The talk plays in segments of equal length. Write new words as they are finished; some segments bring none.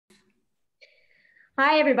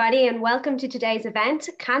Hi, everybody, and welcome to today's event,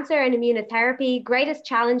 Cancer and Immunotherapy, Greatest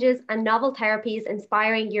Challenges and Novel Therapies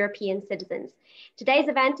Inspiring European Citizens. Today's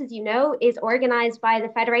event, as you know, is organised by the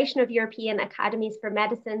Federation of European Academies for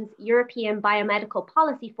Medicine's European Biomedical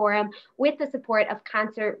Policy Forum with the support of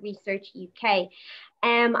Cancer Research UK.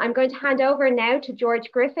 I'm going to hand over now to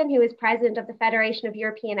George Griffin, who is President of the Federation of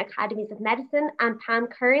European Academies of Medicine, and Pam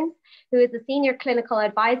Kearns, who is the Senior Clinical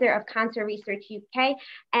Advisor of Cancer Research UK,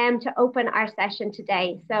 to open our session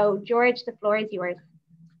today. So George, the floor is yours.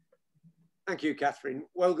 Thank you, Catherine.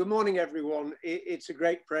 Well, good morning, everyone. It's a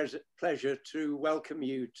great pleasure to welcome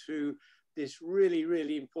you to this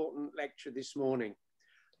really important lecture this morning.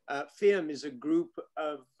 FEAM is a group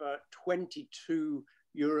of 22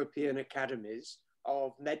 European academies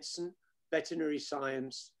of medicine, veterinary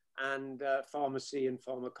science, and pharmacy and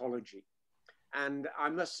pharmacology. And I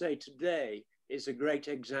must say today is a great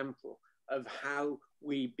example of how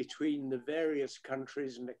we, between the various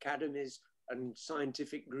countries and academies and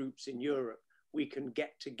scientific groups in Europe, we can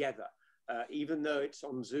get together. Even though it's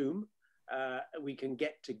on Zoom, we can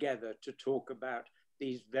get together to talk about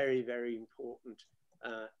these very important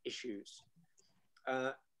issues.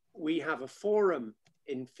 We have a forum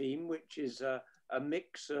in FEAM, which is a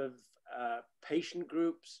mix of patient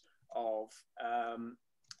groups, of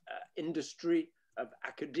industry, of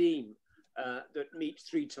academe that meets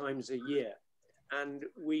 3 times a year. And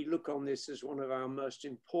we look on this as one of our most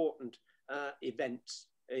important events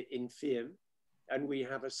in FEAM. And we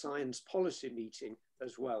have a science policy meeting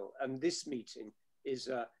as well. And this meeting is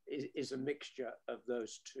a mixture of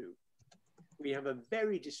those two. We have a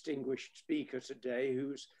very distinguished speaker today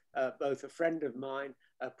who's both a friend of mine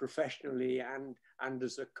professionally and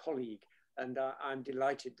as a colleague. And I'm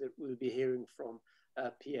delighted that we'll be hearing from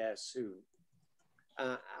Pierre soon.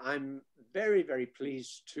 I'm very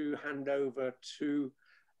pleased to hand over to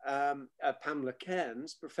Pamela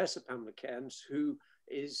Kearns, Professor Pamela Kearns, who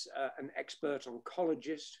is an expert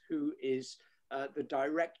oncologist, who is the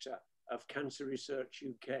director of Cancer Research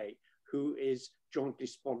UK, who is jointly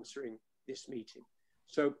sponsoring this meeting.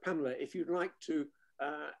 So Pamela, if you'd like to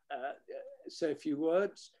say a few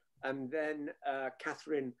words, and then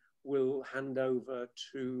Catherine will hand over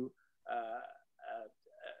to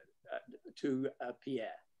Pierre.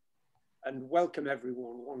 And welcome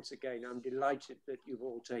everyone once again. I'm delighted that you've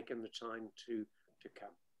all taken the time to come.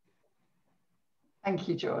 Thank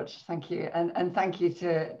you, George. Thank you. And thank you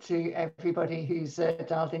to everybody who's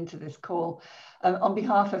dialed into this call. On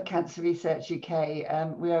behalf of Cancer Research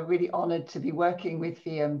UK, we are really honoured to be working with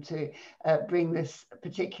FEAM to bring this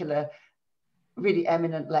particular really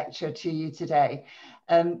eminent lecture to you today.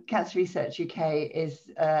 Cancer Research UK is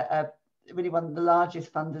really one of the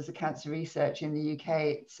largest funders of cancer research in the UK.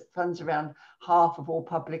 It funds around half of all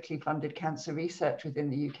publicly funded cancer research within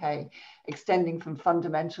the UK, extending from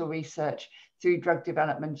fundamental research through drug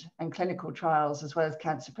development and clinical trials, as well as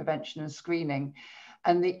cancer prevention and screening.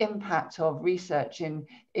 And the impact of research in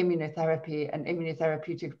immunotherapy and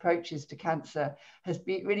immunotherapeutic approaches to cancer has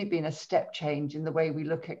really been a step change in the way we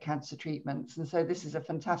look at cancer treatments. And so this is a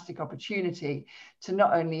fantastic opportunity to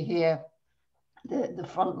not only hear the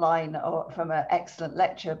front line from an excellent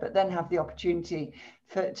lecture, but then have the opportunity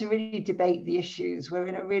to really debate the issues. We're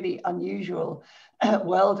in a really unusual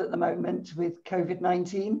world at the moment with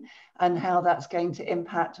COVID-19 and how that's going to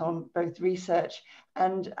impact on both research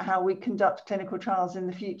and how we conduct clinical trials in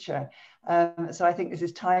the future. So I think this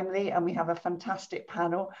is timely, and we have a fantastic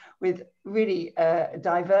panel with really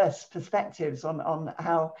diverse perspectives on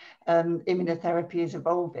how immunotherapy is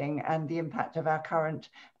evolving and the impact of our current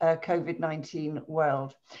COVID-19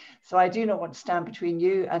 world. So I do not want to stand between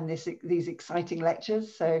you and these exciting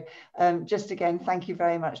lectures. So just again, thank you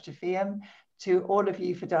very much to FEAM, to all of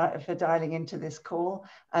you for dialing into this call.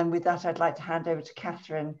 And with that, I'd like to hand over to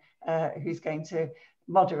Catherine, who's going to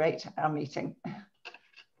moderate our meeting.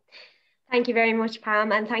 Thank you very much,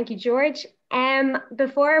 Pam, and thank you, George.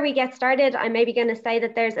 Before we get started, I'm maybe going to say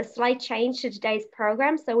that there's a slight change to today's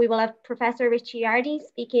program. So we will have Professor Ricciardi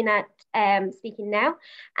speaking now,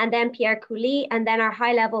 and then Pierre Cooley, and then our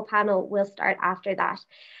high-level panel will start after that.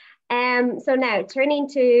 So now, turning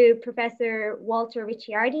to Professor Walter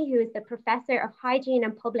Ricciardi, who is the Professor of Hygiene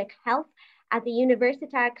and Public Health at the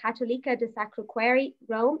Università Cattolica di Sacro Cuore,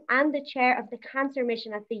 Rome, and the chair of the Cancer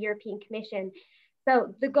Mission at the European Commission.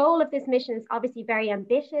 So the goal of this mission is obviously very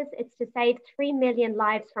ambitious. It's to save 3 million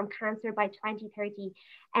lives from cancer by 2030.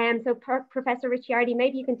 So Professor Ricciardi,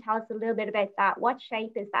 maybe you can tell us a little bit about that. What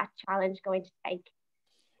shape is that challenge going to take?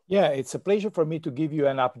 Yeah, it's a pleasure for me to give you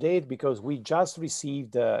an update because we just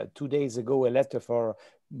received 2 days ago a letter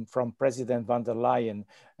from President von der Leyen,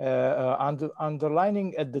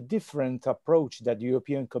 underlining the different approach that the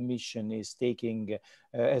European Commission is taking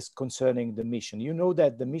as concerning the mission. You know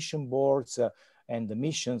that the mission boards and the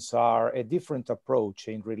missions are a different approach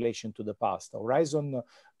in relation to the past. Horizon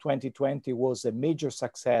 2020 was a major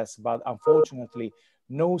success, but unfortunately,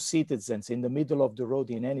 no citizens in the middle of the road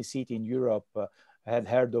in any city in Europe had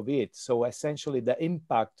heard of it. So essentially the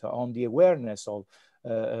impact on the awareness of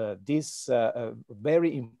this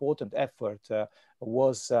very important effort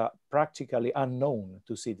was practically unknown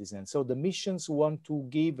to citizens. So the missions want to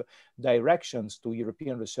give directions to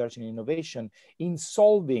European research and innovation in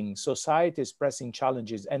solving society's pressing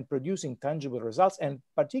challenges and producing tangible results, and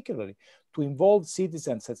particularly to involve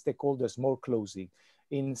citizens and stakeholders more closely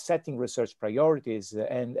in setting research priorities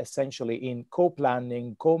and essentially in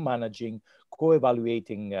co-planning, co-managing,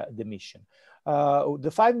 co-evaluating the mission.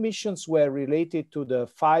 The 5 missions were related to the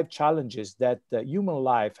 5 challenges that human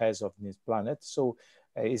life has on this planet. So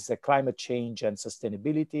it's climate change and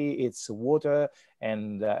sustainability, it's water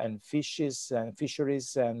and fishes and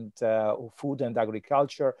fisheries and food and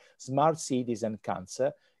agriculture, smart cities and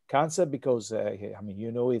cancer. Cancer because, I mean,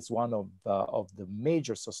 you know, it's one of the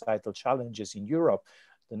major societal challenges in Europe.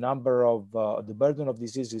 The number of, the burden of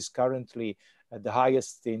disease is currently the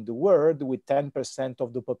highest in the world. With 10%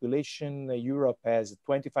 of the population, Europe has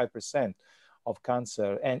 25% of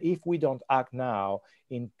cancer. And if we don't act now,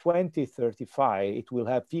 in 2035, it will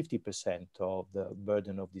have 50% of the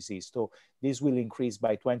burden of disease. So this will increase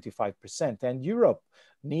by 25%. And Europe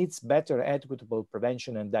needs better equitable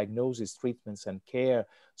prevention and diagnosis, treatments and care,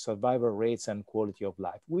 survival rates and quality of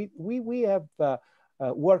life. We have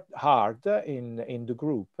worked hard in the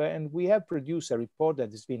group, and we have produced a report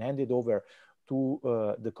that has been handed over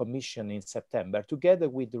to the Commission in September, together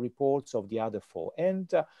with the reports of the other 4. And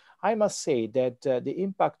I must say that the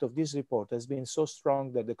impact of this report has been so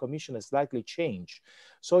strong that the Commission has slightly changed.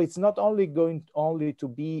 So it's not only going to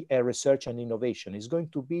be a research and innovation, it's going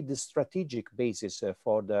to be the strategic basis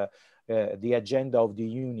for the agenda of the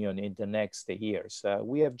Union in the next years.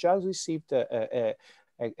 We have just received an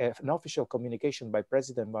official communication by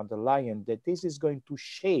President von der Leyen that this is going to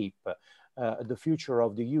shape the future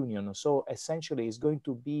of the Union. So essentially it's going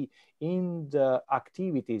to be in the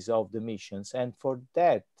activities of the missions. And for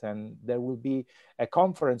that, and there will be a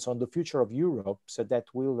conference on the future of Europe, so that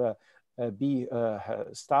will be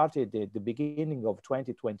started at the beginning of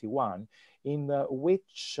 2021, in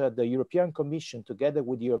which the European Commission, together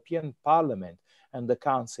with the European Parliament and the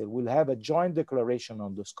Council, will have a joint declaration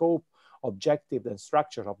on the scope, objective and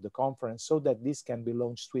structure of the conference, so that this can be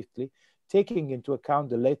launched swiftly, taking into account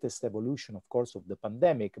the latest evolution, of course, of the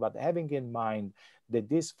pandemic, but having in mind that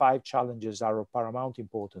these 5 challenges are of paramount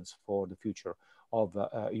importance for the future of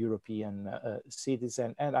European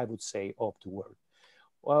citizens, and I would say of the world.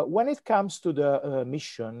 When it comes to the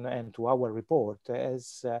mission and to our report,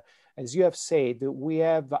 as you have said, we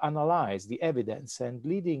have analyzed the evidence and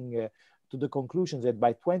leading to the conclusion that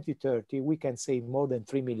by 2030, we can save more than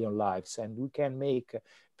 3 million lives, and we can make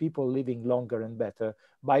people living longer and better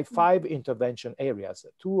by 5 intervention areas.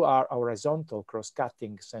 2 are horizontal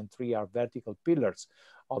cross-cuttings and 3 are vertical pillars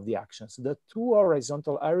of the actions. The 2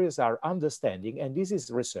 horizontal areas are understanding, and this is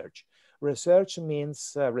research. Research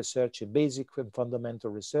means research, basic and fundamental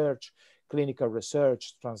research, clinical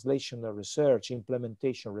research, translational research,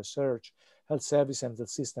 implementation research, health service and the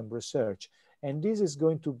system research. And this is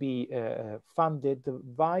going to be funded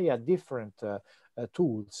via different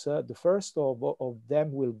tools. The first of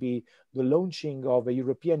them will be the launching of a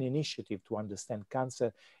European initiative to understand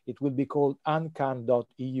cancer. It will be called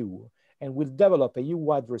uncan.eu, and will develop a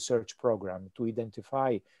EU-wide research program to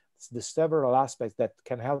identify the several aspects that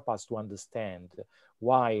can help us to understand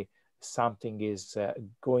why something is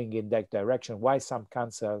going in that direction, why some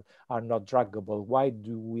cancers are not druggable, why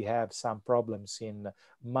do we have some problems in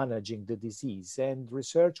managing the disease. And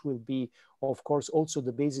research will be, of course, also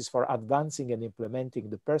the basis for advancing and implementing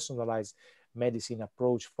the personalized medicine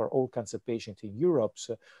approach for all cancer patients in Europe.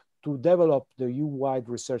 So to develop the EU-wide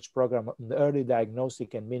research program on early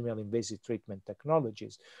diagnostic and minimal invasive treatment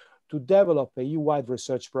technologies, to develop a EU-wide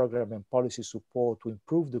research program and policy support to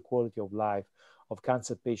improve the quality of life of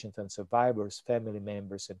cancer patients and survivors, family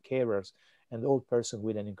members and carers, and all persons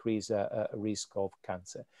with an increased risk of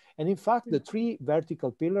cancer. And in fact, the 3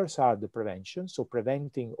 vertical pillars are the prevention, so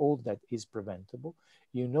preventing all that is preventable.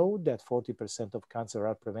 You know that 40% of cancer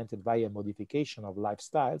are prevented via modification of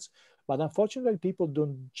lifestyles, but unfortunately people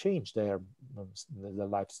don't change their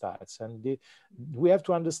lifestyles. And we have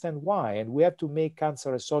to understand why, and we have to make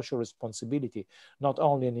cancer a social responsibility, not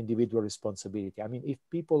only an individual responsibility. I mean, if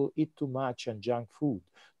people eat too much and junk food,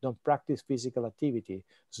 don't practice physical activity,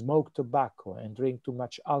 smoke tobacco and drink too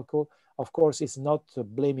much alcohol, of course, it's not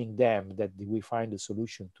blaming them that we find a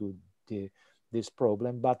solution to this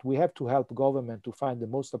problem, but we have to help government to find the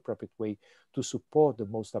most appropriate way to support the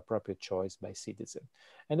most appropriate choice by citizens.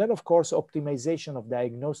 And then, of course, optimization of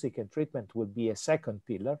diagnostic and treatment will be a second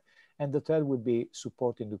pillar, and the third will be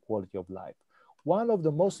supporting the quality of life. One of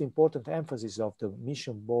the most important emphasis of the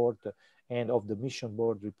mission board and of the mission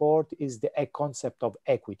board report is the concept of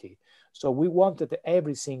equity. So we want that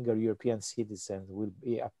every single European citizen will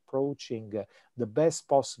be approaching the best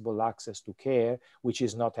possible access to care, which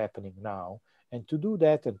is not happening now. And to do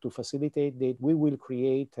that and to facilitate that, we will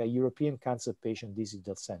create a European Cancer Patient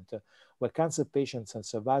Digital Center where cancer patients and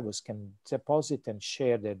survivors can deposit and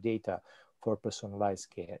share their data for personalized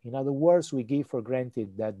care. In other words, we give for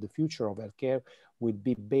granted that the future of healthcare will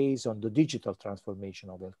be based on the digital transformation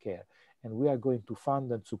of healthcare. And we are going to fund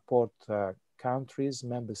and support countries,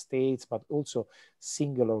 member states, but also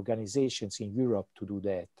single organizations in Europe to do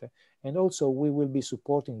that. And also we will be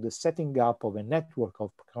supporting the setting up of a network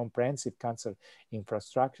of comprehensive cancer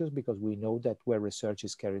infrastructures, because we know that where research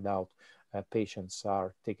is carried out, patients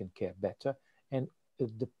are taken care better. And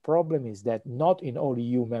the problem is that not in all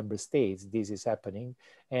EU member states this is happening,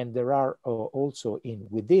 and there are also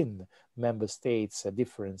within member states a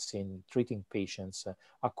difference in treating patients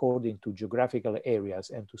according to geographical areas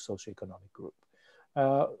and to socioeconomic group.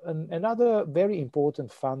 Another very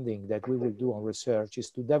important funding that we will do on research is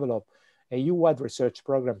to develop a EU-wide research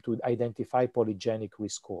program to identify polygenic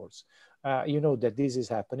risk scores. You know that this is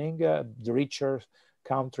happening. The richer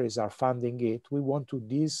countries are funding it. We want to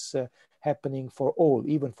this happening for all,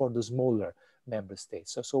 even for the smaller member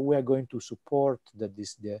states. So we are going to support the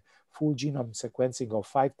full genome sequencing of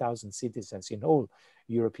 5,000 citizens in all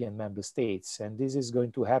European member states. And this is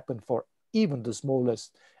going to happen for even the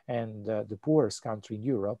smallest and the poorest country in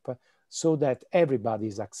Europe, so that everybody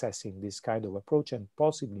is accessing this kind of approach, and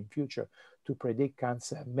possibly in future to predict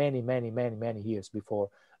cancer many years before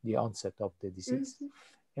the onset of the disease.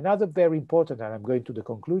 Another very important, and I'm going to the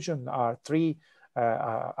conclusion, are three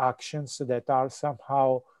actions that are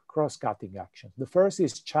somehow cross-cutting actions. The first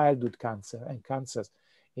is childhood cancer and cancers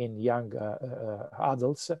in young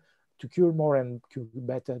adults. To cure more and cure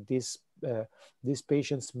better these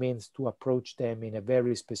patients means to approach them in a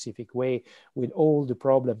very specific way with all the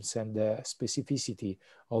problems and the specificity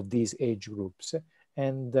of these age groups.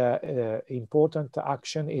 And important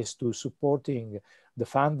action is to supporting the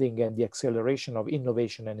funding and the acceleration of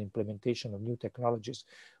innovation and implementation of new technologies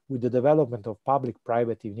with the development of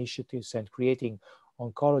public-private initiatives and creating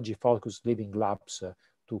oncology-focused living labs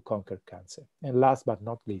to conquer cancer. And last but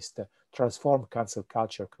not least, transform cancer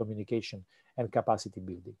culture, communication, and capacity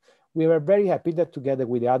building. We were very happy that together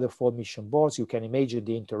with the other 4 mission boards, you can imagine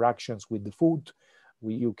the interactions with the food,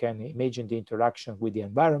 you can imagine the interaction with the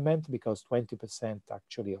environment, because 20%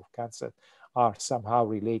 actually of cancer are somehow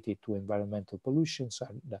related to environmental pollutions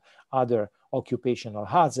and other occupational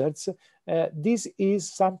hazards. This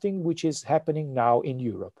is something which is happening now in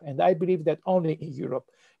Europe. And I believe that only in Europe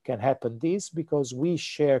can happen this, because we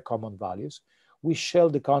share common values. We share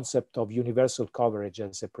the concept of universal coverage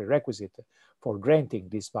as a prerequisite for granting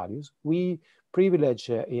these values. We privilege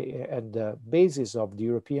at the basis of the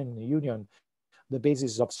European Union the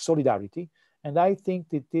basis of solidarity. And I think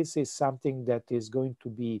that this is something that is going to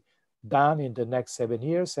be done in the next 7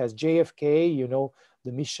 years. As JFK, you know,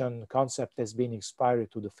 the mission concept has been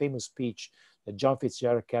inspired to the famous speech that John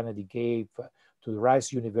Fitzgerald Kennedy gave to the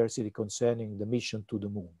Rice University concerning the mission to the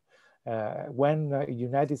moon. When the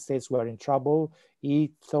United States were in trouble,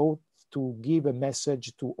 he thought to give a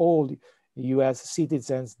message to all US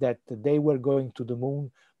citizens that they were going to the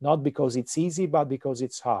moon, not because it's easy, but because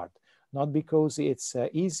it's hard. Not because it's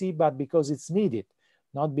easy, but because it's needed.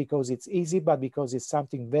 Not because it's easy, but because it's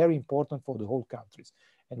something very important for the whole countries.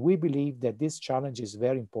 And we believe that this challenge is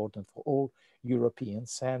very important for all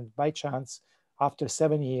Europeans. And by chance, after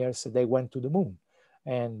 7 years, they went to the moon.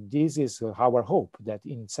 And this is our hope, that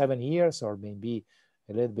in 7 years, or maybe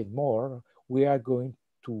a little bit more, we are going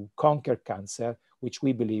to conquer cancer, which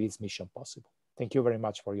we believe is mission possible. Thank you very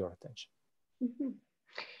much for your attention.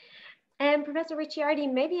 Professor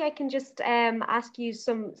Ricciardi, maybe I can just ask you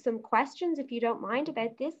some questions, if you don't mind,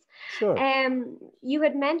 about this. Sure. You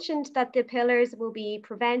had mentioned that the pillars will be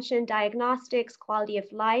prevention, diagnostics, quality of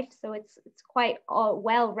life. So it's quite a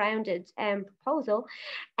well-rounded proposal.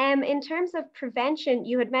 In terms of prevention,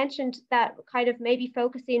 you had mentioned that kind of maybe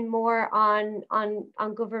focusing more on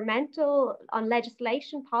governmental, on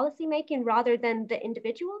legislation, policy making, rather than the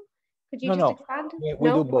individual. Could you just expand? We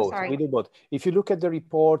do both. We do both. If you look at the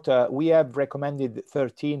report, we have recommended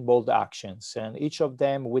 13 bold actions, and each of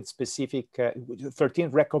them with specific 13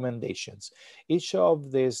 recommendations. Each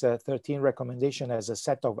of these 13 recommendations has a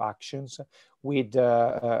set of actions with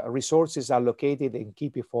resources allocated and key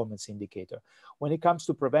performance indicator. When it comes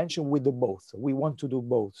to prevention, we do both. We want to do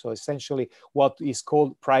both. So essentially what is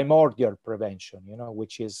called primordial prevention, you know,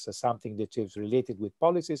 which is something that is related with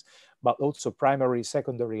policies, but also primary,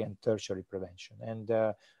 secondary, and tertiary prevention. And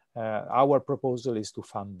our proposal is to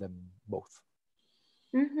fund them both.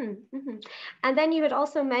 And then you had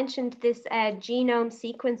also mentioned this genome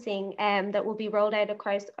sequencing that will be rolled out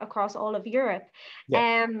across all of Europe.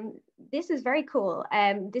 Yeah. This is very cool.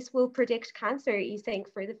 This will predict cancer, you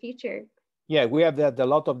think, for the future? Yeah, we have had a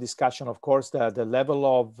lot of discussion. Of course, the level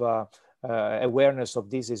of awareness of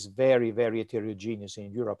this is very, very heterogeneous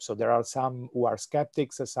in Europe. So there are some who are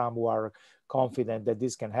skeptics, some who are confident that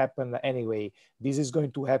this can happen. Anyway, this is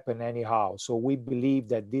going to happen anyhow. So we believe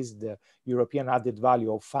that the European added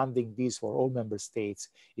value of funding this for all member states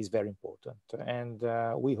is very important. And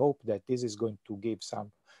we hope that this is going to give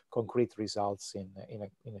some concrete results in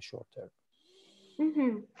a short term.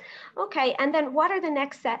 Okay, and then what are the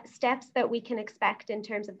next steps that we can expect in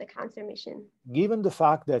terms of the cancer mission? Given the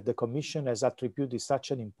fact that the Commission has attributed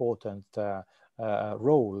such an important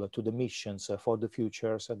role to the missions for the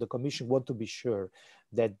future, so the Commission wants to be sure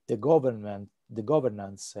that the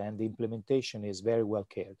governance and the implementation is very well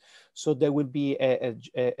cared. So there will be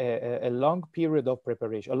a long period of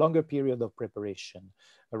preparation, a longer period of preparation,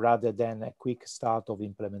 rather than a quick start of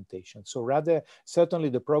implementation. So rather, certainly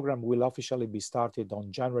the program will officially be started on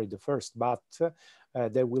January the 1st, but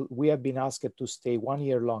we have been asked to stay 1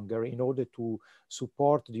 year longer in order to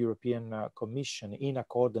support the European Commission in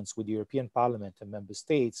accordance with the European Parliament and member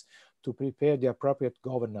states to prepare the appropriate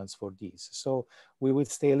governance for this. So we will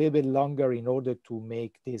stay a little bit longer in order to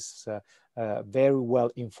make this very well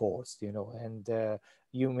enforced, you know, and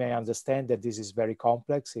you may understand that this is very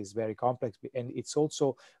complex. It's very complex, and it's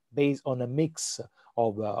also based on a mix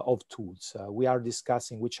of tools. We are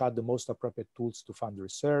discussing which are the most appropriate tools to fund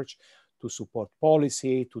research, to support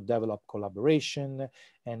policy, to develop collaboration.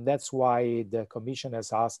 And that's why the Commission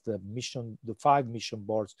has asked the 5 mission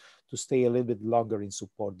boards to stay a little bit longer and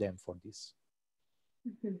support them for this.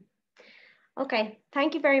 Okay,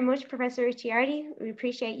 thank you very much, Professor Ricciardi. We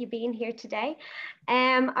appreciate you being here today.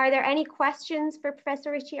 Are there any questions for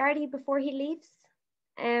Professor Ricciardi before he leaves?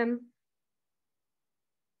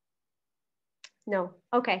 No,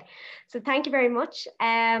 okay. So thank you very much.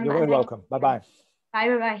 You're very welcome. Bye-bye.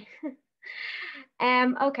 Bye-bye.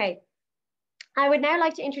 Okay. I would now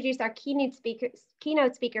like to introduce our keynote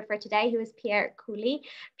speaker for today, who is Pierre Cooley.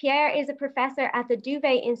 Pierre is a professor at the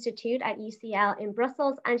Duvet Institute at UCL in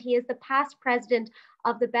Brussels, and he is the past president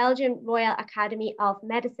of the Belgian Royal Academy of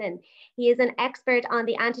Medicine. He is an expert on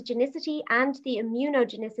the antigenicity and the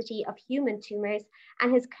immunogenicity of human tumors,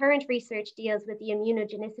 and his current research deals with the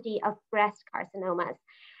immunogenicity of breast carcinomas.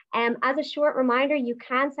 As a short reminder, you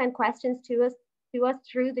can send questions to us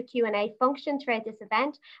through the Q&A function throughout this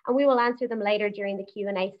event, and we will answer them later during the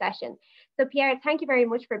Q&A session. So Pierre, thank you very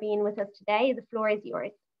much for being with us today. The floor is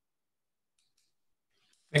yours.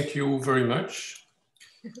 Thank you very much.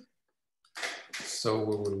 So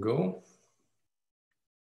we will go.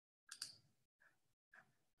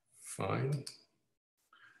 Fine.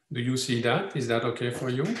 Do you see that? Is that okay for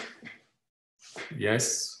you?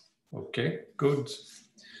 Yes. Okay, good.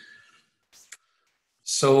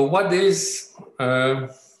 So what is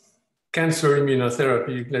cancer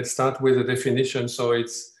immunotherapy? Let's start with the definition. So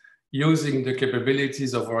it's using the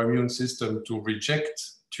capabilities of our immune system to reject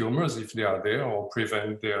tumors if they are there, or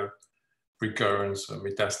prevent their recurrence or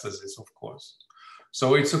metastasis, of course.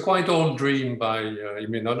 So it's a quite old dream by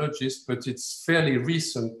immunologists, but it's fairly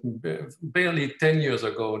recent, barely 10 years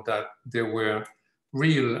ago, that there were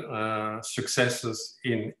real successes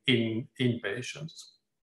in patients.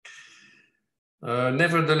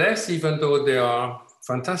 Nevertheless, even though there are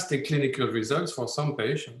fantastic clinical results for some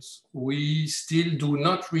patients, we still do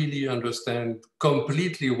not really understand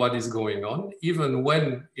completely what is going on, even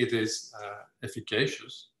when it is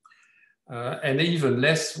efficacious, and even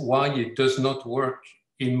less why it does not work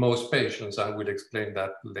in most patients. I will explain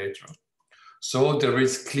that later. So there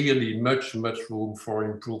is clearly much room for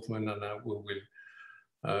improvement, and I will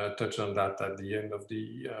touch on that at the end of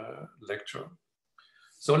the lecture.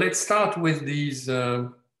 So let's start with these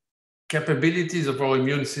capabilities of our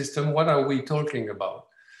immune system. What are we talking about?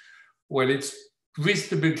 Well, it's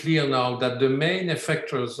reasonably clear now that the main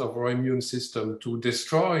effectors of our immune system to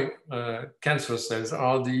destroy cancer cells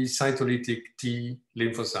are the cytolytic T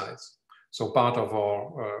lymphocytes. So part of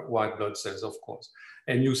our white blood cells, of course.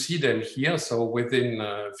 And you see them here. So within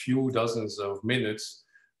a few dozens of minutes,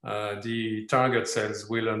 the target cells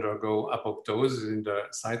will undergo apoptosis, and the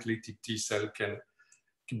cytolytic T cell can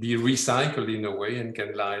be recycled in a way and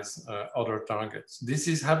can lyse other targets. This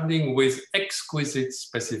is happening with exquisite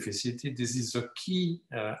specificity. This is a key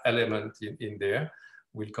element in there.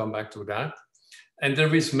 We'll come back to that. And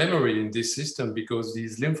there is memory in this system because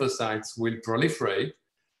these lymphocytes will proliferate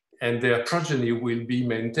and their progeny will be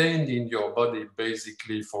maintained in your body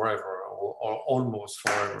basically forever or almost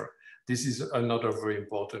forever. This is another very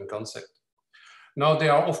important concept. Now,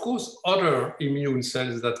 there are, of course, other immune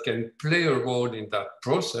cells that can play a role in that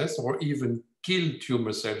process or even kill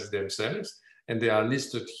tumor cells themselves, and they are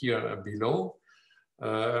listed here below.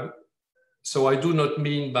 So I do not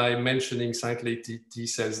mean by mentioning cytolytic T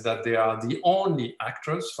cells that they are the only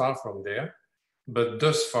actors, far from there, but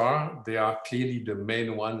thus far, they are clearly the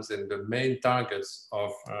main ones and the main targets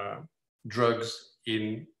of drugs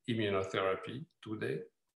in immunotherapy today.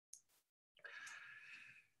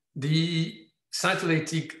 The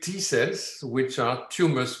cytolytic T cells, which are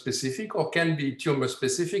tumor specific or can be tumor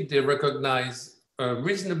specific, they recognize a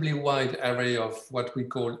reasonably wide array of what we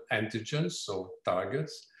call antigens, so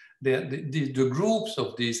targets. The groups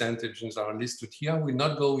of these antigens are listed here. We'll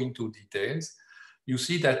not go into details. You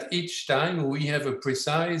see that each time we have a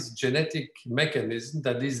precise genetic mechanism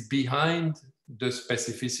that is behind the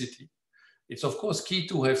specificity. It's of course key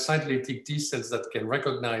to have cytolytic T cells that can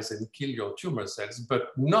recognize and kill your tumor cells,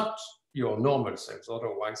 but not your normal cells.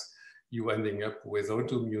 Otherwise, you're ending up with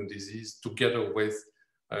autoimmune disease together with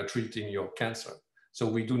treating your cancer. So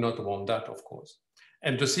we do not want that, of course.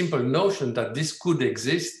 And the simple notion that this could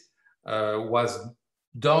exist has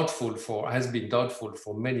been doubtful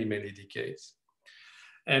for many decades.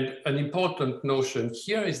 And an important notion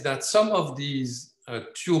here is that some of these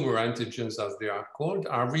tumor antigens, as they are called,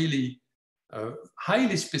 are really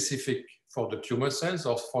highly specific for the tumor cells,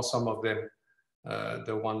 or for some of them,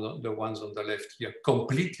 the ones on the left here,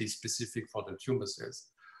 completely specific for the tumor cells,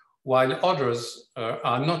 while others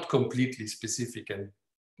are not completely specific. And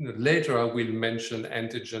later I will mention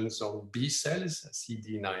antigens on B cells,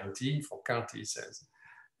 CD19 for CAR T cells.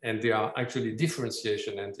 And they are actually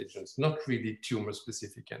differentiation antigens, not really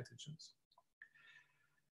tumor-specific antigens.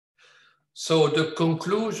 So the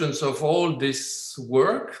conclusions of all this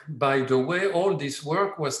work, by the way, all this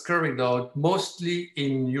work was carried out mostly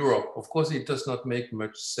in Europe. Of course, it does not make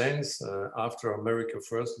much sense. After America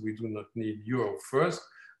first, we do not need Europe first,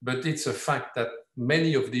 but it's a fact that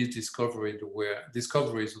many of these discoveries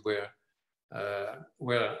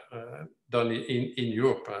were done in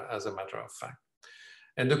Europe, as a matter of fact.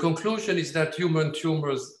 And the conclusion is that human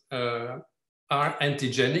tumors are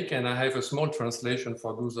antigenic, and I have a small translation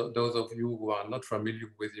for those of you who are not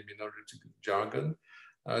familiar with immunological jargon,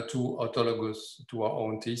 to autologous, to our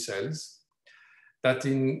own T cells, that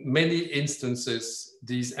in many instances,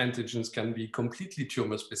 these antigens can be completely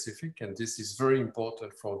tumor specific, and this is very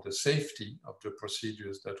important for the safety of the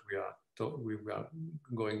procedures that we are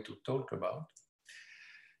going to talk about.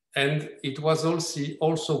 And it was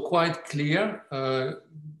also quite clear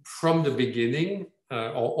from the beginning,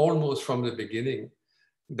 or almost from the beginning,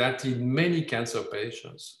 that in many cancer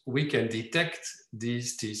patients, we can detect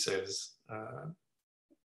these T cells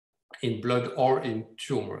in blood or in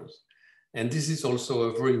tumors. And this is also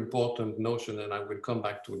a very important notion, and I will come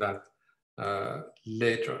back to that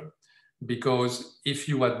later. Because if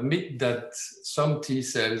you admit that some T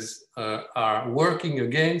cells are working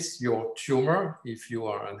against your tumor, if you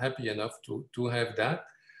are unhappy enough to have that,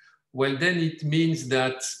 well, then it means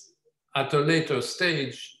that at a later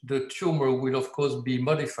stage, the tumor will of course be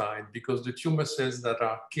modified, because the tumor cells that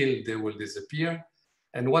are killed, they will disappear.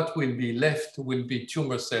 And what will be left will be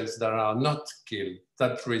tumor cells that are not killed,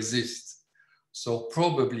 that resist. So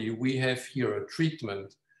probably we have here a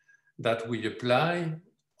treatment that we apply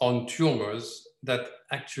on tumors that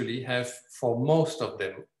actually have, for most of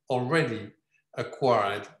them, already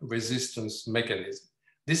acquired resistance mechanism.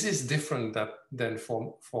 This is different than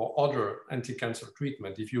for other anti-cancer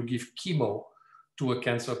treatment. If you give chemo to a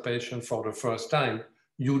cancer patient for the first time,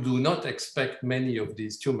 you do not expect many of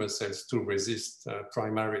these tumor cells to resist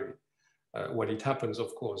primarily. Well, it happens,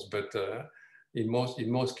 of course, but In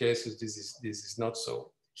most cases, this is not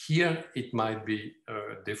so. Here, it might be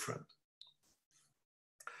different.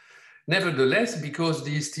 Nevertheless, because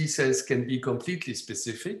these T cells can be completely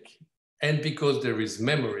specific, and because there is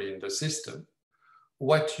memory in the system,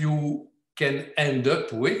 what you can end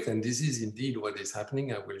up with, and this is indeed what is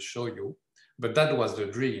happening, I will show you, but that was the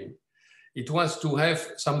dream. It was to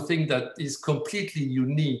have something that is completely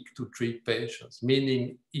unique to treat patients,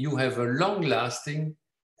 meaning you have a long-lasting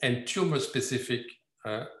and tumor-specific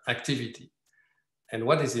activity. And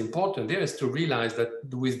what is important there is to realize that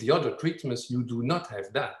with the other treatments, you do not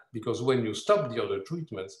have that, because when you stop the other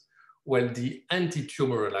treatments, well, the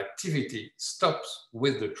anti-tumoral activity stops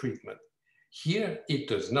with the treatment. Here, it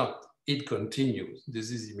does not. It continues. This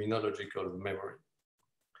is immunological memory.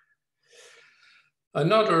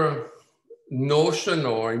 Another notion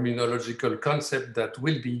or immunological concept that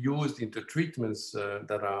will be used in the treatments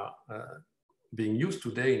that are being used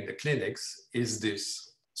today in the clinics is this.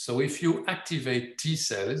 So if you activate T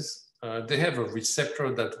cells, they have a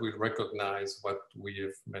receptor that will recognize what we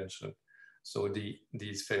have mentioned. So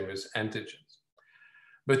these famous antigens.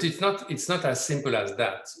 But it's not as simple as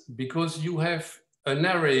that, because you have an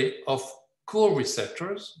array of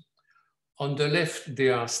co-receptors. On the left, they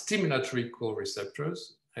are stimulatory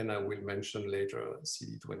co-receptors, and I will mention later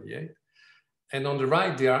CD28. And on the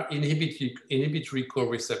right, they are inhibitory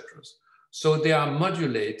co-receptors. So they are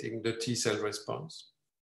modulating the T cell response.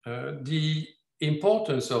 The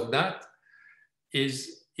importance of that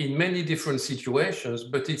is in many different situations,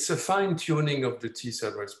 but it's a fine-tuning of the T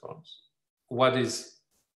cell response. What is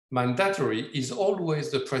mandatory is always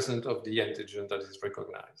the presence of the antigen that is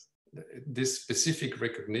recognized. This specific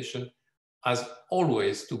recognition has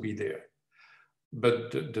always to be there.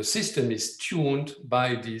 But the system is tuned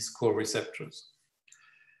by these co-receptors.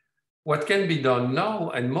 What can be done now,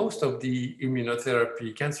 and most of the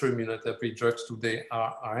immunotherapy, cancer immunotherapy drugs today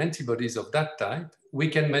are antibodies of that type, we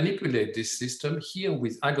can manipulate this system here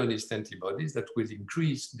with agonist antibodies that will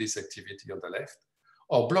increase this activity on the left,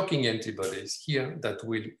 or blocking antibodies here that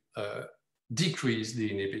will decrease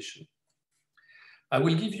the inhibition. I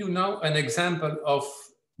will give you now an example of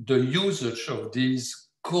the usage of these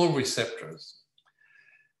co-receptors.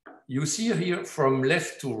 You see here from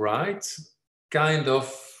left to right, kind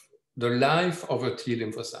of the life of a T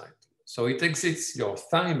lymphocyte. So it exits your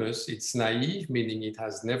thymus, it's naive, meaning it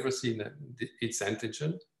has never seen its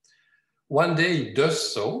antigen. One day it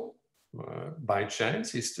does so, by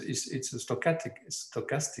chance. It's a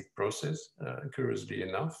stochastic process, curiously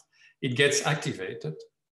enough. It gets activated.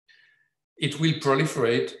 It will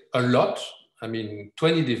proliferate a lot. I mean,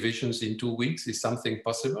 20 divisions in 2 weeks is something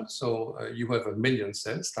possible. So you have 1 million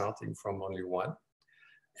cells starting from only one.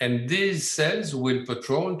 And these cells will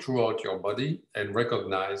patrol throughout your body and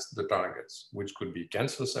recognize the targets, which could be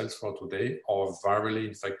cancer cells for today or virally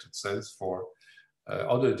infected cells for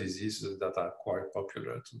other diseases that are quite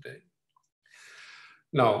popular today.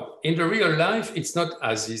 Now, in the real life, it's not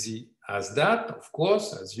as easy as that, of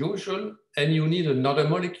course, as usual. And you need another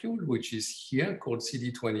molecule, which is here called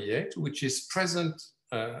CD28, which is present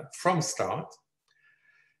from start.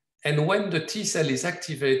 And when the T cell is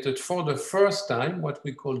activated for the first time, what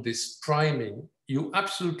we call this priming, you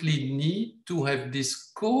absolutely need to have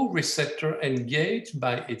this co-receptor engaged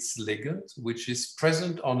by its ligand, which is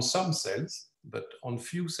present on some cells, but on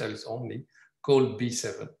few cells only, called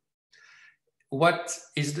B7. What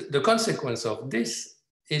is the consequence of this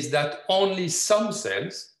is that only some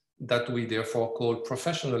cells, that we therefore call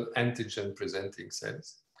professional antigen presenting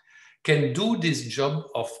cells, can do this job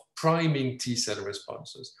of priming T cell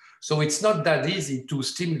responses. So it's not that easy to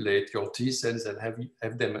stimulate your T cells and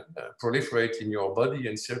have them proliferate in your body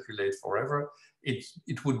and circulate forever.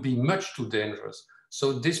 It would be much too dangerous.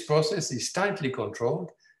 So this process is tightly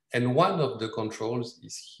controlled, and one of the controls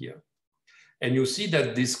is here. And you see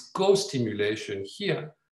that this co-stimulation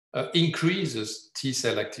here increases T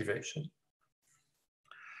cell activation.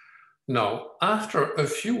 Now, after a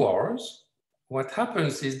few hours, what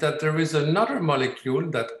happens is that there is another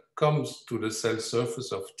molecule that comes to the cell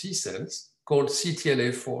surface of T cells called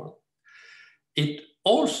CTLA4. It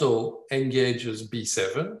also engages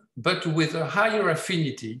B7, but with a higher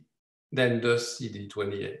affinity than does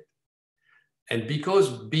CD28. And because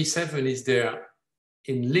B7 is there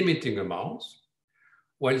in limiting amounts,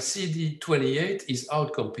 while CD28 is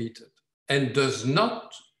outcompeted and does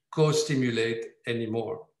not co-stimulate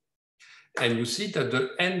anymore. And you see that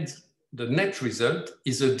the net result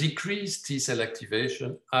is a decreased T cell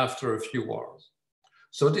activation after a few hours.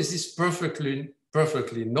 So this is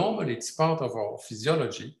perfectly normal. It's part of our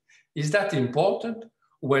physiology. Is that important?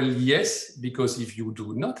 Well, yes, because if you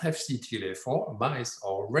do not have CTLA4, mice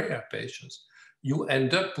are rare patients, you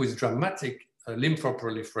end up with dramatic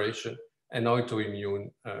lymphoproliferation and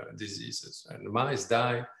autoimmune diseases. And mice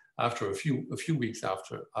die after a few weeks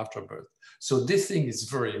after birth. So this thing is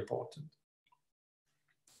very important.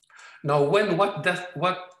 Now,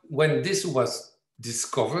 when this was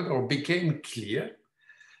discovered or became clear,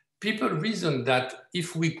 people reasoned that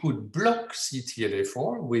if we could block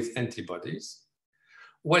CTLA-4 with antibodies,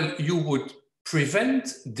 well, you would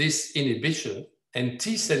prevent this inhibition and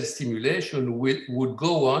T-cell stimulation would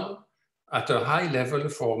go on at a high level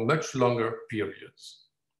for much longer periods.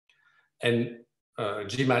 And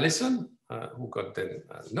Jim Allison, who got the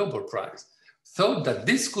Nobel Prize, thought that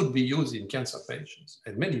this could be used in cancer patients.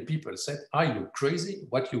 And many people said, are you crazy?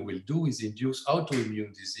 What you will do is induce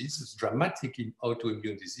autoimmune diseases, dramatic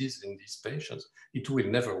autoimmune disease in these patients. It will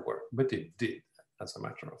never work, but it did, as a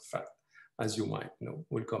matter of fact, as you might know.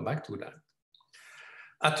 We'll come back to that.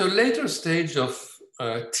 At a later stage of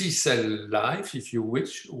T-cell life, if you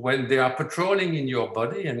wish, when they are patrolling in your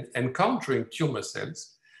body and encountering tumor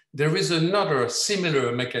cells, there is another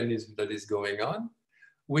similar mechanism that is going on,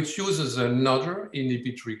 which uses another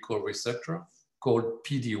inhibitory co-receptor called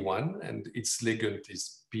PD-1, and its ligand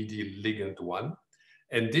is PD ligand 1.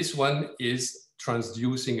 And this one is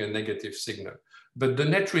transducing a negative signal. But the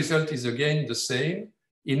net result is again the same.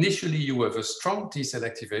 Initially, you have a strong T-cell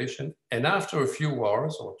activation, and after a few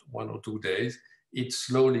hours or 1 or 2 days, it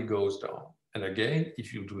slowly goes down. And again,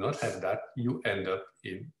 if you do not have that, you end up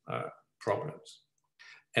in problems.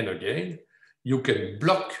 And again, you can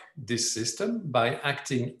block this system by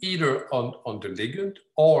acting either on the ligand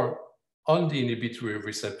or on the inhibitory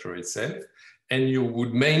receptor itself, and you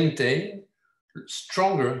would maintain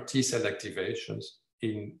stronger T-cell activations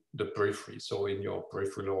in the periphery, so in your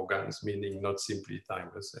peripheral organs, meaning not simply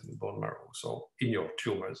thymus and bone marrow, so in your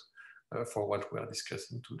tumors, for what we are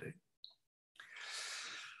discussing today.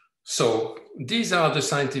 So these are the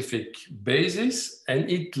scientific basis, and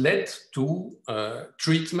it led to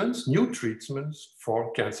treatments, new treatments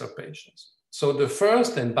for cancer patients. So the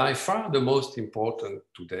first and by far the most important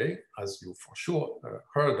today, as you for sure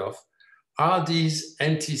heard of, are these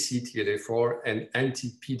anti-CTLA-4 and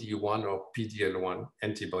anti-PD-1 or PD-L1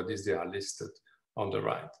 antibodies. They are listed on the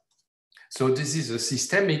right. So this is a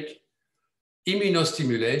systemic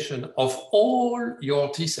immunostimulation of all your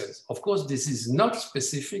T cells. Of course, this is not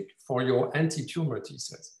specific for your anti-tumor T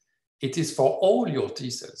cells. It is for all your T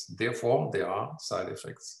cells. Therefore, there are side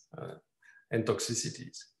effects and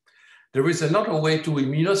toxicities. There is another way to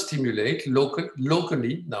immunostimulate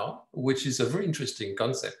locally now, which is a very interesting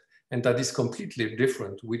concept, and that is completely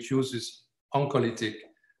different, which uses oncolytic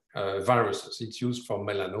viruses. It's used for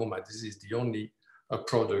melanoma. This is the only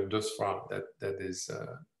product thus far that is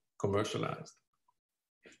commercialized.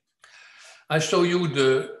 I show you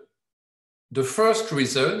the first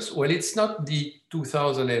results. Well, it's not the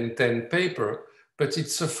 2010 paper, but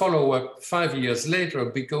it's a follow-up 5 years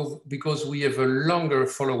later because we have a longer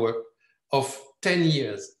follow-up of 10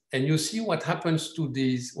 years. And you see what happened to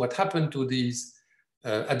these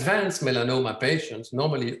advanced melanoma patients.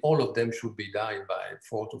 Normally, all of them should be died by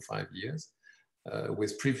 4 to 5 years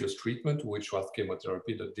with previous treatment, which was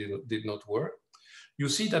chemotherapy that did not work. You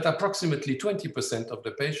see that approximately 20% of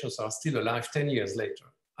the patients are still alive 10 years later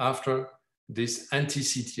after this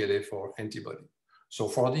anti-CTLA-4 antibody. So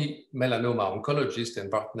for the melanoma oncologist, and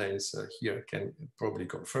Bart Nijns here can probably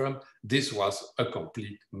confirm, this was a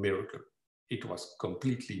complete miracle. It was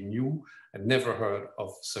completely new and never heard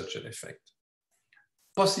of such an effect.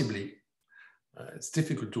 Possibly, it's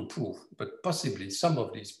difficult to prove, but possibly some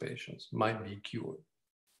of these patients might be cured.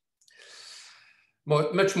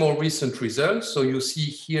 Much more recent results. So you see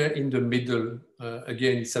here in the middle,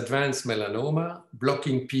 again, it's advanced melanoma,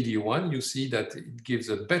 blocking PD-1. You see that it gives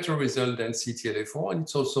a better result than CTLA-4, and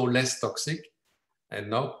it's also less toxic.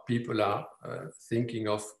 And now people are thinking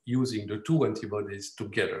of using the two antibodies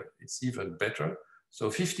together. It's even better. So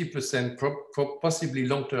 50% possibly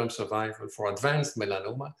long-term survival for advanced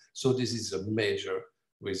melanoma. So this is a major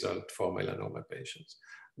result for melanoma patients.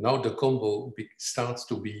 Now the combo starts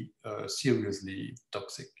to be seriously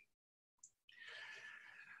toxic.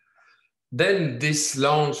 Then this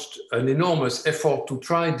launched an enormous effort to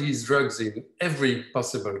try these drugs in every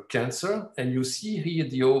possible cancer. And you see here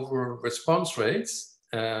the overall response rates.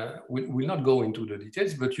 We will not go into the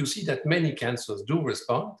details, but you see that many cancers do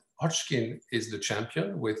respond. Hodgkin is the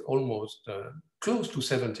champion with almost close to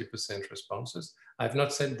 70% responses. I've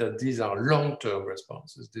not said that these are long-term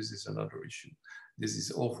responses. This is another issue. This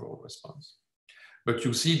is overall response. But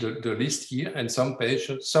you see the list here, and some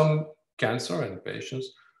patients, some cancer and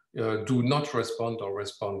patients do not respond or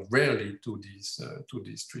respond rarely to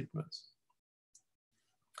these treatments.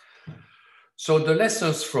 So the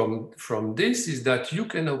lessons from this is that you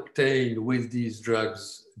can obtain with these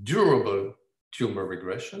drugs durable tumor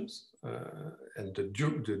regressions, and the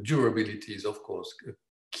durability is, of course, a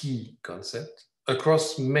key concept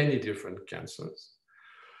across many different cancers.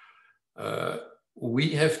 We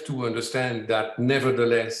have to understand that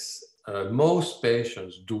nevertheless, most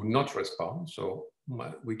patients do not respond. So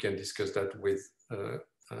we can discuss that with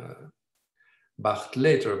Bart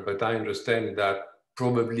later, but I understand that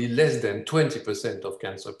probably less than 20% of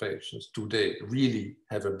cancer patients today really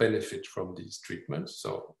have a benefit from these treatments.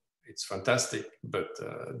 So it's fantastic, but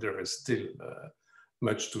there is still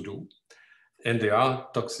much to do. And there are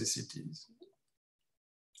toxicities.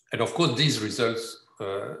 And of course, these results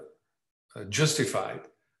justified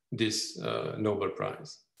this Nobel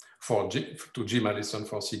Prize to Jim Allison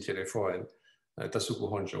for CTLA-4 and Tasuku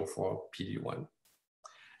Honjo for PD-1.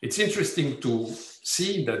 It's interesting to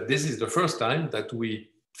see that this is the first time that we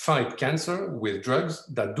fight cancer with drugs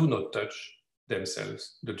that do not touch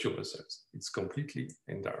themselves, the tumor cells. It's completely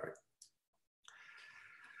indirect.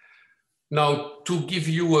 Now, to give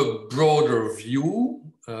you a broader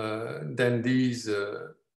view than these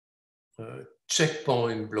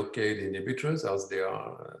checkpoint blockade inhibitors, as they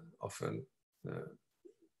are often,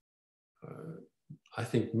 I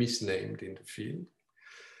think, misnamed in the field.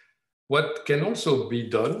 What can also be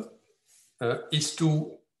done is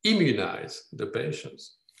to immunize the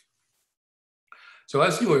patients. So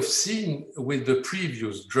as you have seen with the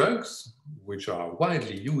previous drugs, which are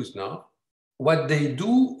widely used now, what they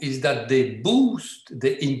do is that they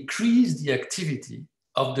increase the activity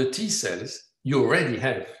of the T cells you already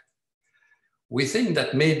have. We think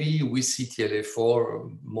that maybe with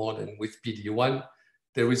CTLA-4, more than with PD-1,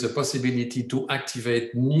 there is a possibility to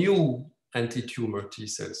activate new anti-tumor T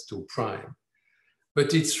cells to prime.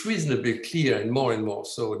 But it's reasonably clear, and more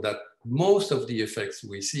so, that most of the effects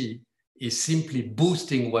we see is simply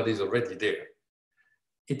boosting what is already there.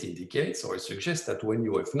 It indicates or it suggests that when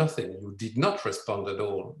you have nothing, you did not respond at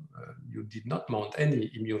all, you did not mount any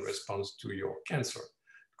immune response to your cancer,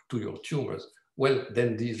 to your tumors, well,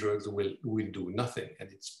 then these drugs will do nothing. And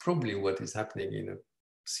it's probably what is happening in a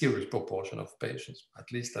serious proportion of patients. At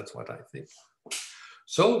least that's what I think.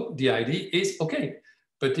 So the idea is, okay,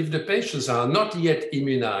 but if the patients are not yet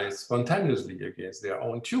immunized spontaneously against their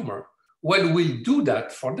own tumor, well, we'll do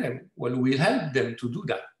that for them. Well, we'll help them to do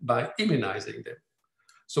that by immunizing them.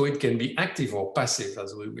 So it can be active or passive,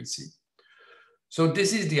 as we will see. So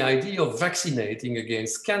this is the idea of vaccinating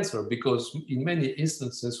against cancer, because in many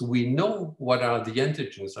instances, we know what are the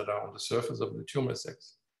antigens that are on the surface of the tumor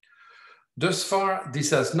cells. Thus far,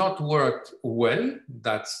 this has not worked well.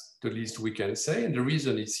 That's the least we can say. And the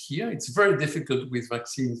reason is here. It's very difficult with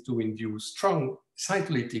vaccines to induce strong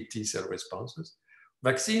cytolytic T cell responses.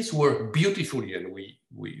 Vaccines work beautifully, and we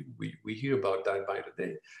hear about that by the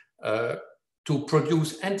day, to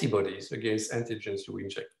produce antibodies against antigens you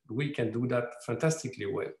inject. We can do that fantastically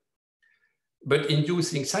well. But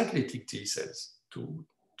inducing cytolytic T cells to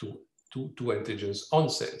antigens on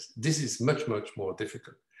cells, this is much, much more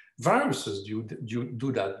difficult. Viruses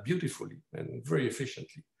do that beautifully and very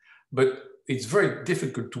efficiently, but it's very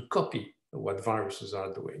difficult to copy what viruses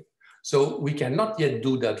are doing. So we cannot yet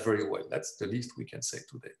do that very well. That's the least we can say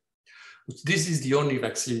today. This is the only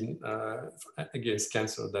vaccine against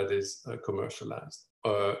cancer that is commercialized.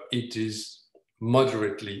 It is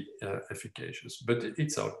moderately efficacious, but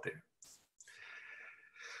it's out there.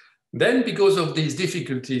 Then, because of these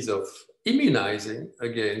difficulties of immunizing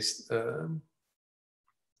against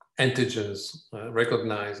antigens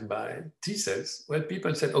recognized by T cells, well,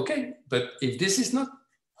 people said, okay, but if this is not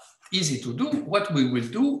easy to do, what we will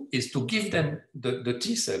do is to give them the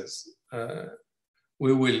T cells.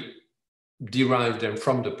 We will derive them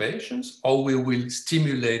from the patients, or we will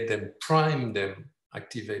stimulate them, prime them,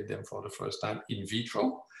 activate them for the first time in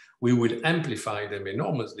vitro. We will amplify them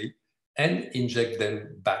enormously and inject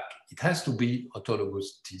them back. It has to be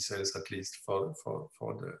autologous T cells, at least for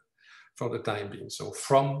the time being, so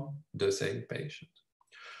from the same patient.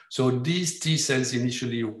 So these T cells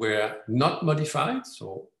initially were not modified,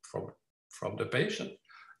 so from the patient.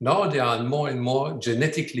 Now they are more and more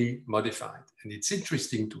genetically modified. And it's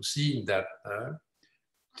interesting to see that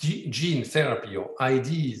gene therapy, or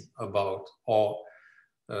ideas about, or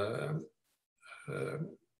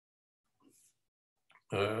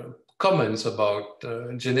comments about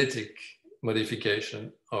genetic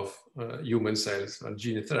modification of human cells and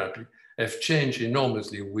gene therapy have changed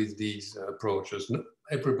enormously with these approaches.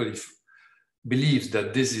 Everybody believes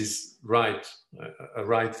that this is a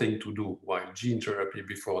right thing to do, while gene therapy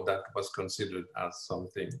before that was considered as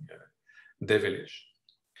something devilish.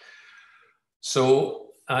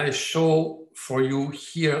 So I show for you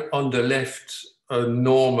here on the left a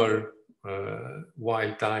normal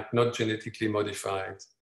wild type, not genetically modified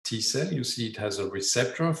T cell. You see it has a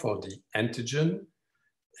receptor for the antigen.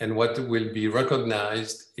 And what will be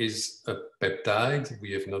recognized is a peptide.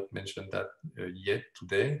 We have not mentioned that yet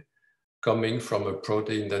today, coming from a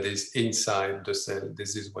protein that is inside the cell.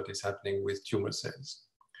 This is what is happening with tumor cells.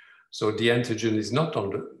 So the antigen is not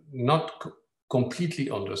completely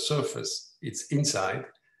on the surface, it's inside.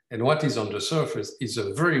 And what is on the surface is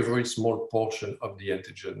a very, very small portion of the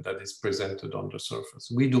antigen that is presented on the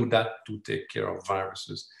surface. We do that to take care of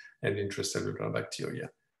viruses and intracellular bacteria.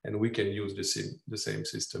 And we can use the same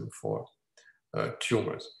system for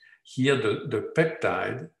tumors. Here, the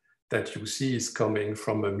peptide that you see is coming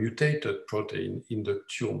from a mutated protein in the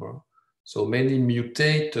tumor. So many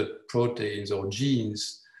mutated proteins or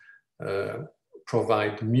genes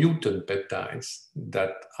provide mutant peptides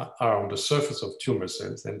that are on the surface of tumor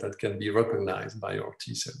cells and that can be recognized by our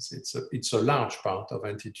T cells. It's a large part of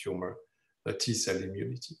anti-tumor T cell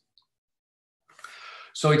immunity.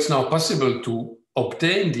 So it's now possible to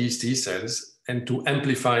obtain these T cells and to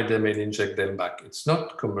amplify them and inject them back. It's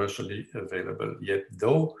not commercially available yet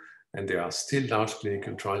though, and there are still large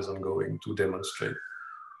clinical trials ongoing to demonstrate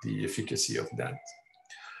the efficacy of that.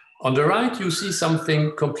 On the right, you see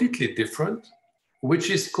something completely different,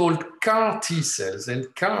 which is called CAR T cells, and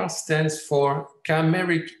CAR stands for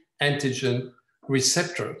chimeric antigen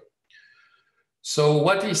receptor. So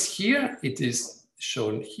what is here, it is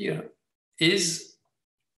shown here, is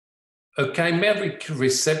a chimeric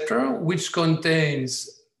receptor which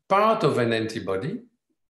contains part of an antibody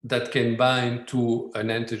that can bind to an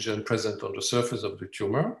antigen present on the surface of the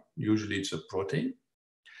tumor. Usually it's a protein.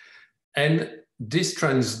 And this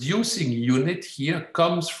transducing unit here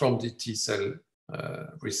comes from the T cell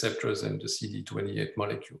receptors and the CD28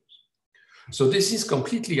 molecules. So this is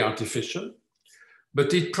completely artificial,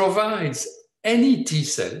 but it provides any T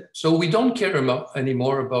cell. So we don't care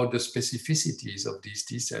anymore about the specificities of these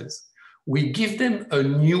T cells. We give them a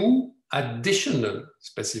new additional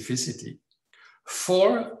specificity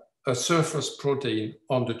for a surface protein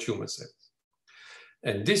on the tumor cells.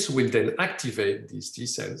 And this will then activate these T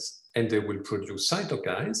cells and they will produce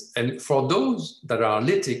cytokines. And for those that are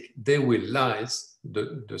lytic, they will lyse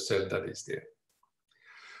the cell that is there.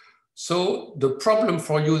 So the problem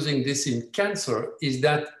for using this in cancer is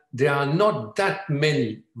that there are not that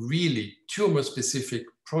many really tumor-specific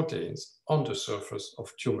proteins on the surface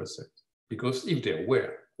of tumor cells. Because if there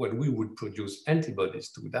were, well, we would produce antibodies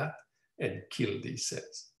to that and kill these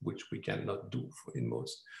cells, which we cannot do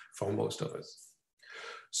for most of us.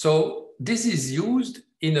 So this is used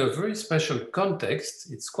in a very special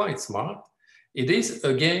context. It's quite smart. It is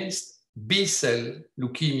against B-cell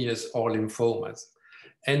leukemias or lymphomas.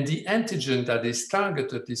 And the antigen that is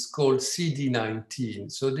targeted is called CD19.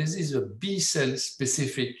 So this is a B-cell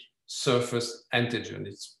specific surface antigen.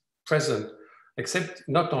 It's present, except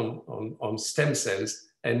not on stem cells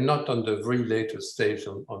and not on the very latest stage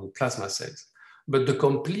on plasma cells. But the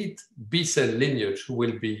complete B-cell lineage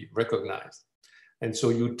will be recognized. And so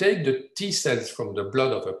you take the T cells from the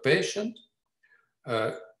blood of a patient,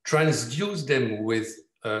 transduce them with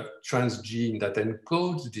a transgene that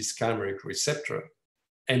encodes this chimeric receptor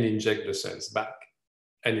and inject the cells back.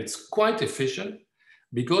 And it's quite efficient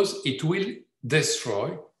because it will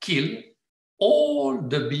destroy, kill all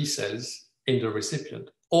the B cells in the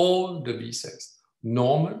recipient, all the B cells,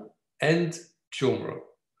 normal and tumoral.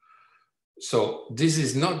 So this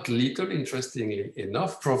is not lethal, interestingly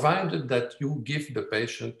enough, provided that you give the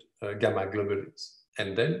patient gamma globulins,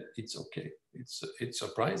 and then it's okay. It's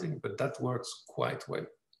surprising, but that works quite well.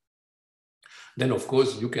 Then, of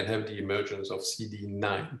course, you can have the emergence of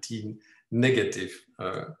CD19 negative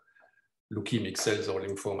leukemic cells or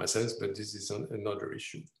lymphoma cells, but this is another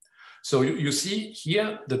issue. So you see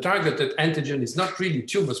here, the targeted antigen is not really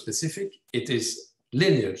tumor specific, it is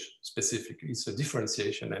lineage specific. It's a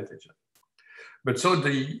differentiation antigen. But so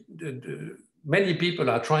many people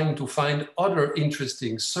are trying to find other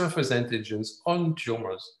interesting surface antigens on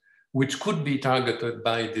tumors, which could be targeted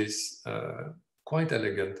by this quite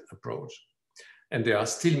elegant approach. And there are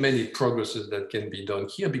still many progresses that can be done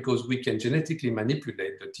here because we can genetically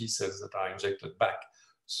manipulate the T cells that are injected back.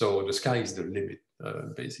 So the sky is the limit,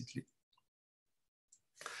 basically.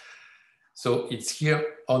 So it's here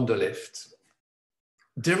on the left.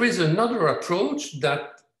 There is another approach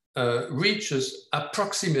that reaches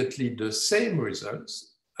approximately the same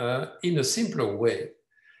results in a simpler way.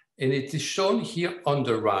 And it is shown here on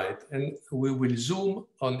the right. And we will zoom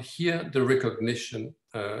on here the recognition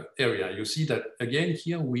area. You see that again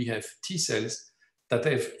here we have T cells that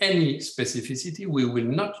have any specificity. We will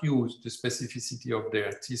not use the specificity of their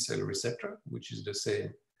T-cell receptor, which is the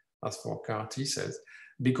same as for CAR T-cells,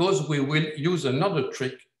 because we will use another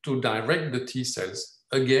trick to direct the T-cells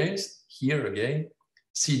against, here again,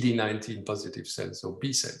 CD19 positive cells, or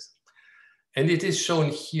B cells. And it is shown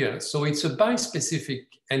here. So it's a bispecific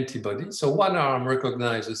antibody. So one arm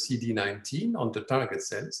recognizes CD19 on the target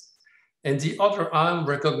cells, and the other arm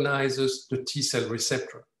recognizes the T-cell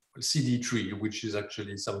receptor, CD3, which is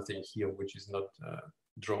actually something here which is not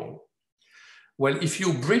drawn. Well, if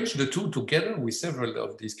you bridge the two together with several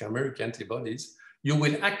of these chimeric antibodies, you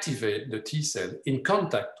will activate the T-cell in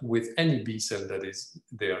contact with any B cell that is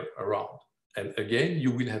there around. And again,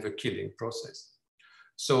 you will have a killing process.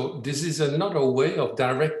 So this is another way of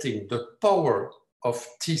directing the power of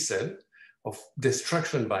T-cell, of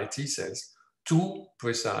destruction by T-cells, to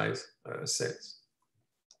precise cells.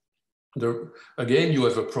 Again, you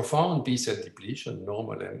have a profound B cell depletion,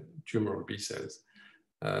 normal and tumoral B cells,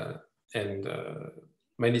 and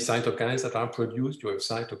many cytokines that are produced. You have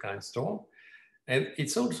cytokine storm. And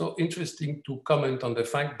it's also interesting to comment on the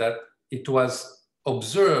fact that it was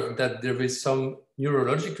observed that there is some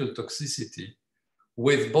neurological toxicity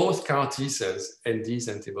with both CAR T cells and these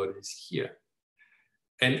antibodies here.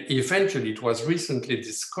 And eventually it was recently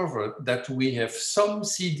discovered that we have some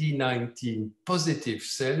CD19 positive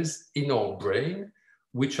cells in our brain,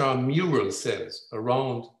 which are mural cells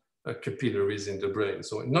around capillaries in the brain.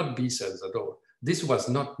 So not B cells at all. This was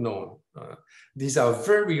not known. These are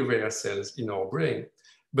very rare cells in our brain,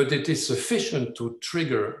 but it is sufficient to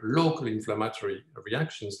trigger local inflammatory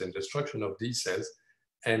reactions and destruction of these cells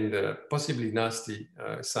and possibly nasty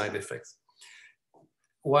side effects.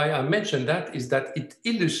 Why I mention that is that it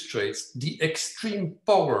illustrates the extreme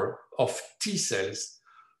power of T cells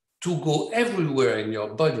to go everywhere in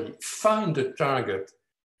your body, find a target,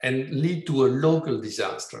 and lead to a local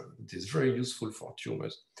disaster. It is very useful for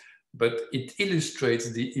tumors, but it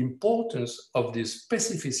illustrates the importance of the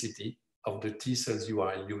specificity of the T cells you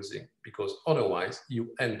are using, because otherwise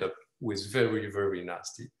you end up with very, very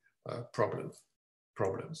nasty problems.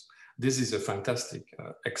 This is a fantastic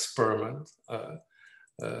experiment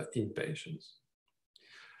in patients.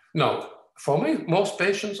 Now, for most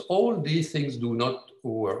patients, all these things do not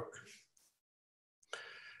work.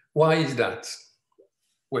 Why is that?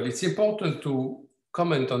 Well, it's important to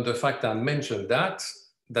comment on the fact I mentioned that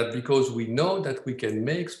because we know that we can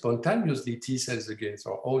make spontaneously T cells against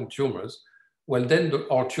our own tumors, well, then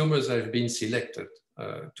our tumors have been selected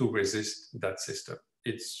to resist that system.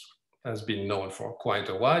 It has been known for quite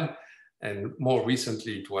a while, and more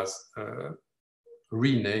recently it was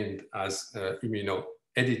renamed as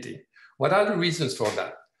immunoediting. What are the reasons for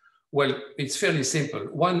that? Well, it's fairly simple.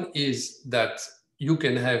 One is that you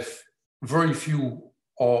can have very few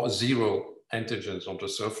or zero antigens on the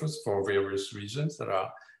surface for various reasons that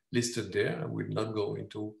are listed there. I will not go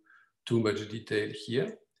into too much detail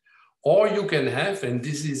here. Or you can have, and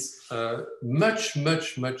this is much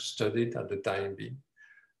studied at the time being,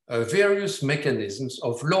 various mechanisms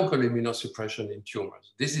of local immunosuppression in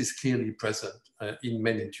tumors. This is clearly present in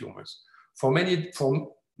many tumors for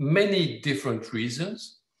many different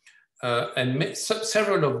reasons. And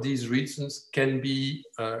several of these reasons can be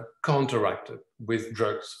counteracted with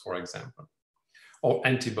drugs, for example, or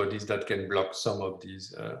antibodies that can block some of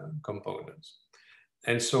these components.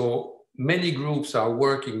 And so many groups are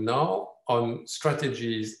working now on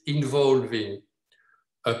strategies involving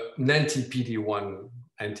an anti-PD-1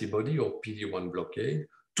 antibody or PD-1 blockade,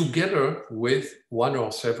 together with one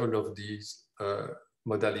or several of these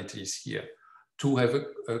modalities here, to have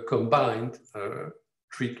a combined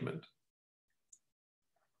treatment.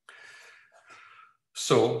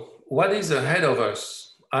 So what is ahead of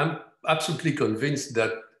us? I'm absolutely convinced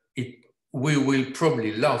that we will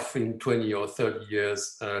probably laugh in 20 or 30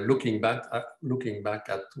 years looking back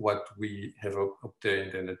at what we have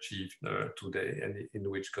obtained and achieved today and in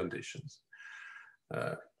which conditions.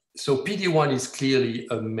 So PD-1 is clearly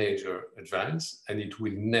a major advance, and it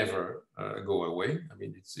will never go away. I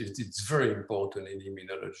mean, it's very important in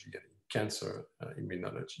immunology and in cancer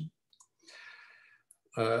immunology.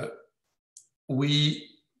 We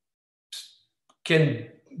can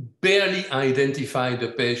barely identify the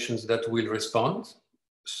patients that will respond.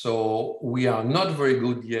 So we are not very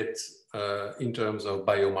good yet in terms of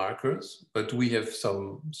biomarkers, but we have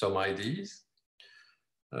some ideas.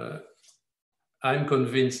 I'm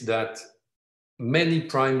convinced that many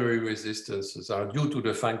primary resistances are due to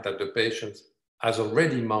the fact that the patient has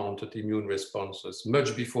already mounted immune responses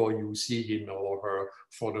much before you see him or her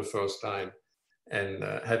for the first time and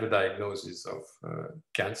have a diagnosis of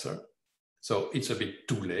cancer. So it's a bit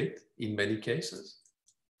too late in many cases.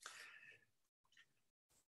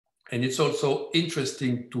 And it's also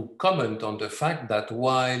interesting to comment on the fact that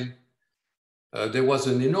while there was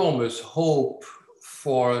an enormous hope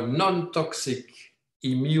for non-toxic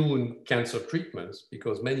immune cancer treatments,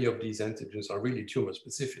 because many of these antigens are really tumor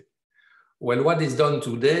specific. Well, what is done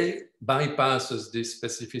today bypasses this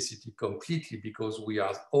specificity completely because we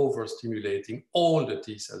are overstimulating all the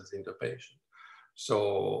T cells in the patient.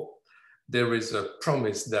 So there is a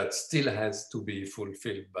promise that still has to be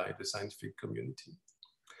fulfilled by the scientific community.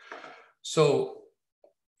 So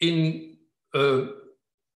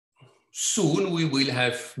soon we will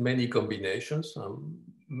have many combinations.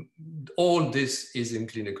 All this is in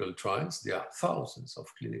clinical trials. There are thousands of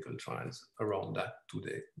clinical trials around that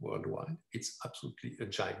today worldwide. It's absolutely a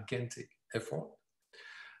gigantic effort.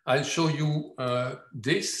 I'll show you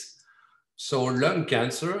this. So lung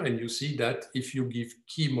cancer, and you see that if you give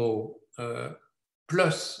chemo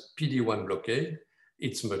plus PD-1 blockade,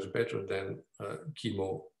 it's much better than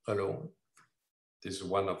chemo alone. This is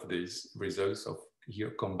one of these results of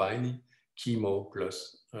here combining chemo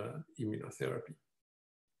plus immunotherapy.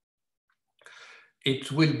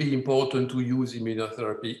 It will be important to use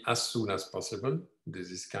immunotherapy as soon as possible.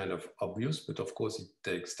 This is kind of obvious, but of course it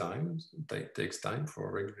takes time. It takes time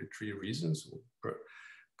for regulatory reasons,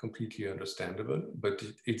 completely understandable, but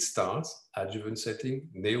it starts adjuvant setting,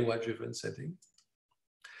 neoadjuvant setting.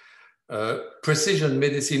 Precision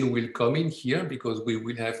medicine will come in here because we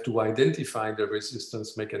will have to identify the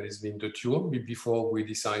resistance mechanism in the tumor before we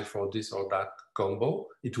decide for this or that combo.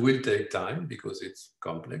 It will take time because it's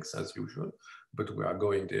complex as usual, but we are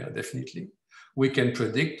going there definitely. We can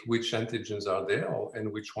predict which antigens are there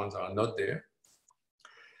and which ones are not there.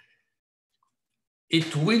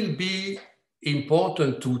 It will be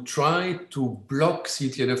important to try to block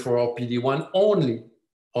CTLA-4 or PD-1 only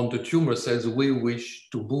on the tumor cells we wish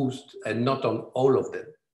to boost and not on all of them.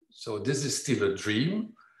 So this is still a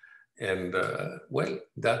dream, and well,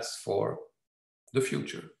 that's for the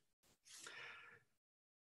future.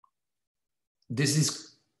 This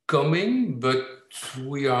is coming, but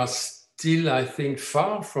we are still, I think,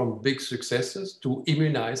 far from big successes to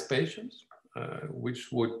immunize patients, which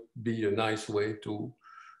would be a nice way to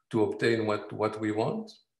obtain what we want.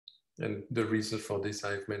 And the reason for this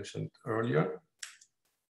I've mentioned earlier.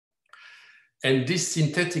 And this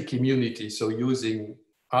synthetic immunity, so using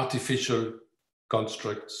artificial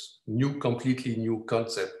constructs, completely new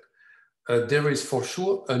concept, there is for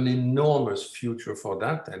sure an enormous future for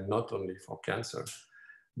that, and not only for cancer,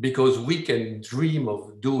 because we can dream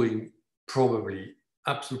of doing probably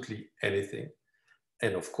absolutely anything.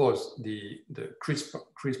 And of course, the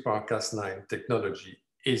CRISPR-Cas9 technology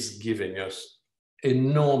is giving us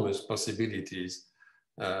enormous possibilities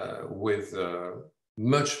with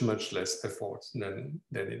much less efforts than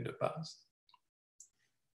in the past.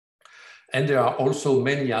 And there are also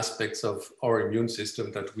many aspects of our immune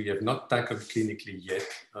system that we have not tackled clinically yet.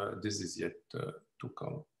 This is yet to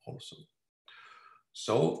come also.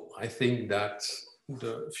 So I think that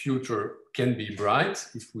the future can be bright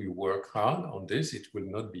if we work hard on this. It will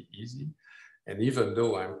not be easy. And even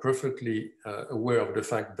though I'm perfectly aware of the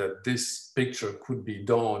fact that this picture could be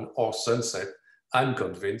dawn or sunset, I'm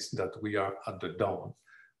convinced that we are at the dawn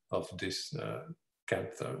of this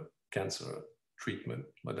cancer treatment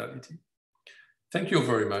modality. Thank you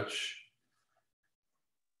very much.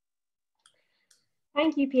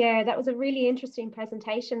 Thank you, Pierre. That was a really interesting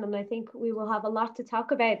presentation, and I think we will have a lot to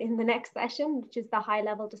talk about in the next session, which is the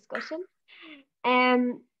high-level discussion.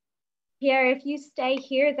 Pierre, if you stay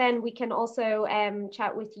here, then we can also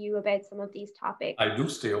chat with you about some of these topics. I do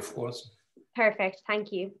stay, of course. Perfect,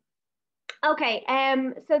 thank you. Okay,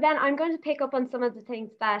 so then I'm going to pick up on some of the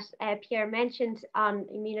things that Pierre mentioned on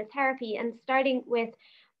immunotherapy, and starting with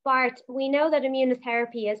Bart, we know that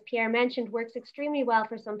immunotherapy, as Pierre mentioned, works extremely well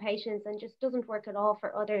for some patients and just doesn't work at all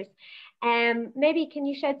for others. Maybe can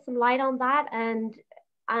you shed some light on that and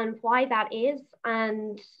why that is,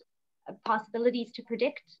 and possibilities to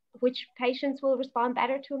predict which patients will respond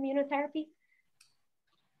better to immunotherapy?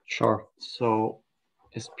 Sure. So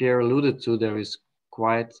as Pierre alluded to, there is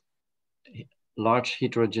quite large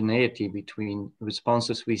heterogeneity between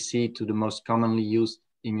responses we see to the most commonly used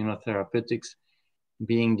immunotherapeutics,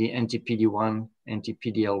 being the anti-PD-1,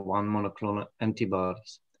 anti-PD-L1 monoclonal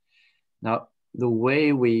antibodies. Now, the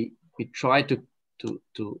way we try to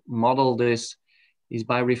model this is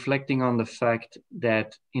by reflecting on the fact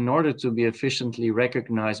that in order to be efficiently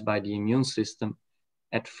recognized by the immune system,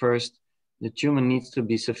 at first, the tumor needs to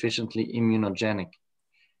be sufficiently immunogenic.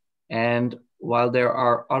 And while there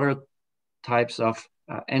are other types of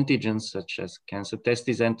antigens, such as cancer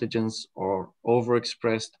testis antigens or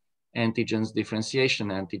overexpressed antigens, differentiation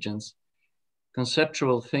antigens,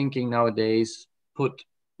 conceptual thinking nowadays put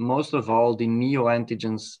most of all the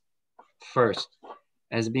neoantigens first,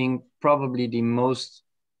 as being probably the most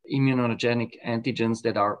immunogenic antigens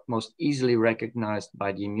that are most easily recognized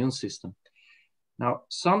by the immune system. Now,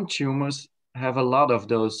 some tumors have a lot of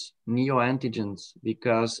those neoantigens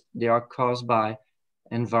because they are caused by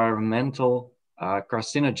environmental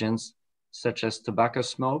carcinogens, such as tobacco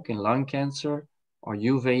smoke in lung cancer or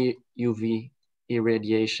UV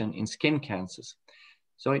irradiation in skin cancers.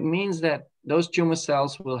 So it means that those tumor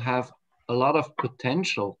cells will have a lot of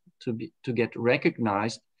potential to get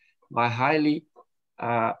recognized by high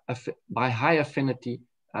affinity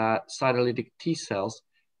cytolytic T cells,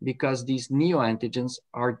 because these neoantigens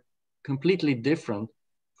are completely different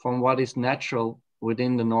from what is natural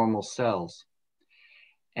within the normal cells.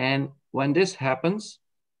 And when this happens,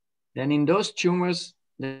 then in those tumors,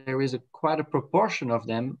 there is quite a proportion of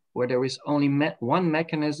them where there is only one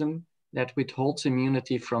mechanism that withholds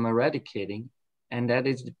immunity from eradicating, and that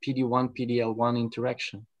is the PD-1/PD-L1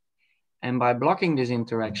 interaction. And by blocking this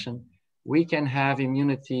interaction, we can have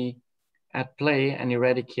immunity at play and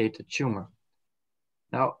eradicate the tumor.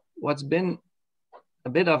 Now, what's been a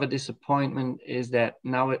bit of a disappointment is that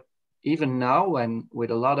even now, when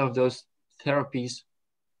with a lot of those therapies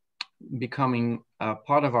becoming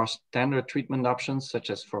part of our standard treatment options, such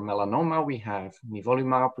as for melanoma, we have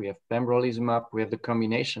nivolumab, we have pembrolizumab, we have the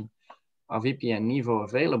combination of ipi and nivo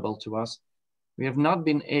available to us, we have not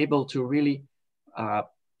been able to really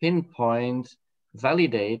pinpoint,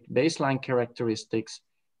 validate baseline characteristics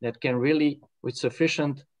that can really, with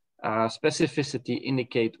sufficient specificity,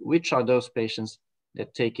 indicate which are those patients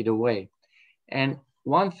that take it away. And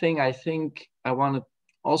one thing I think I wanted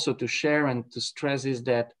also to share and to stress is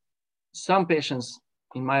that some patients,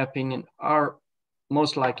 in my opinion, are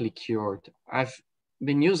most likely cured. I've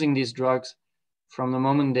been using these drugs from the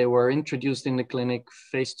moment they were introduced in the clinic,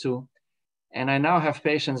 phase 2, and I now have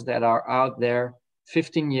patients that are out there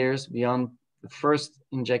 15 years beyond the first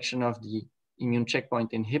injection of the immune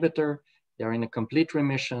checkpoint inhibitor. They're in a complete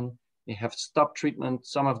remission. They have stopped treatment,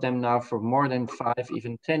 some of them now for more than 5,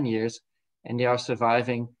 even 10 years, and they are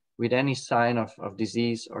surviving with any sign of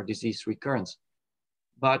disease or disease recurrence.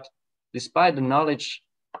 But despite the knowledge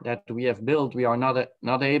that we have built, we are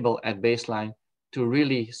not able at baseline to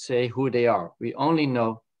really say who they are. We only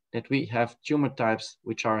know that we have tumor types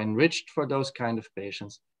which are enriched for those kind of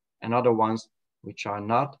patients and other ones which are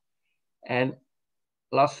not. And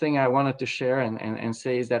last thing I wanted to share and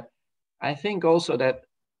say is that I think also that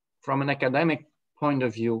from an academic point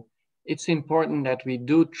of view, it's important that we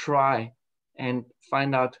do try and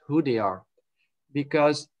find out who they are.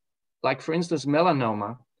 Because, like for instance,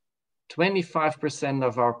 melanoma, 25%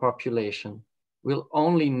 of our population will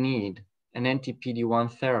only need an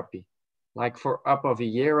anti-PD-1 therapy. Like for up of a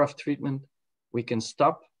year of treatment, we can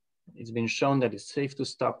stop. It's been shown that it's safe to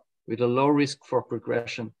stop with a low risk for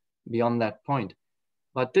progression beyond that point.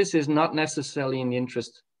 But this is not necessarily in the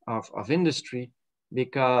interest of industry,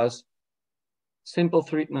 because simple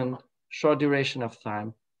treatment, short duration of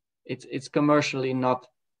time, it's commercially not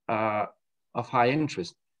of high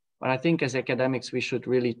interest. But I think as academics, we should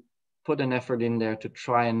really put an effort in there to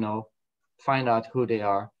try and find out who they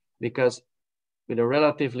are, because with a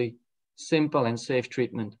relatively simple and safe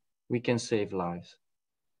treatment, we can save lives.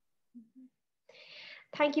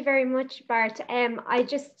 Thank you very much, Bart. I'm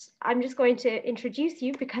just going to introduce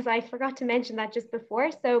you because I forgot to mention that just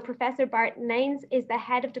before. So Professor Bart Naens is the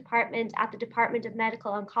head of department at the Department of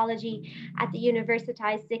Medical Oncology at the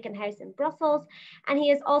Universiteit Ziekenhuis in Brussels, and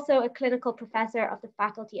he is also a clinical professor of the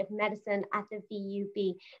Faculty of Medicine at the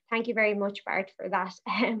VUB. Thank you very much, Bart, for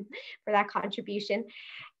that contribution.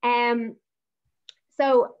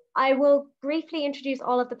 So I will briefly introduce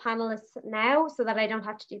all of the panelists now so that I don't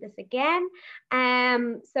have to do this again.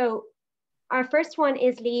 So our first one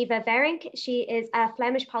is Lieve Verink. She is a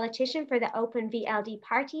Flemish politician for the Open VLD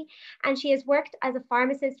party, and she has worked as a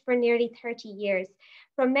pharmacist for nearly 30 years.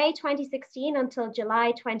 From May 2016 until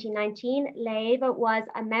July 2019, Lieve was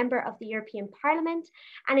a member of the European Parliament,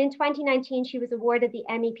 and in 2019, she was awarded the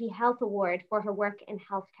MEP Health Award for her work in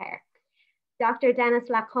healthcare. Dr. Denis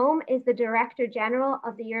Lacombe is the Director General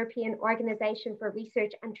of the European Organization for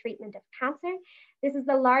Research and Treatment of Cancer. This is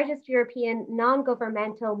the largest European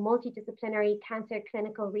non-governmental multidisciplinary cancer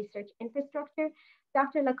clinical research infrastructure.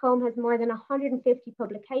 Dr. Lacombe has more than 150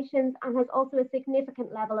 publications and has also a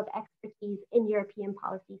significant level of expertise in European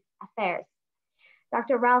policy affairs.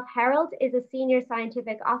 Dr. Ralph Harold is a Senior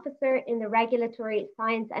Scientific Officer in the Regulatory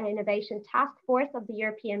Science and Innovation Task Force of the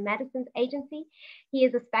European Medicines Agency. He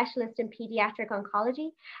is a specialist in pediatric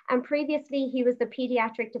oncology, and previously he was the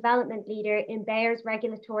Pediatric Development Leader in Bayer's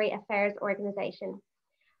Regulatory Affairs Organization.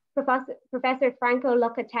 Professor Franco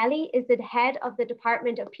Locatelli is the head of the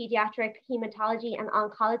Department of Pediatric Hematology and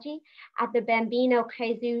Oncology at the Bambino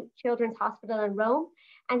Gesù Children's Hospital in Rome,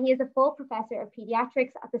 and he is a full professor of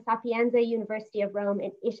pediatrics at the Sapienza University of Rome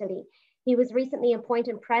in Italy. He was recently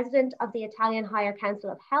appointed president of the Italian Higher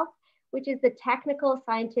Council of Health, which is the technical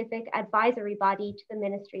scientific advisory body to the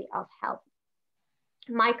Ministry of Health.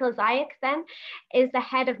 Michael Zayek then is the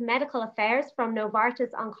head of medical affairs from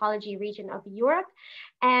Novartis Oncology region of Europe.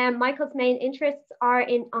 Michael's main interests are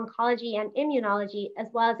in oncology and immunology, as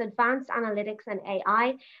well as advanced analytics and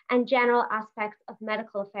AI, and general aspects of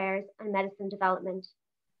medical affairs and medicine development.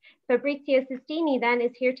 Fabrizio Sistini then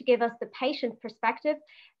is here to give us the patient perspective.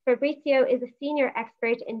 Fabrizio is a senior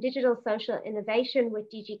expert in digital social innovation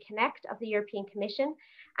with DG Connect of the European Commission,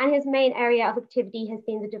 and his main area of activity has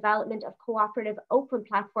been the development of cooperative open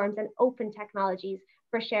platforms and open technologies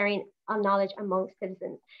for sharing of knowledge amongst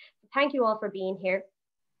citizens. So thank you all for being here.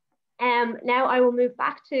 Now I will move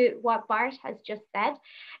back to what Bart has just said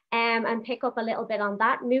and pick up a little bit on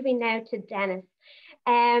that, moving now to Dennis.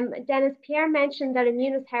 Dennis, Pierre mentioned that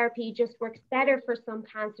immunotherapy just works better for some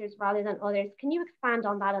cancers rather than others. Can you expand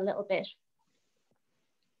on that a little bit?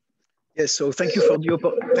 Yes, so thank you for the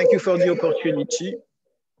opportunity.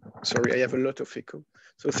 Sorry, I have a lot of echo.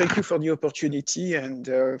 So thank you for the opportunity, and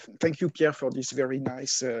thank you, Pierre, for this very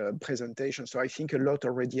nice presentation. So I think a lot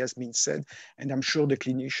already has been said, and I'm sure the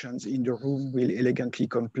clinicians in the room will elegantly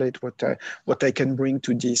complete what I can bring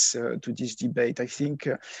to this debate. I think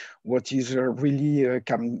what is really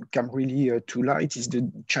come really to light is the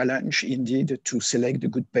challenge indeed to select the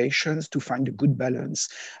good patients, to find a good balance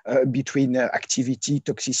between activity,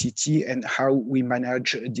 toxicity, and how we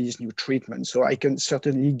manage these new treatments. So I can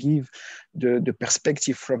certainly give the perspective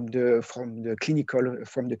from the clinical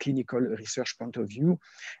research point of view,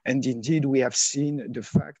 and indeed we have seen the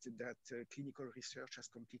fact that clinical research has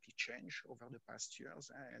completely changed over the past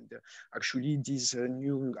years, and actually these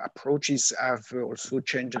new approaches have also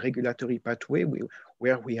changed the regulatory pathway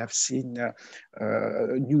where we have seen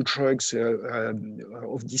new drugs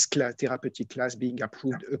of this therapeutic class being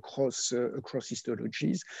approved across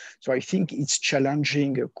histologies. So I think it's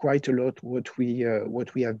challenging quite a lot what we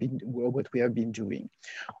have been doing.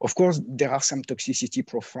 Of course, there are some toxicity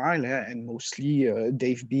profile, and mostly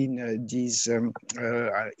they've been these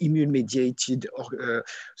immune-mediated,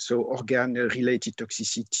 so organ-related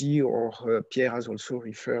toxicity, or Pierre has also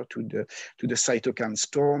referred to the cytokine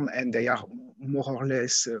storm, and they are more or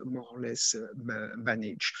less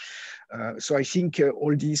managed. So I think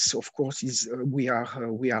all this, of course, is we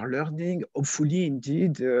are learning. Hopefully,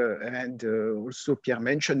 indeed, and also Pierre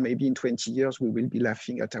mentioned, maybe in 20 years we will be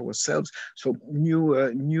laughing at ourselves. So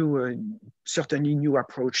certainly new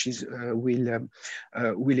approaches will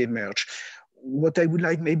emerge. What I would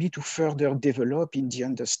like maybe to further develop in the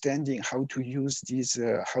understanding how to use these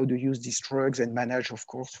drugs and manage, of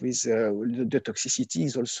course, with the toxicity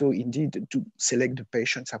is also indeed to select the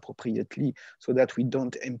patients appropriately so that we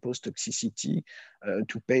don't impose toxicity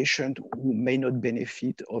to patients who may not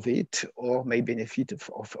benefit of it or may benefit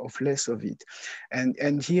of less of it.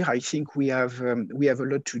 And here I think we have a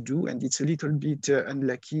lot to do, and it's a little bit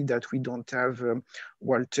unlucky that we don't have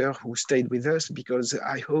Walter, who stayed with us, because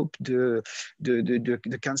I hope the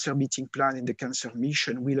cancer meeting plan and the cancer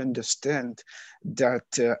mission will understand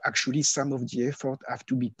that actually some of the effort have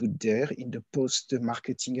to be put there in the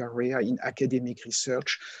post-marketing area, in academic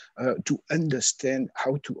research, to understand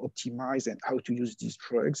how to optimize and how to use these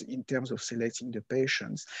drugs in terms of selecting the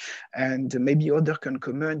patients. And maybe others can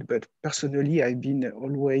comment, but personally, I've been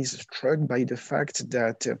always struck by the fact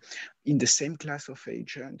that in the same class of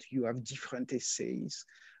agent, you have different assays,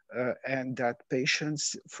 and that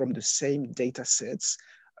patients from the same data sets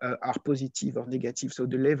are positive or negative. So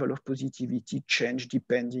the level of positivity change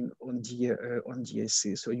depending on the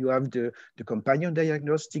assay. So you have the companion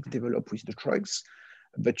diagnostic developed with the drugs,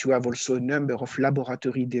 but you have also a number of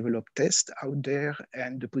laboratory developed tests out there,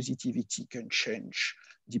 and the positivity can change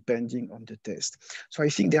depending on the test. So I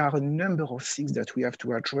think there are a number of things that we have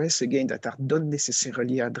to address, again, that are not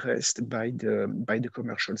necessarily addressed by the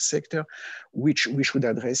commercial sector, which we should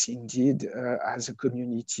address indeed as a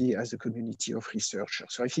community of researchers.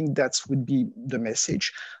 So I think that would be the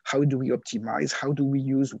message. How do we optimize? How do we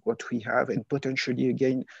use what we have, and potentially,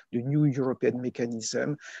 again, the new European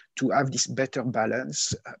mechanism to have this better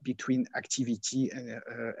balance between activity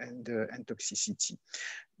and toxicity.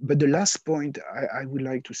 But the last point I would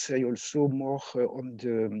like to say also more on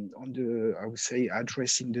the I would say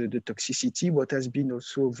addressing the toxicity. What has been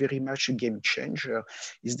also very much a game changer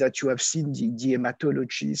is that you have seen the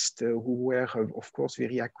hematologists who were of course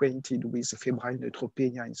very acquainted with febrile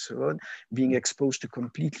neutropenia and so on, being exposed to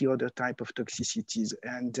completely other type of toxicities.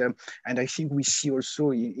 And I think we see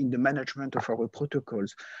also in the management of our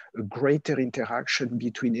protocols a greater interaction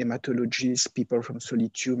between hematologists, people from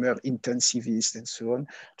solid tumor, intensivists, and so on,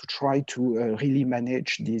 to try to really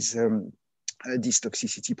manage this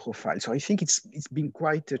toxicity profile. So I think it's been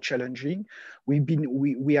quite challenging. We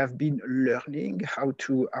have been learning how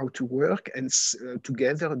to work and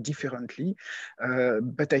together differently.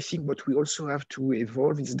 But I think what we also have to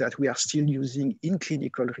evolve is that we are still using in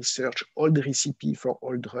clinical research all the recipe for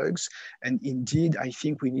all drugs. And indeed, I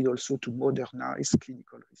think we need also to modernize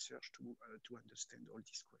clinical research to understand all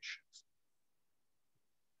these questions.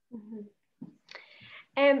 Mm-hmm.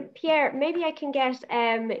 Pierre, maybe I can get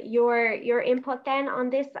your input then on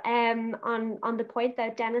this, on the point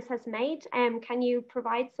that Dennis has made. Can you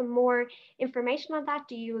provide some more information on that?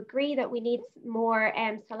 Do you agree that we need more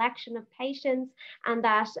selection of patients, and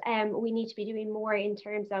that we need to be doing more in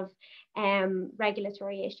terms of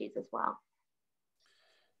regulatory issues as well?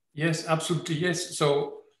 Yes, absolutely, yes.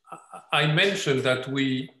 So I mentioned that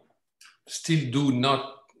we still do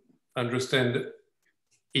not understand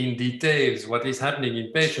in details what is happening in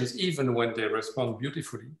patients, even when they respond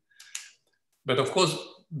beautifully. But of course,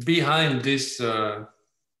 behind this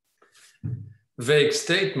vague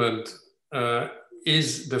statement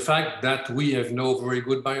is the fact that we have no very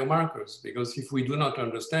good biomarkers, because if we do not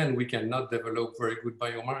understand, we cannot develop very good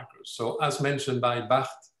biomarkers. So as mentioned by Bart,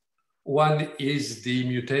 one is the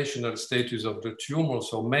mutational status of the tumor.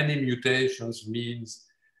 So many mutations means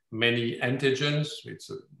many antigens. It's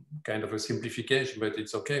a kind of a simplification, but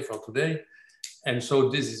it's okay for today. And so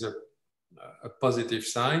this is a positive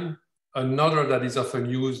sign. Another that is often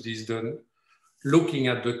used is looking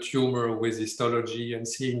at the tumor with histology and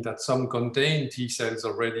seeing that some contain T cells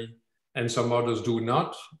already and some others do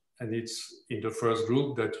not. And it's in the first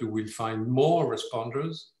group that you will find more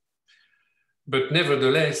responders. But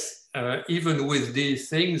nevertheless, even with these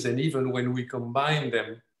things, and even when we combine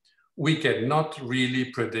them, we cannot really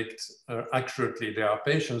predict accurately. There are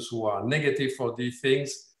patients who are negative for these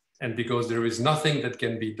things, and because there is nothing that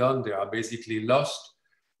can be done, they are basically lost.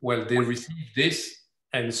 Well, they receive this,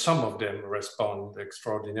 and some of them respond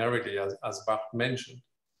extraordinarily, as Bart mentioned.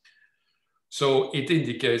 So it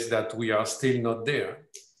indicates that we are still not there.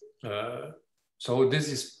 So this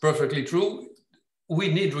is perfectly true. We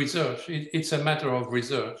need research. It's a matter of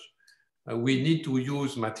research. We need to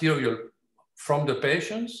use material from the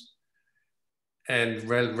patients, and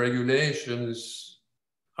regulations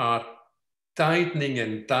are tightening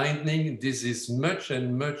and tightening. This is much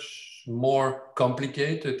and much more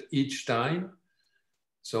complicated each time.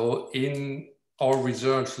 So in our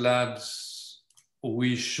research labs,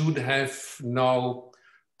 we should have now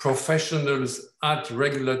professionals at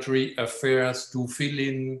regulatory affairs to fill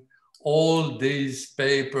in all these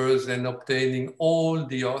papers and obtaining all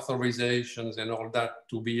the authorizations and all that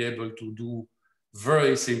to be able to do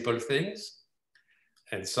very simple things.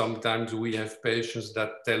 And sometimes we have patients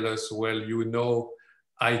that tell us, well, you know,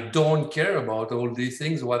 I don't care about all these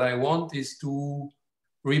things. What I want is to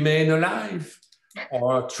remain alive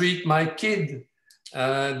or treat my kid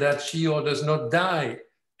that she or does not die.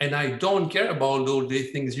 And I don't care about all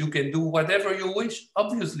these things. You can do whatever you wish,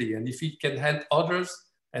 obviously. And if it can help others,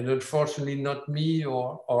 and unfortunately not me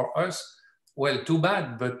or us, well, too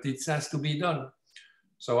bad, but it has to be done.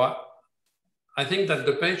 So I think that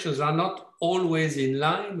the patients are not always in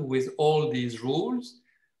line with all these rules,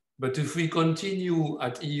 but if we continue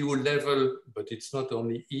at EU level, but it's not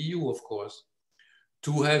only EU, of course,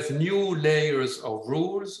 to have new layers of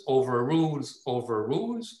rules over rules over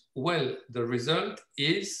rules, well, the result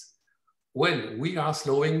is, well, we are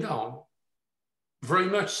slowing down, very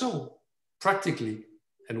much so, practically.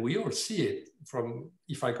 And we all see it from,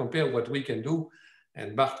 if I compare what we can do,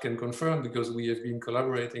 and Bart can confirm because we have been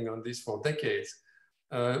collaborating on this for decades.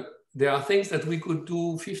 There are things that we could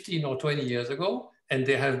do 15 or 20 years ago, and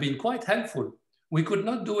they have been quite helpful. We could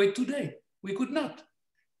not do it today. We could not.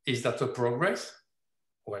 Is that a progress?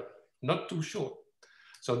 well, not too sure.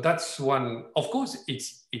 So that's one. Of course,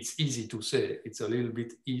 it's easy to say. It's a little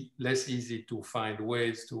bit less easy to find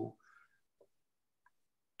ways to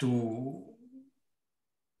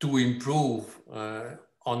improve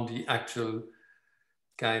on the actual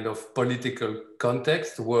kind of political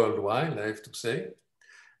context worldwide, I have to say.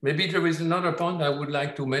 Maybe there is another point I would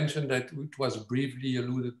like to mention that it was briefly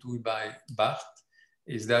alluded to by Bart,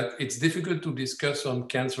 is that it's difficult to discuss on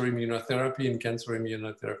cancer immunotherapy and cancer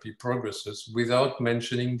immunotherapy progresses without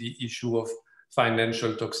mentioning the issue of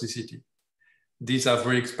financial toxicity. These are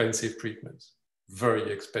very expensive treatments,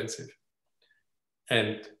 very expensive.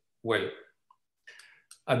 And well,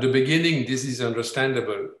 at the beginning, this is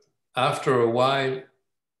understandable. After a while,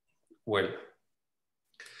 well,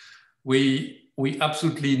 we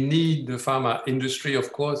absolutely need the pharma industry,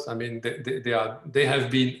 of course. I mean, they have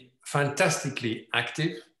been fantastically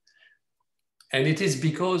active. And it is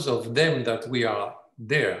because of them that we are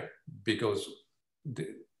there, because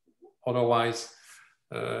otherwise,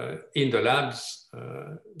 in the labs,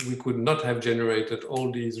 we could not have generated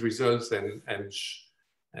all these results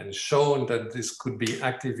and shown that this could be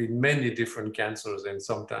active in many different cancers and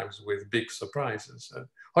sometimes with big surprises.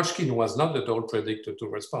 Hodgkin was not at all predicted to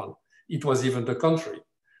respond. It was even the contrary,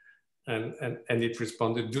 and it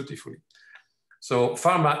responded beautifully. So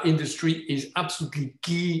pharma industry is absolutely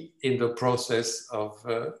key in the process of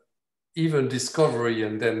even discovery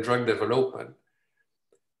and then drug development.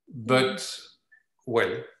 But,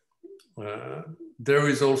 well, there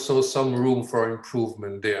is also some room for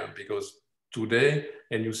improvement there, because today,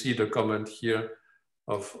 and you see the comment here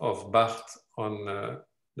of Bart on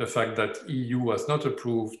the fact that EU has not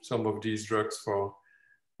approved some of these drugs for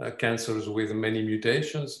cancers with many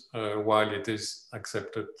mutations, while it is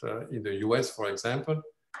accepted in the US, for example.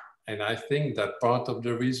 And I think that part of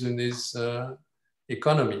the reason is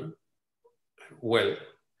economy. Well,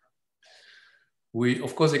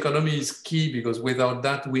 of course, economy is key, because without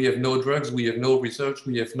that, we have no drugs, we have no research,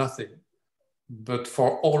 we have nothing. But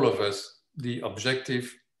for all of us, the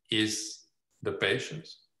objective is the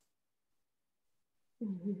patients.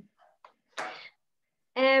 Mm-hmm.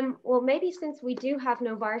 Well, maybe since we do have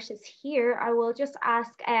Novartis here, I will just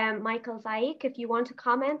ask Michael Zaik if you want to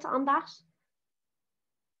comment on that.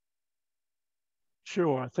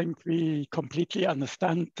 Sure, I think we completely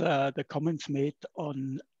understand the comments made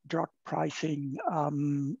on drug pricing.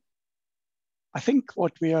 I think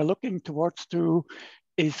what we are looking towards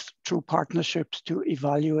is through partnerships to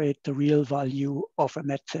evaluate the real value of a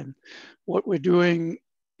medicine. What we're doing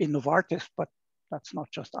in Novartis, but that's not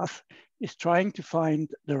just us, is trying to find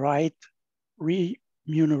the right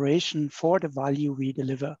remuneration for the value we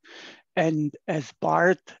deliver. And as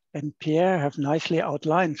Bart and Pierre have nicely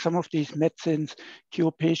outlined, some of these medicines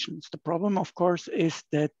cure patients. The problem, of course, is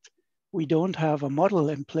that we don't have a model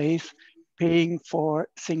in place paying for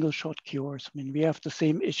single shot cures. I mean, we have the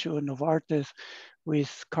same issue in Novartis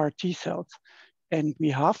with CAR T cells. And we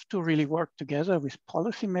have to really work together with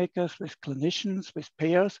policymakers, with clinicians, with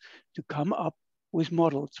payers to come up with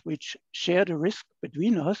models which share the risk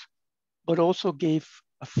between us, but also give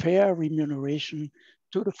a fair remuneration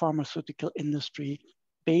to the pharmaceutical industry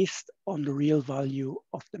based on the real value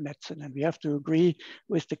of the medicine. And we have to agree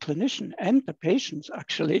with the clinician and the patients,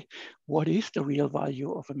 actually, what is the real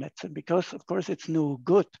value of a medicine? Because, of course, it's no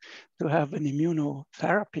good to have an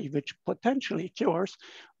immunotherapy which potentially cures,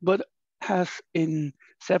 but has in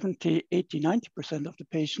 70, 80, 90% of the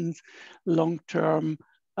patients long-term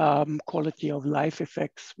quality of life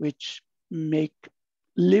effects which make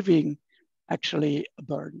living actually a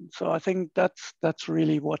burden. So I think that's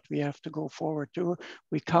really what we have to go forward to.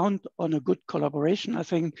 We count on a good collaboration. I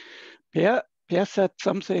think Pierre said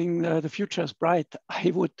something, the future is bright.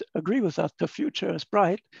 I would agree with that. The future is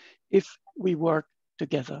bright if we work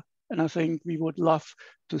together. And I think we would love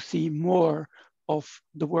to see more of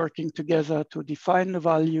the working together to define the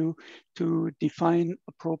value, to define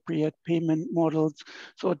appropriate payment models.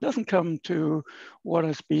 So it doesn't come to what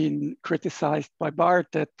has been criticized by Bart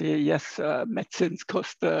that yes, medicines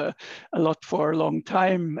cost a lot for a long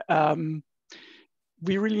time.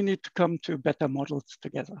 We really need to come to better models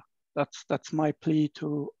together. That's my plea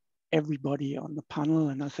to everybody on the panel.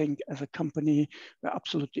 And I think as a company, we're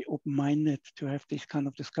absolutely open-minded to have these kind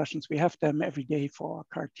of discussions. We have them every day for our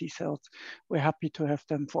CAR T cells. We're happy to have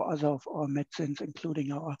them for other of our medicines,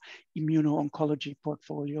 including our immuno-oncology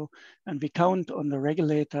portfolio. And we count on the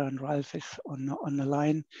regulator, and Ralph is on the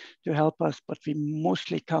line to help us, but we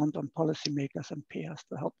mostly count on policymakers and payers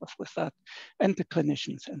to help us with that, and the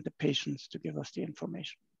clinicians and the patients to give us the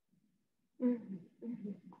information. Mm-hmm.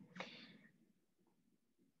 Mm-hmm.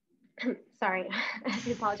 Sorry, I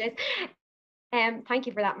apologize. Thank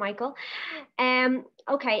you for that, Michael.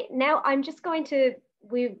 Okay, now I'm just going to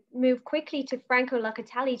move quickly to Franco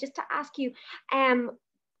Locatelli just to ask you,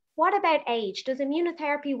 what about age? Does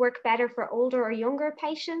immunotherapy work better for older or younger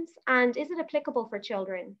patients? And is it applicable for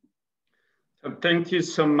children? So thank you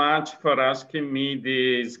so much for asking me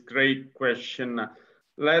this great question.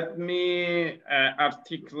 Let me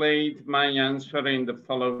articulate my answer in the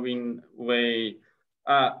following way.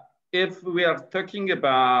 If we are talking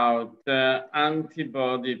about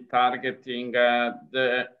antibody targeting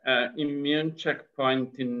the immune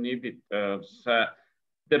checkpoint inhibitors,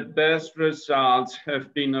 the best results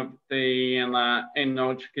have been obtained in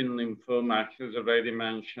Hodgkin lymphoma, as already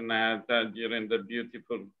mentioned during the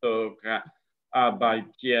beautiful talk by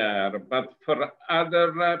Pierre. But for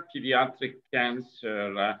other pediatric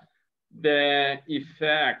cancer, the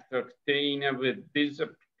effect obtained with this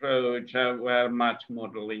approach were much more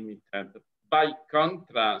limited. By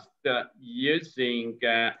contrast, using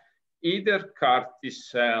either CAR T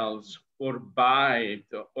cells or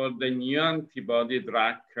BITE or the new antibody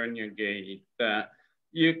drug conjugate,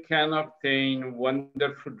 you can obtain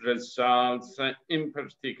wonderful results, in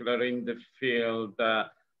particular in the field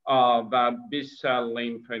of B-cell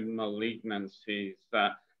lymphoid malignancies.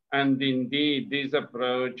 And indeed, these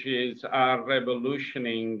approaches are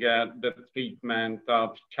revolutioning the treatment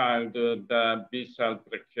of childhood B-cell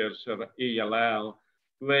precursor ALL,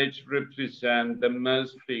 which represent the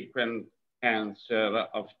most frequent cancer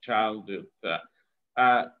of childhood.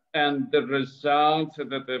 And the results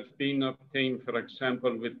that have been obtained, for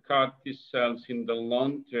example, with CAR T cells in the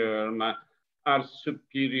long term are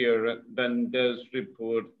superior than those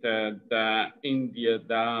reported in the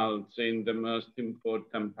adults in the most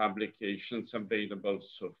important publications available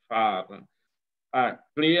so far.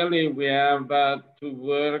 Clearly, we have to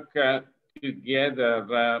work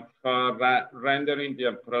together for rendering the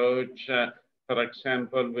approach, for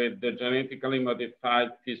example, with the genetically modified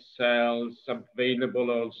T cells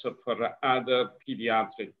available also for other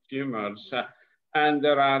pediatric tumors. And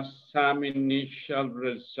there are some initial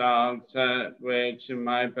results, which in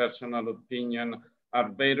my personal opinion, are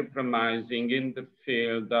very promising in the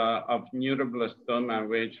field of neuroblastoma,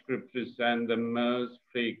 which represent the most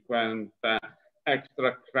frequent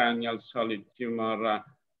extracranial solid tumor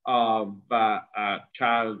of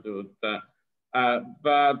childhood.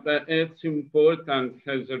 But it's important,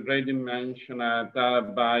 as already mentioned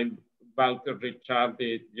by Walter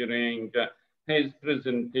Ricciardi during his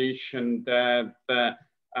presentation, that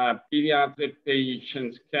pediatric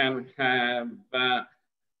patients can have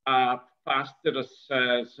faster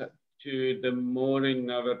access to the more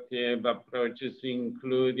innovative approaches,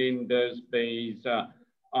 including those based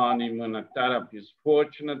on immunotherapies.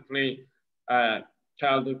 Fortunately,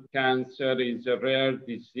 childhood cancer is a rare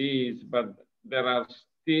disease, but there are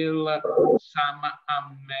still some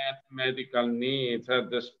unmet medical needs,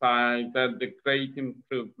 despite the great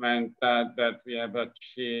improvement that we have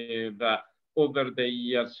achieved over the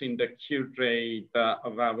years in the cure rate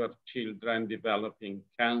of our children developing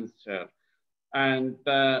cancer. And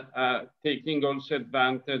taking also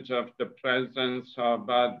advantage of the presence of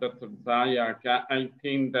Dr. Zayak, I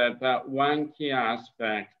think that one key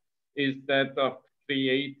aspect is that of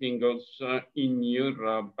creating also in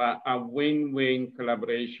Europe a win-win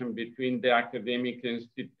collaboration between the academic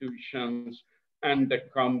institutions and the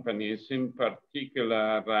companies, in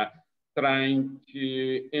particular, trying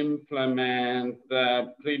to implement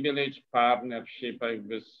the privileged partnership, I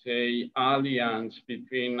would say, alliance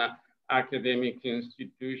between academic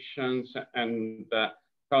institutions and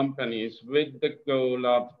companies with the goal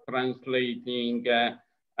of translating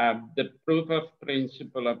the proof of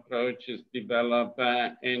principle approaches developed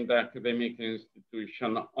in the academic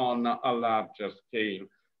institution on a larger scale.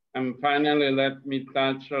 And finally, let me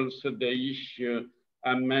touch also the issue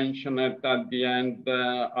I mentioned at the end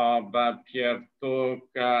of Pierre's talk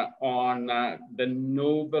on the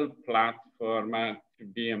novel platform to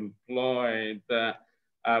be employed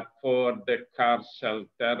for the CAR cell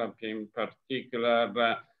therapy in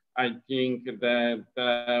particular. I think that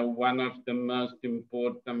one of the most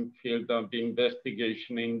important fields of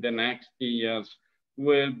investigation in the next years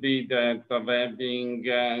will be that of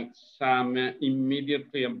having some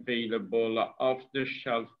immediately available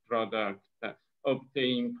off-the-shelf products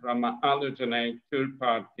obtained from allogeneic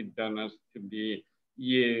third-party donors to be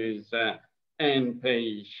used in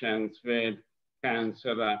patients with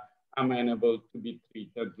cancer amenable to be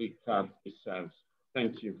treated with CAR T cells.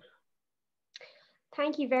 Thank you.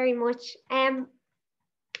 Thank you very much. I'm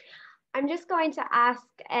just going to ask,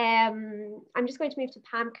 I'm just going to move to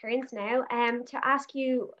Pam Kearns now to ask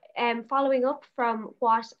you, following up from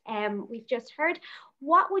what we've just heard,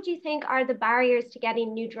 what would you think are the barriers to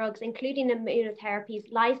getting new drugs, including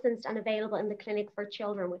immunotherapies, licensed and available in the clinic for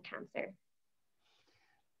children with cancer?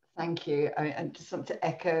 Thank you. And just want to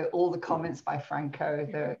echo all the comments by Franco.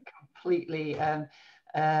 They're completely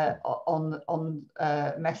on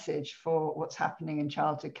message for what's happening in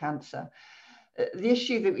childhood cancer. The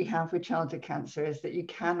issue that we have with childhood cancer is that you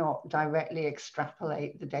cannot directly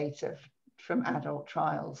extrapolate the data from adult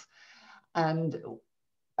trials. And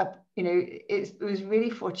you know, it was really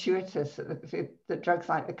fortuitous that drugs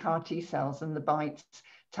like the CAR T cells and the BiTEs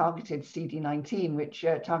targeted CD19, which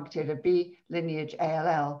targeted a B lineage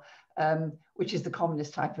ALL, which is the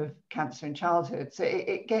commonest type of cancer in childhood. So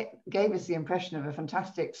it gave us the impression of a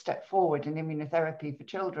fantastic step forward in immunotherapy for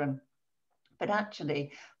children. But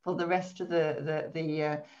actually, for the rest of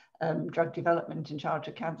the drug development in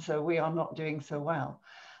childhood cancer, we are not doing so well.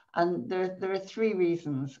 And there are three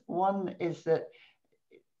reasons. One is that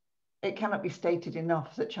it cannot be stated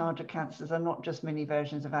enough that childhood cancers are not just mini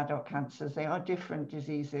versions of adult cancers. They are different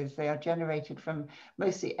diseases. They are generated from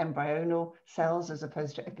mostly embryonal cells as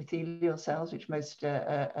opposed to epithelial cells, which most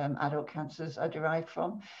adult cancers are derived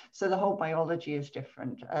from. So the whole biology is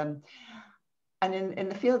different. And in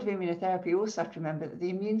the field of immunotherapy, you also have to remember that the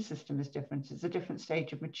immune system is different. It's a different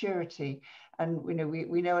stage of maturity. And we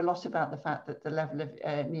know a lot about the fact that the level of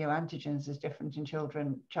neoantigens is different in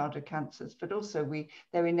childhood cancers, but also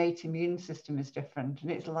their innate immune system is different. And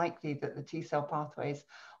it's likely that the T cell pathways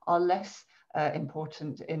are less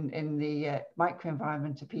important in the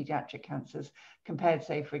microenvironment of pediatric cancers compared,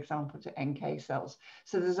 say, for example, to NK cells.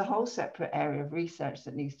 So there's a whole separate area of research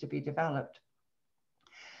that needs to be developed.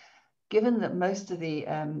 Given that most of the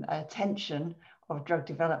attention of drug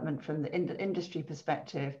development from the industry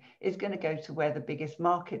perspective is going to go to where the biggest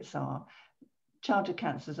markets are, childhood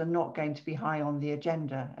cancers are not going to be high on the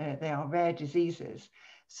agenda. They are rare diseases.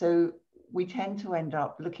 So we tend to end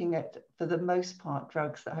up looking at, for the most part,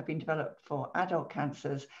 drugs that have been developed for adult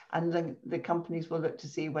cancers, and then the companies will look to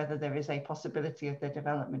see whether there is a possibility of their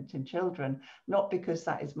development in children, not because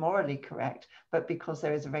that is morally correct, but because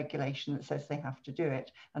there is a regulation that says they have to do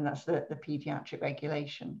it, and that's the pediatric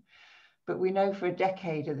regulation. But we know for a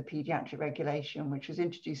decade of the pediatric regulation, which was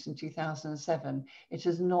introduced in 2007, it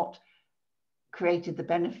has not created the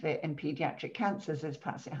benefit in pediatric cancers as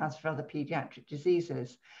perhaps it has for other pediatric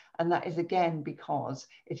diseases. And that is again because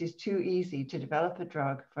it is too easy to develop a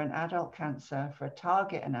drug for an adult cancer, for a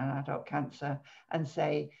target in an adult cancer, and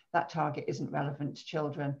say that target isn't relevant to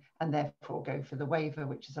children and therefore go for the waiver,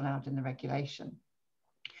 which is allowed in the regulation.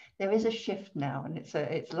 There is a shift now, and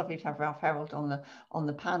it's lovely to have Ralph Herald on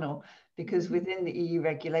the panel, because within the EU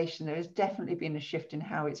regulation, there has definitely been a shift in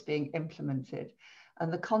how it's being implemented.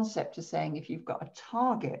 And the concept of saying if you've got a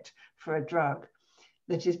target for a drug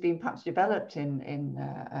that is being perhaps developed in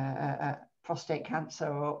prostate cancer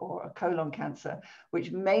or a colon cancer,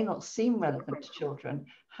 which may not seem relevant to children,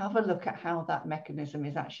 have a look at how that mechanism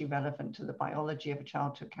is actually relevant to the biology of a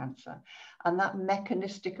childhood cancer. And that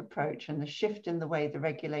mechanistic approach and the shift in the way the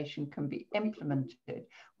regulation can be implemented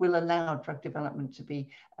will allow drug development to be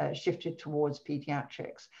shifted towards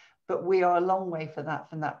pediatrics. But we are a long way from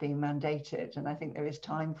that being mandated. And I think there is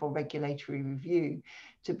time for regulatory review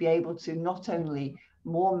to be able to not only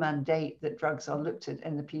more mandate that drugs are looked at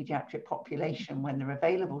in the pediatric population when they're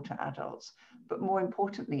available to adults, but more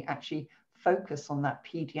importantly, actually focus on that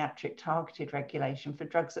pediatric targeted regulation for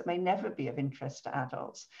drugs that may never be of interest to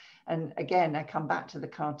adults. And again, I come back to the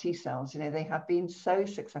CAR T cells, they have been so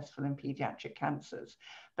successful in pediatric cancers,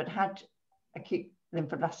 but had acute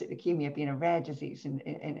lymphoblastic leukemia being a rare disease in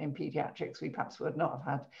pediatrics, we perhaps would not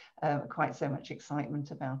have had quite so much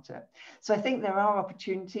excitement about it. So I think there are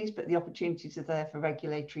opportunities, but the opportunities are there for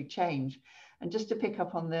regulatory change. And just to pick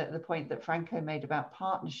up on the point that Franco made about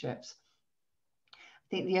partnerships, I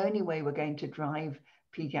think the only way we're going to drive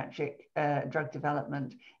pediatric drug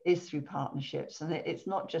development is through partnerships. And it's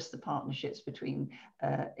not just the partnerships between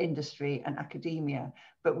industry and academia,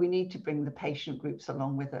 but we need to bring the patient groups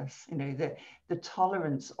along with us. The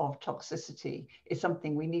tolerance of toxicity is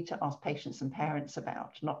something we need to ask patients and parents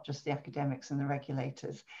about, not just the academics and the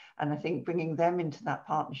regulators. And I think bringing them into that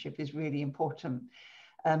partnership is really important.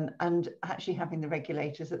 And actually having the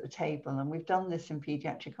regulators at the table. And we've done this in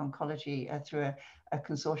pediatric oncology through a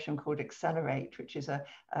consortium called Accelerate, which is a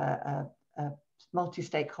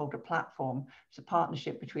multi-stakeholder platform. It's a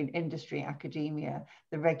partnership between industry, academia,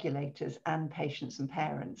 the regulators, and patients and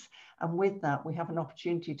parents. And with that, we have an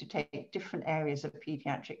opportunity to take different areas of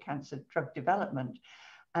pediatric cancer drug development,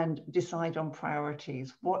 and decide on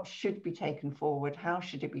priorities. What should be taken forward? How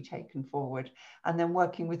should it be taken forward? And then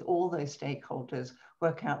working with all those stakeholders,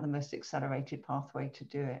 work out the most accelerated pathway to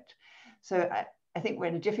do it. So I think we're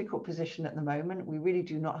in a difficult position at the moment. We really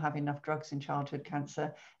do not have enough drugs in childhood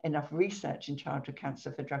cancer, enough research in childhood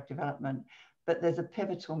cancer for drug development, but there's a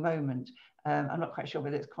pivotal moment. I'm not quite sure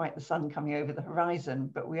whether it's quite the sun coming over the horizon,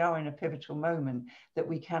 but we are in a pivotal moment that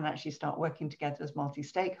we can actually start working together as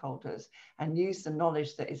multi-stakeholders and use the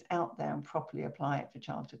knowledge that is out there and properly apply it for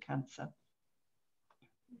childhood cancer.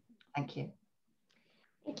 Thank you.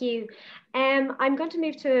 Thank you. I'm going to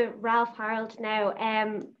move to Ralph Harold now.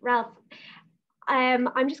 Ralph,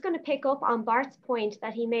 I'm just going to pick up on Bart's point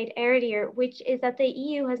that he made earlier, which is that the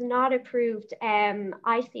EU has not approved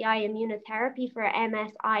ICI immunotherapy for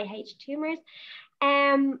MSIH tumours,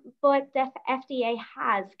 but the FDA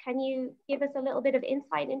has. Can you give us a little bit of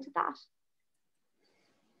insight into that?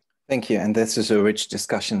 Thank you, and this is a rich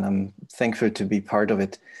discussion. I'm thankful to be part of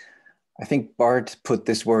it. I think Bart put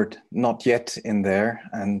this word "not yet" in there,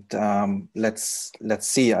 and let's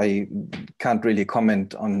see. I can't really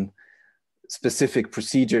comment on specific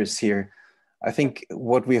procedures here. I think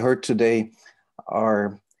what we heard today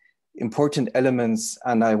are important elements,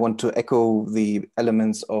 and I want to echo the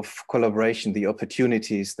elements of collaboration, the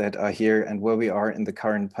opportunities that are here and where we are in the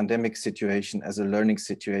current pandemic situation as a learning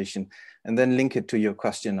situation, and then link it to your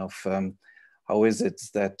question of how is it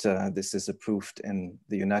that this is approved in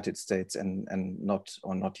the United States and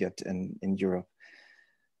not yet in Europe.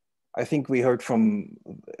 I think we heard from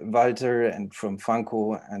Walter and from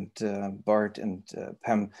Franco and Bart and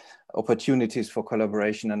Pam opportunities for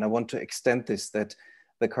collaboration. And I want to extend this, that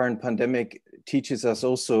the current pandemic teaches us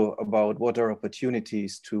also about what are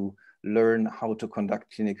opportunities to learn how to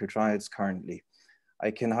conduct clinical trials currently. I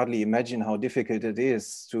can hardly imagine how difficult it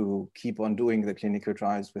is to keep on doing the clinical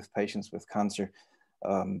trials with patients with cancer.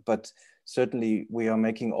 But certainly we are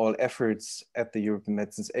making all efforts at the European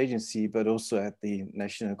Medicines Agency, but also at the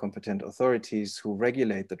national competent authorities who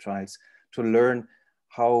regulate the trials to learn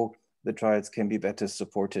how the trials can be better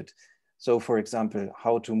supported. So for example,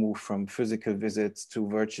 how to move from physical visits to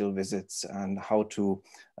virtual visits and how to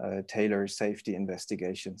tailor safety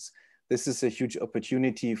investigations. This is a huge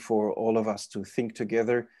opportunity for all of us to think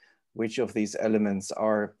together which of these elements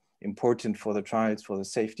are important for the trials, for the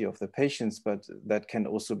safety of the patients, but that can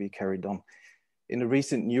also be carried on. In a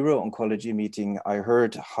recent neuro-oncology meeting, I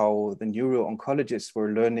heard how the neuro-oncologists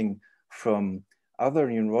were learning from other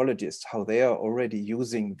neurologists, how they are already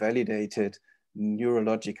using validated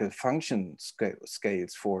neurological function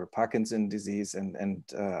scales for Parkinson's disease and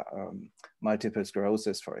multiple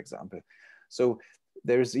sclerosis, for example. So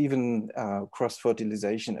there's even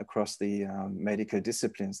cross-fertilization across the medical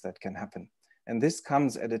disciplines that can happen. And this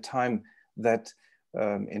comes at a time that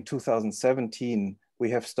in 2017, we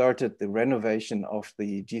have started the renovation of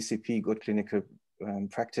the GCP, Good Clinical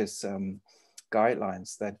Practice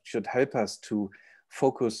guidelines that should help us to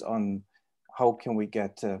focus on how can we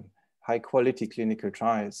get high quality clinical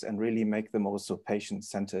trials and really make them also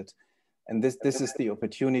patient-centered. And this is the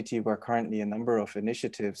opportunity where currently a number of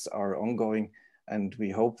initiatives are ongoing. And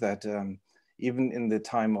we hope that even in the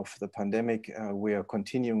time of the pandemic, we are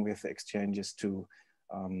continuing with exchanges to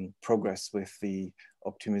progress with the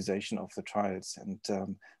optimization of the trials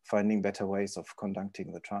and finding better ways of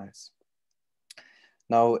conducting the trials.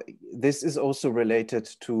 Now, this is also related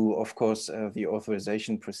to, of course, the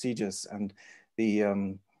authorization procedures, and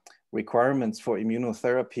the requirements for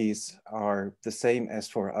immunotherapies are the same as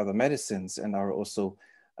for other medicines and are also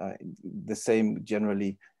the same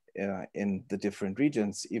generally in the different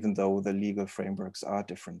regions, even though the legal frameworks are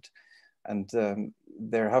different. And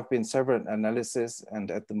there have been several analyses,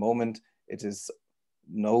 and at the moment it is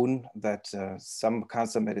known that some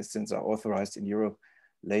cancer medicines are authorized in Europe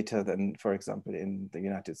later than, for example, in the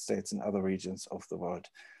United States and other regions of the world.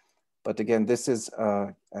 But again, this is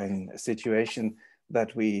a situation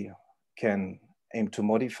that we can aim to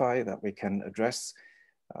modify, that we can address.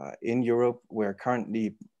 In Europe, we're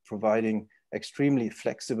currently providing extremely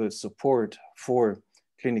flexible support for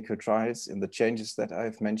clinical trials in the changes that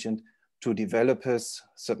I've mentioned, to developers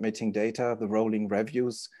submitting data, the rolling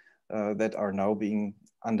reviews that are now being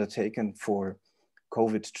undertaken for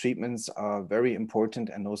COVID treatments are very important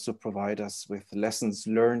and also provide us with lessons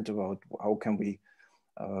learned about how can we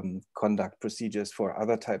conduct procedures for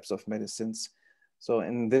other types of medicines. So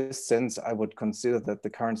in this sense, I would consider that the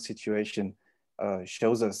current situation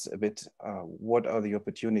shows us a bit what are the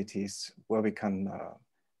opportunities where we can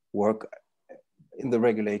work in the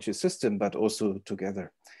regulatory system, but also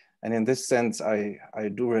together. And in this sense, I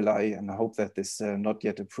do rely and hope that this not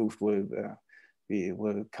yet approved will we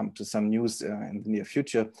will come to some news in the near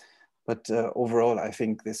future. But overall, I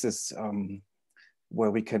think this is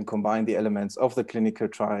where we can combine the elements of the clinical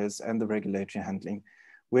trials and the regulatory handling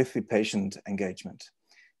with the patient engagement.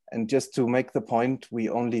 And just to make the point, we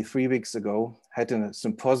only 3 weeks ago had a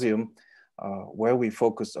symposium where we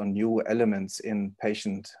focused on new elements in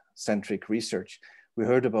patient-centric research. We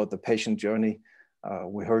heard about the patient journey.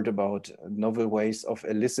 We heard about novel ways of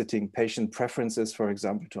eliciting patient preferences, for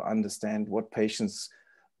example, to understand what patients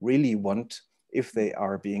really want if they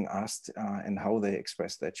are being asked and how they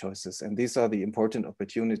express their choices. And these are the important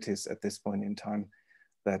opportunities at this point in time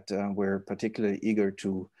that we're particularly eager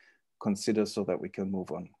to consider so that we can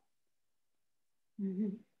move on.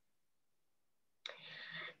 Mm-hmm.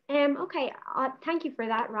 Okay, thank you for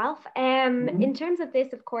that, Ralph. In terms of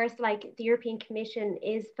this, of course, like the European Commission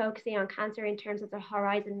is focusing on cancer in terms of the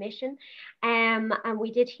Horizon mission. And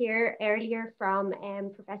we did hear earlier from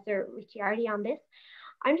Professor Ricciardi on this.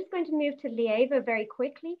 I'm just going to move to Lieva very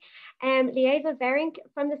quickly. Lieva Verink,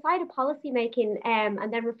 from the side of policymaking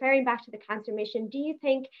and then referring back to the cancer mission, do you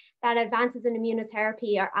think that advances in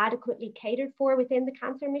immunotherapy are adequately catered for within the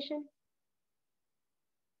cancer mission?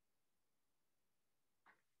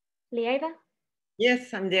 Lieva?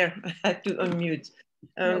 Yes, I'm there. I had to unmute.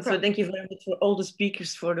 So thank you very much for all the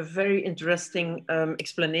speakers for the very interesting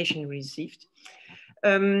explanation we received.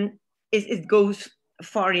 It goes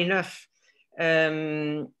far enough.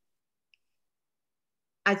 I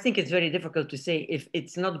think it's very difficult to say if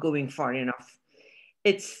it's not going far enough.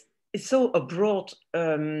 It's so a broad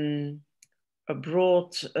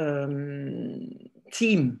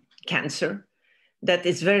theme, cancer, that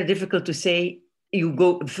it's very difficult to say you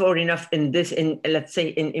go far enough in this, let's say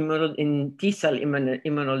in T-cell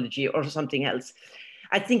immunology or something else.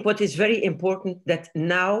 I think what is very important that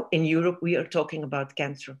now in Europe, we are talking about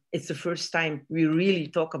cancer. It's the first time we really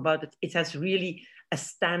talk about it. It has really a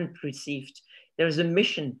stamp received. There's a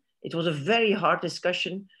mission. It was a very hard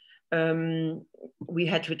discussion we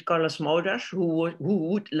had with Carlos Moedas, who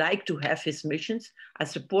would like to have his missions. I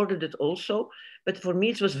supported it also. But for me,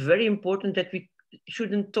 it was very important that we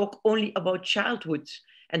shouldn't talk only about childhood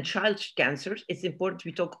and child cancers. It's important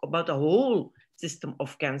we talk about the whole system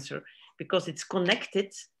of cancer, because it's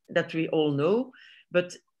connected, that we all know,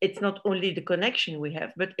 but it's not only the connection we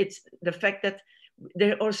have, but it's the fact that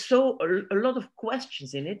there are a lot of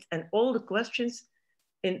questions in it, and all the questions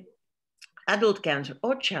in adult cancer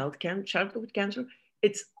or childhood cancer,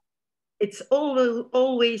 it's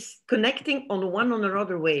always connecting on one or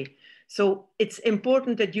another way. So it's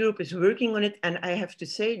important that Europe is working on it, and I have to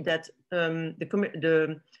say that Mrs.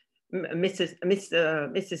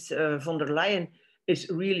 von der Leyen is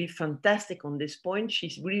really fantastic on this point.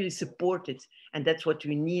 She's really supported, and that's what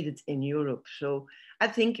we needed in Europe. So I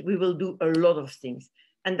think we will do a lot of things.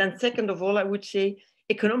 And then second of all, I would say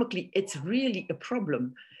economically, it's really a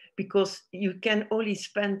problem, because you can only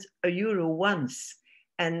spend €1 once.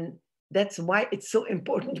 And that's why it's so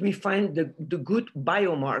important we find the good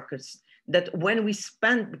biomarkers, that when we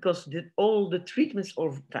spend, because all the treatments,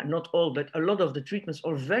 or not all, but a lot of the treatments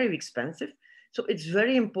are very expensive. So it's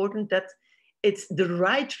very important that it's the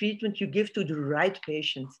right treatment you give to the right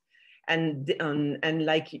patient. And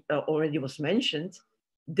like already was mentioned,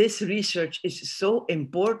 this research is so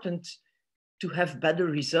important to have better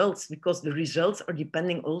results, because the results are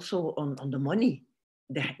depending also on the money.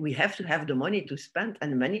 We have to have the money to spend,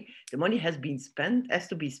 and the money has to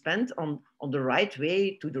be spent on the right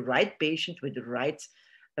way, to the right patient with the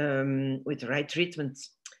right treatments.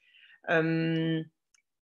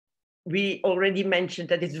 We already mentioned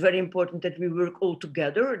that it's very important that we work all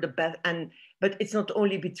together, but it's not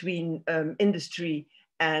only between industry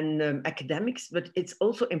and academics, but it's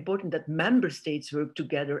also important that member states work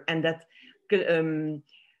together, and that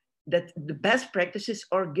the best practices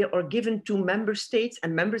are given to member states,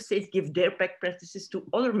 and member states give their best practices to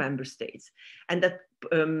other member states, and that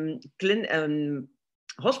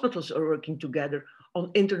hospitals are working together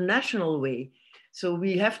on international way. So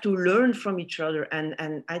we have to learn from each other,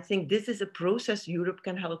 and I think this is a process Europe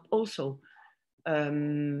can help also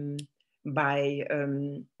by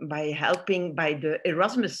helping by the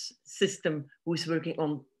Erasmus system, who is working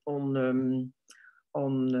on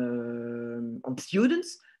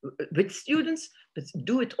students, with students, but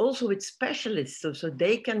do it also with specialists, so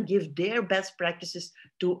they can give their best practices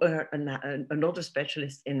to another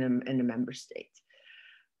specialist in a member state.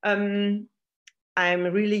 I'm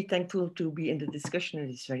really thankful to be in the discussion. It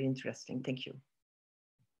is very interesting. Thank you.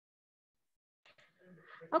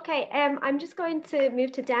 Okay, I'm just going to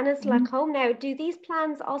move to Dennis Lacombe now. Do these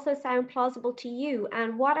plans also sound plausible to you?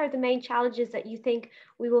 And what are the main challenges that you think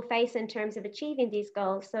we will face in terms of achieving these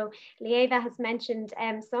goals? So Lieva has mentioned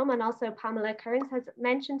some, and also Pamela Kearns has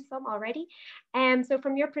mentioned some already. So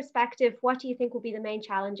from your perspective, what do you think will be the main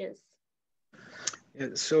challenges?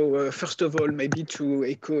 So first of all, maybe to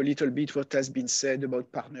echo a little bit what has been said about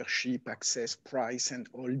partnership, access, price, and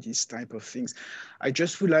all these type of things. I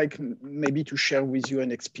just would like maybe to share with you an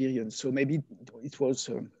experience. So maybe it was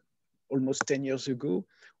almost 10 years ago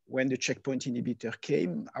when the checkpoint inhibitor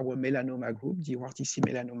came, our melanoma group, the RTC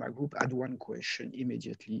melanoma group, had one question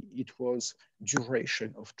immediately. It was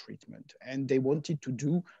duration of treatment. And they wanted to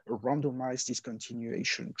do a randomized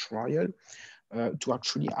discontinuation trial to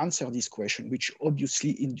actually answer this question, which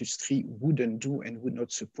obviously industry wouldn't do and would not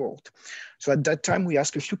support. So at that time, we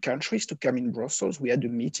asked a few countries to come in Brussels. We had a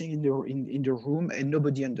meeting in the room, and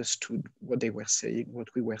nobody understood what they were saying, what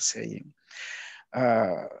we were saying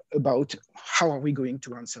about how are we going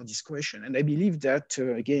to answer this question. And I believe that,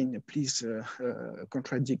 again, please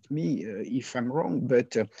contradict me if I'm wrong,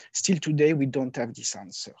 but still today, we don't have this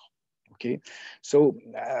answer. Okay, so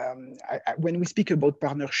when we speak about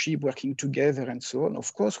partnership, working together and so on,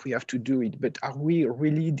 of course we have to do it, but are we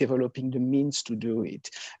really developing the means to do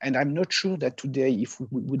it? And I'm not sure that today, if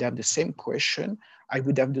we would have the same question, I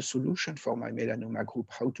would have the solution for my melanoma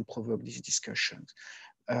group, how to provoke these discussions.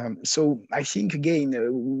 So I think, again,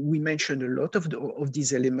 we mentioned a lot of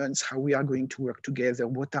these elements, how we are going to work together,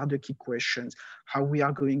 what are the key questions, how we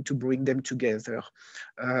are going to bring them together,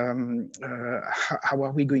 how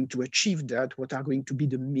are we going to achieve that, what are going to be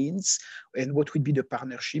the means, and what would be the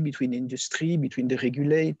partnership between industry, between the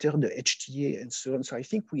regulator, the HTA, and so on. So I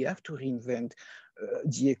think we have to reinvent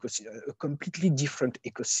a completely different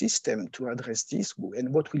ecosystem to address this,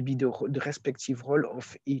 and what will be the respective role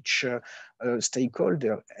of each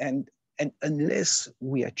stakeholder. And unless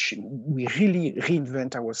we really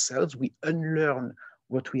reinvent ourselves, we unlearn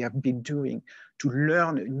what we have been doing to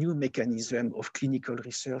learn a new mechanism of clinical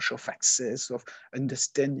research, of access, of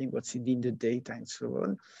understanding what's in the data and so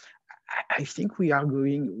on, I think we are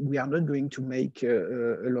not going to make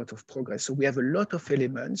a lot of progress. So we have a lot of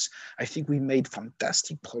elements. I think we made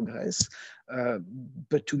fantastic progress,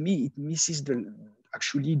 but to me, it misses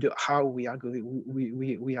how we are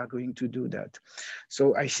going to do that.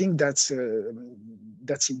 So I think that's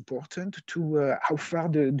important to how far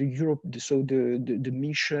the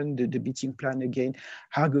mission, the beating plan again,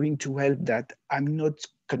 are going to help that. I'm not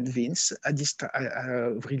convinced at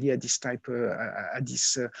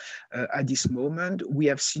this moment. We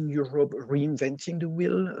have seen Europe reinventing the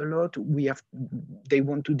wheel a lot. They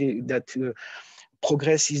want to that.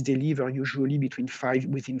 Progress is delivered usually within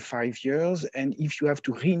 5 years. And if you have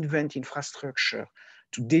to reinvent infrastructure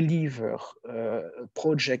to deliver a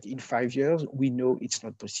project in 5 years, we know it's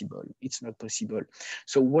not possible. It's not possible.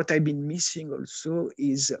 So what I've been missing also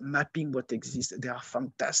is mapping what exists. There are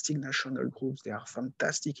fantastic national groups. There are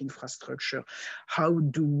fantastic infrastructure. How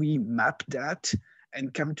do we map that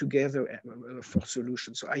and come together for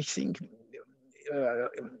solutions? So I think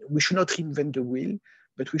we should not reinvent the wheel,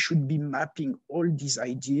 but we should be mapping all these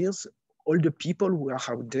ideas, all the people who are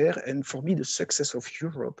out there. And for me, the success of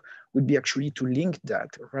Europe would be actually to link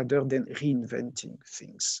that rather than reinventing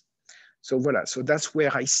things. So voilà, so that's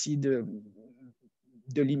where I see the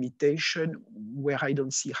limitation, where I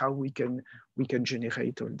don't see how we can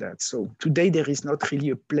generate all that. So today there is not really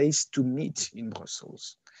a place to meet in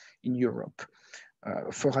Brussels, in Europe,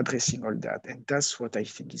 for addressing all that. And that's what I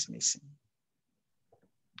think is missing.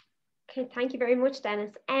 Okay, thank you very much,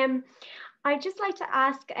 Dennis. I'd just like to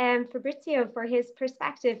ask Fabrizio for his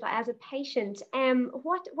perspective as a patient.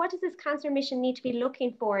 What does this cancer mission need to be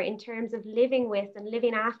looking for in terms of living with and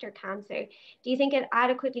living after cancer? Do you think it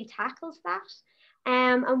adequately tackles that?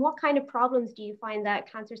 And what kind of problems do you find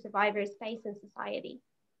that cancer survivors face in society?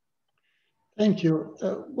 Thank you.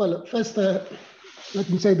 Well, first, let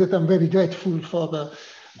me say that I'm very grateful for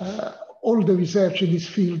all the research in this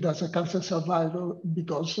field as a cancer survivor,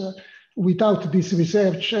 because without this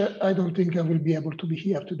research, I don't think I will be able to be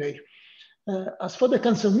here today. As for the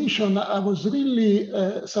cancer mission, I was really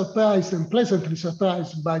surprised and pleasantly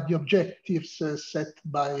surprised by the objectives set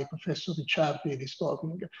by Professor Ricciardi this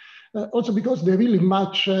morning. Also because they really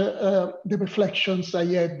match the reflections I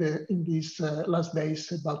had in these last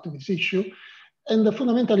days about this issue. And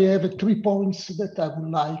fundamentally, I have 3 points that I would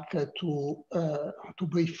like to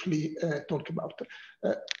briefly talk about.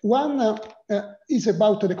 One is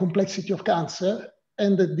about the complexity of cancer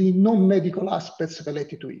and the non-medical aspects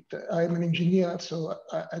related to it. I am an engineer, so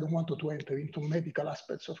I don't want to enter into medical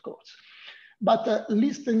aspects, of course. But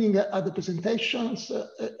listening at the presentations,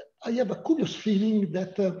 I have a curious feeling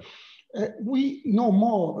that we know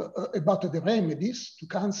more about the remedies to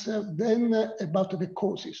cancer than about the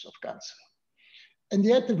causes of cancer. And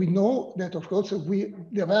yet we know that, of course,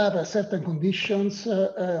 there are certain conditions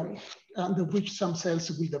under which some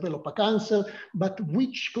cells will develop a cancer, but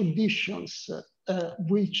which conditions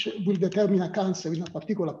which will determine a cancer in a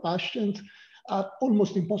particular patient are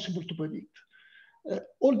almost impossible to predict.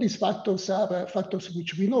 All these factors are factors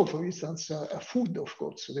which we know, for instance, food, of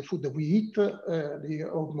course, the food that we eat, the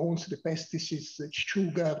hormones, the pesticides, the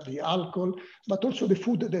sugar, the alcohol, but also the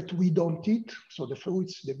food that we don't eat, so the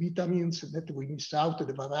fruits, the vitamins that we miss out,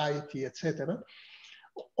 the variety, etc.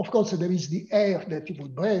 Of course, there is the air that we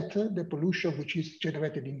breathe, the pollution which is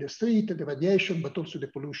generated in the street, the radiation, but also the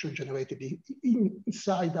pollution generated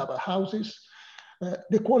inside our houses,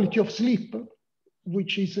 the quality of sleep,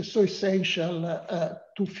 which is so essential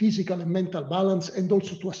to physical and mental balance, and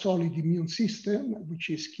also to a solid immune system,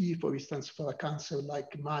 which is key, for instance, for a cancer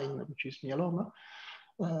like mine, which is myeloma.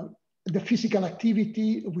 The physical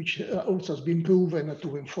activity, which also has been proven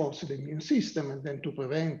to enforce the immune system and then to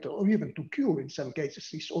prevent or even to cure in some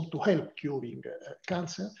cases, or to help curing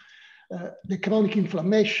cancer. The chronic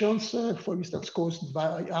inflammations, for instance, caused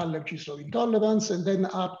by allergies or intolerance, and then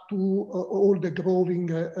up to all the growing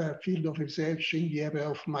field of research in the area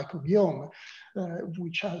of microbiome,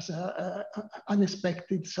 which has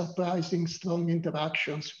unexpected, surprising, strong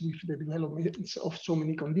interactions with the development of so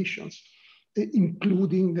many conditions,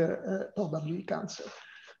 including probably cancer.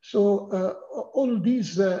 So all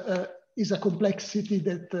these is a complexity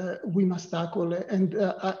that we must tackle, and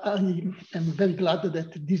I am very glad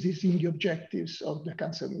that this is in the objectives of the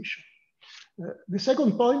cancer mission. The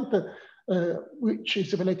second point, which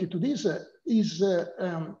is related to this, is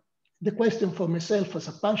the question for myself as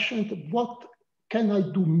a patient: what can I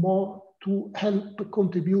do more to help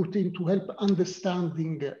contributing, to help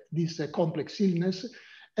understanding this complex illness,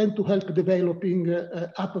 and to help developing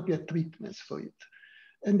appropriate treatments for it?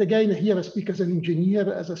 And again, here I speak as an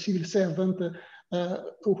engineer, as a civil servant,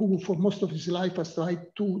 who for most of his life has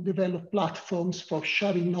tried to develop platforms for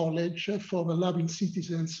sharing knowledge, for allowing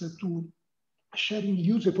citizens to sharing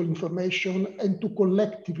usable information and to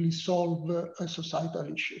collectively solve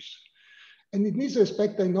societal issues. And in this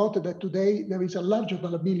respect, I note that today there is a large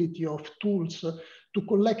availability of tools to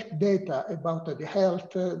collect data about the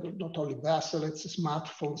health, not only bracelets,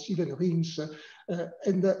 smartphones, even rings,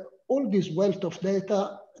 and all this wealth of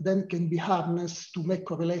data then can be harnessed to make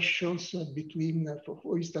correlations between,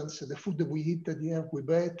 for instance, the food that we eat, the air we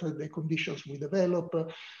breathe, the conditions we develop,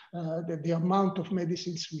 the amount of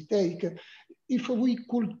medicines we take. If we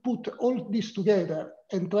could put all this together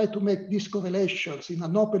and try to make these correlations in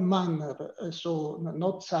an open manner, so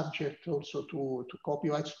not subject also to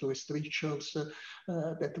copyrights, to restrictions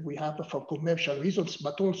that we have for commercial reasons,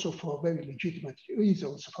 but also for very legitimate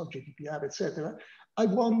reasons, for GDPR, etc. I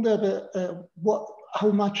wonder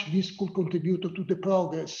how much this could contribute to the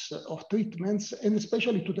progress of treatments, and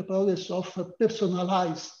especially to the progress of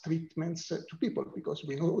personalized treatments to people, because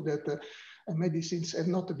we know that medicines have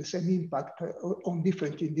not the same impact on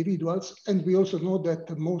different individuals. And we also know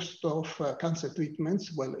that most of cancer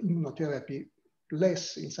treatments, well, immunotherapy,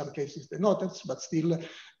 less in some cases than others, but still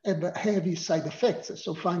have heavy side effects.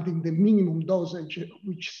 So finding the minimum dosage,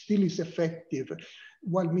 which still is effective,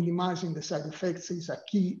 while minimizing the side effects, is a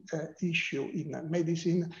key issue in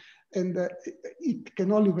medicine. And it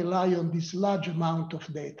can only rely on this large amount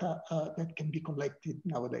of data that can be collected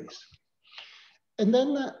nowadays. And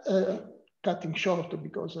then, cutting short,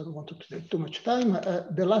 because I don't want to take too much time,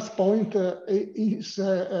 the last point is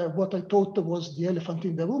what I thought was the elephant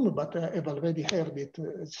in the room, but I've already heard it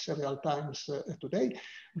several times today,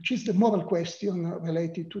 which is the moral question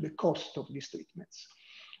related to the cost of these treatments.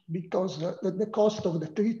 Because the cost of the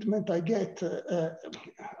treatment I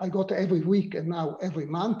got every week and now every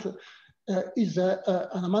month is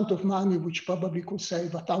an amount of money which probably could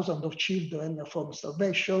save 1,000 of children from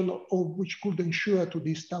starvation, or which could ensure to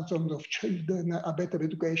these thousands of children a better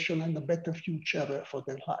education and a better future for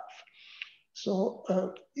their life. So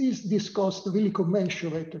is this cost really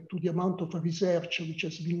commensurate to the amount of research which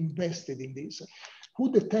has been invested in this? Who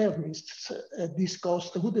determines this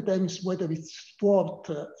cost? Who determines whether it's worth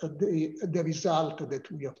the result that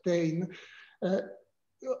we obtain?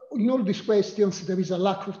 In all these questions, there is a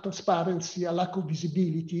lack of transparency, a lack of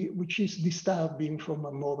visibility, which is disturbing from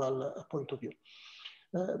a moral point of view.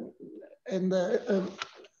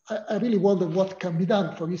 I really wonder what can be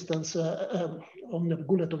done, for instance, on the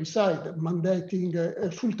regulatory side,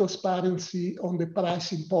 mandating full transparency on the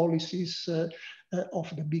pricing policies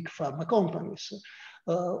of the big pharma companies.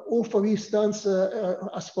 Or for instance,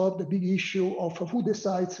 as for the big issue of who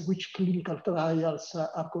decides which clinical trials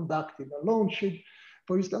are conducted or launched.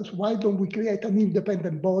 For instance, why don't we create an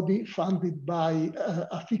independent body funded by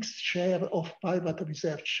a fixed share of private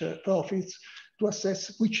research profits to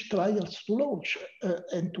assess which trials to launch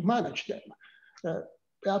and to manage them?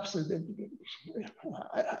 Perhaps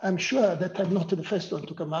I'm sure that I'm not the first one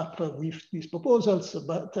to come up with these proposals,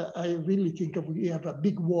 but I really think we have a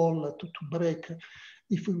big wall to break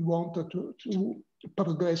if we want to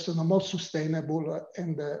progress on a more sustainable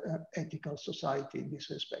and ethical society in this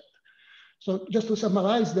respect. So just to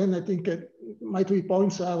summarize then, I think my 3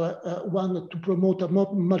 points are one, to promote a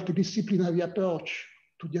more multidisciplinary approach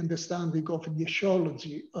to the understanding of the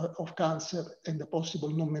etiology of cancer and the possible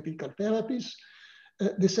non-medical therapies.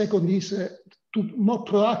 The second is to more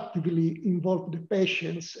proactively involve the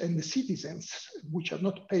patients and the citizens, which are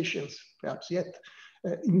not patients perhaps yet,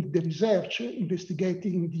 in the research,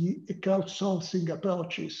 investigating the crowdsourcing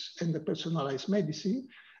approaches and the personalized medicine.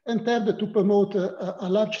 And third, to promote a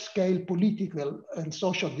large-scale political and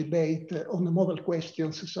social debate on the moral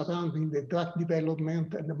questions surrounding the drug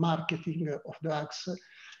development and the marketing of drugs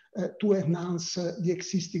to enhance the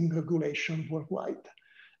existing regulation worldwide.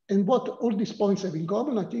 And what all these points have in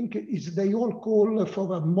common, I think, is they all call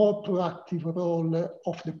for a more proactive role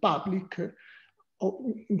of the public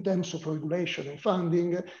in terms of regulation and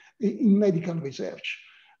funding in medical research.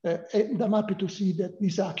 And I'm happy to see that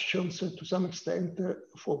these actions, to some extent,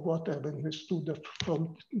 for what I've understood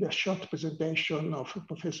from the short presentation of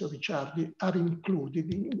Professor Ricciardi, are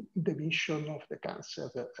included in the mission of the cancer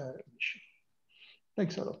mission.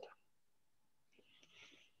 Thanks a lot.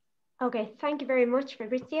 Okay, thank you very much,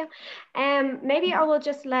 Fabrizio. Maybe I will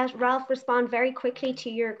just let Ralph respond very quickly to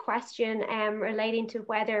your question relating to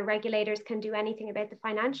whether regulators can do anything about the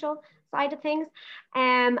financial side of things.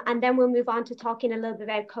 And then we'll move on to talking a little bit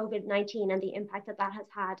about COVID-19 and the impact that that has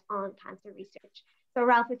had on cancer research. So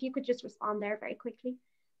Ralph, if you could just respond there very quickly.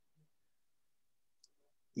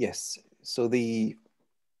 Yes, so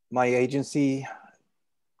my agency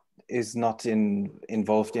is not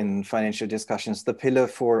involved in financial discussions. The pillar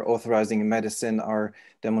for authorizing medicine are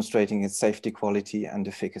demonstrating its safety, quality, and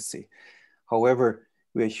efficacy. However,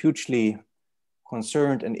 we are hugely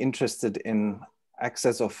concerned and interested in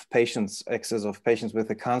access of patients with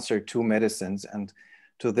the cancer to medicines. And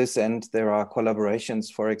to this end, there are collaborations,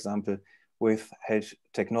 for example, with health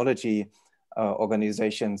technology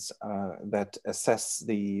organizations that assess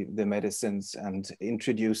the medicines and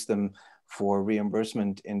introduce them for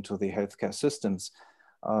reimbursement into the healthcare systems.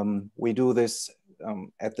 We do this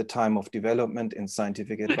at the time of development in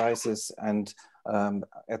scientific advices and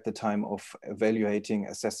at the time of evaluating,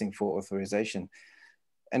 assessing for authorization.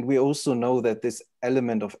 And we also know that this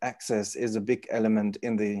element of access is a big element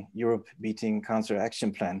in the Europe Beating Cancer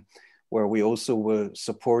Action Plan, where we also will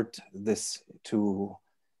support this to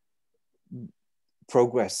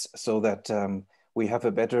progress so that we have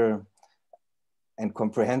a better and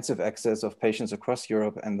comprehensive access of patients across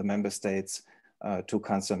Europe and the member states to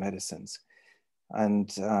cancer medicines. And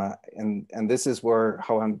this is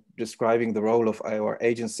how I'm describing the role of our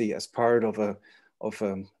agency as part of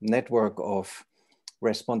a network of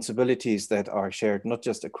responsibilities that are shared not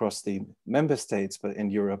just across the member states but in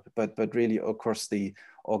Europe, but really across the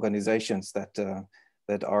organizations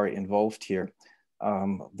that are involved here.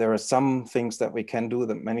 There are some things that we can do,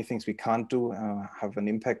 that many things we can't do have an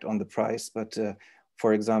impact on the price. But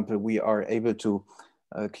for example, we are able to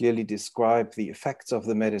clearly describe the effects of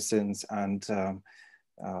the medicines and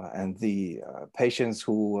the patients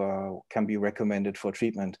who can be recommended for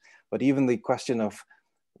treatment. But even the question of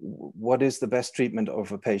what is the best treatment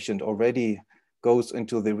of a patient already goes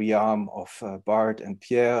into the realm of Bart and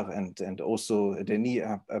Pierre and also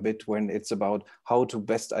Denis a bit, when it's about how to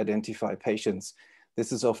best identify patients.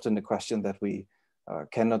 This is often a question that we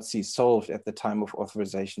cannot see solved at the time of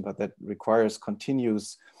authorization, but that requires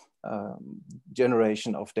continuous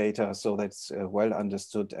generation of data so that's well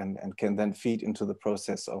understood and can then feed into the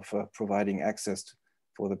process of providing access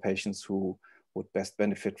for the patients who would best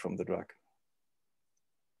benefit from the drug.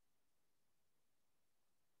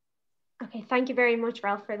 Okay, thank you very much,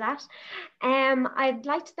 Ralph, for that. I'd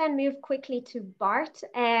like to then move quickly to Bart.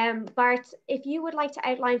 Bart, if you would like to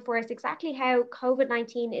outline for us exactly how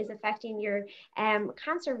COVID-19 is affecting your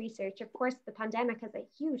cancer research. Of course, the pandemic has a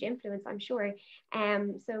huge influence, I'm sure.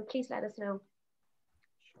 So please let us know.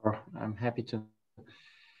 Sure, I'm happy to.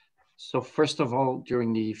 So first of all,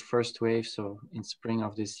 during the first wave, so in spring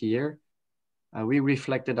of this year, we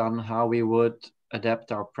reflected on how we would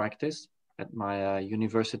adapt our practice at my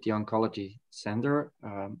University Oncology Center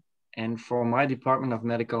And for my department of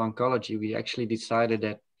medical oncology, we actually decided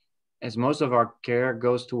that as most of our care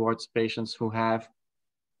goes towards patients who have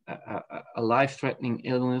a life-threatening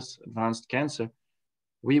illness, advanced cancer,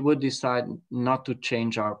 we would decide not to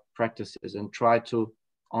change our practices and try to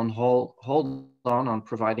hold on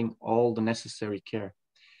providing all the necessary care.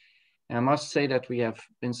 And I must say that we have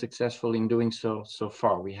been successful in doing so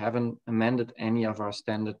far. We haven't amended any of our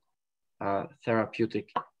standard therapeutic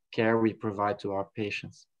care we provide to our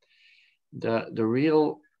patients. The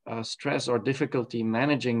real stress or difficulty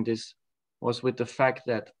managing this was with the fact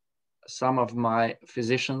that some of my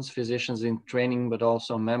physicians in training, but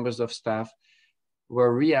also members of staff,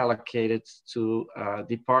 were reallocated to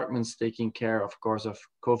departments taking care, of course, of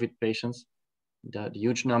COVID patients, the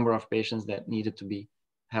huge number of patients that needed to be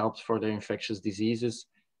helped for their infectious diseases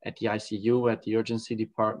at the ICU, at the urgency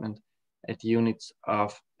department, at the units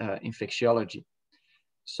of infectiology.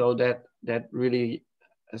 So that really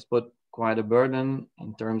has put quite a burden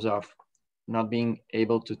in terms of not being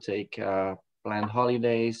able to take planned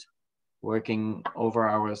holidays, working over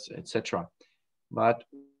hours, etc. But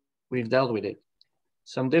we've dealt with it.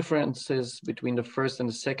 Some differences between the first and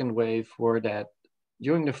the second wave were that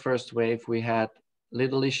during the first wave, we had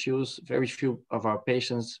little issues, very few of our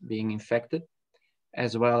patients being infected,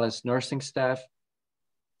 as well as nursing staff.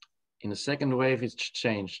 In the second wave, it's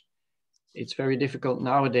changed. It's very difficult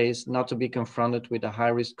nowadays not to be confronted with a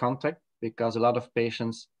high-risk contact because a lot of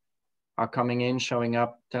patients are coming in, showing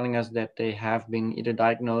up, telling us that they have been either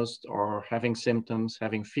diagnosed or having symptoms,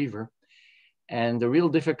 having fever. And the real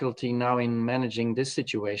difficulty now in managing this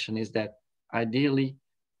situation is that ideally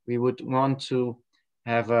we would want to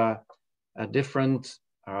have a different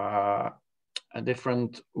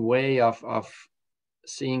way of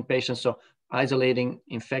seeing patients. So isolating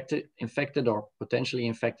infected or potentially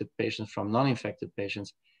infected patients from non-infected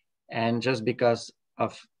patients. And just because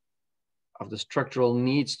of the structural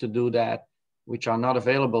needs to do that, which are not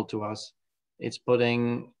available to us, it's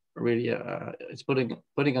putting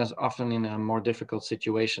us often in a more difficult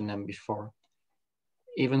situation than before.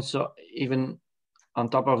 Even on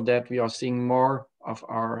top of that, we are seeing more of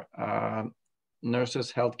our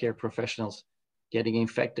nurses, healthcare professionals getting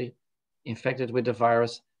infected with the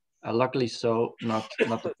virus. Luckily so, not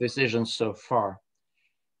the physicians so far.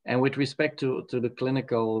 And with respect to the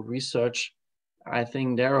clinical research, I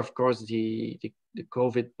think there, of course, the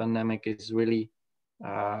COVID pandemic is really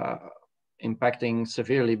impacting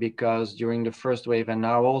severely because during the first wave and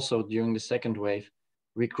now also during the second wave,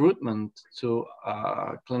 recruitment to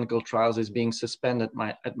clinical trials is being suspended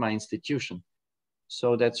at my institution.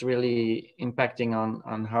 So that's really impacting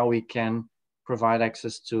on how we can provide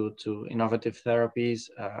access to innovative therapies,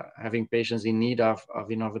 having patients in need of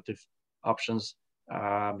innovative options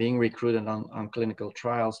being recruited on clinical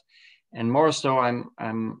trials. And more so,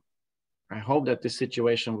 I hope that this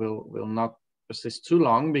situation will not persist too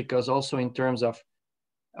long, because also in terms of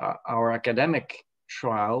our academic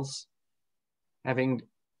trials, having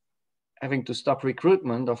to stop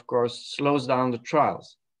recruitment, of course, slows down the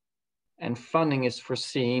trials. And funding is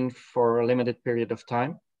foreseen for a limited period of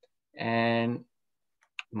time. And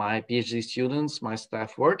my PhD students, my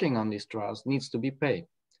staff working on these trials needs to be paid.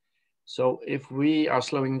 So if we are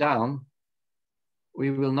slowing down,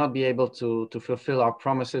 we will not be able to fulfill our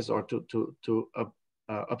promises or to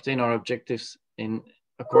obtain our objectives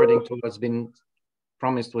according to what's been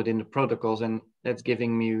promised within the protocols. And that's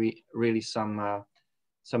giving me really some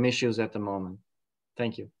issues at the moment.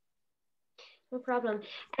 Thank you. No problem.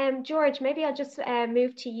 George, maybe I'll just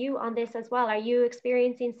move to you on this as well. Are you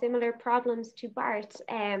experiencing similar problems to Bart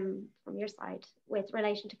from your side with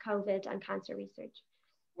relation to COVID and cancer research?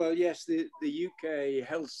 Well, yes, the UK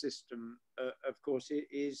health system, of course,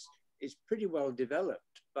 is pretty well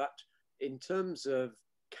developed. But in terms of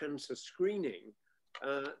cancer screening,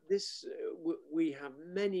 we have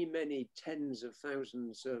many tens of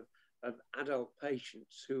thousands of adult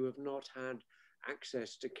patients who have not had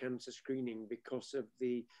access to cancer screening because of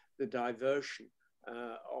the diversion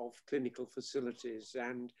of clinical facilities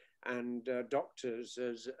and doctors,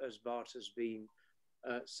 as Bart has been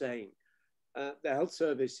saying. The health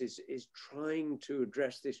service is trying to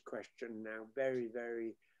address this question now very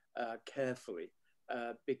carefully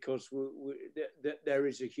because there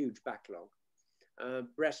is a huge backlog.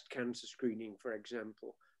 Breast cancer screening, for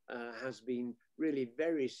example, has been really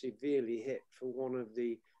very severely hit for one of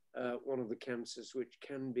the cancers which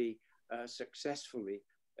can be successfully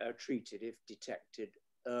treated if detected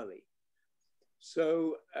early.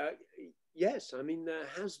 So yes, I mean, there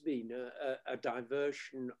has been a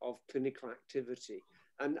diversion of clinical activity,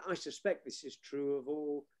 and I suspect this is true of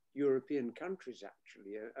all European countries,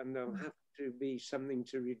 actually, and there'll have to be something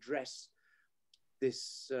to redress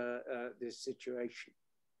this, this situation.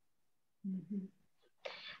 Mm-hmm.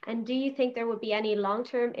 And do you think there would be any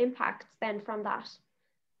long-term impacts then from that?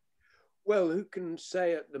 Well, who can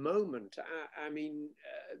say at the moment? I mean,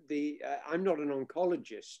 I'm not an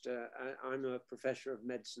oncologist. I'm a professor of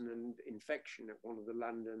medicine and infection at one of the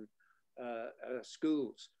London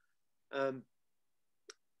schools.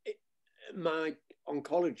 My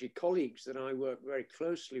oncology colleagues that I work very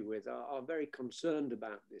closely with are very concerned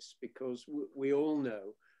about this, because we all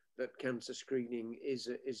know that cancer screening is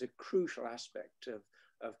a crucial aspect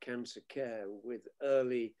of cancer care, with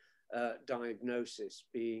early diagnosis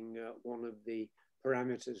being one of the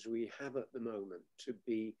parameters we have at the moment to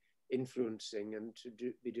be influencing and to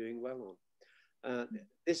be doing well on.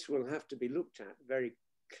 This will have to be looked at very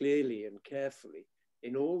clearly and carefully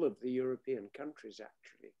in all of the European countries,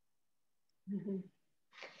 actually. Mm-hmm.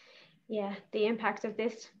 Yeah, the impact of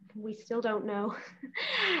this, we still don't know.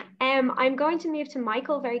 I'm going to move to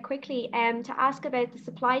Michael very quickly to ask about the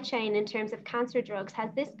supply chain in terms of cancer drugs. Has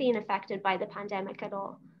this been affected by the pandemic at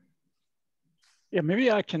all? Yeah,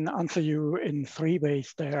 maybe I can answer you in 3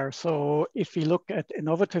 ways there. So if we look at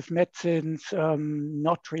innovative medicines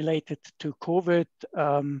not related to COVID,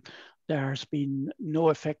 there has been no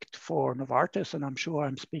effect for Novartis, and I'm sure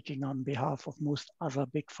I'm speaking on behalf of most other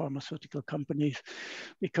big pharmaceutical companies,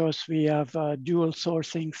 because we have dual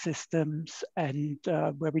sourcing systems, and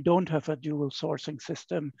where we don't have a dual sourcing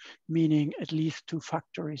system, meaning at least 2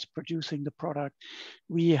 factories producing the product,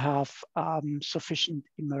 we have sufficient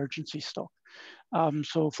emergency stock.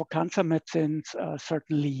 So for cancer medicines,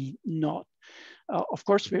 certainly not. Of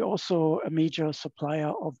course, we're also a major supplier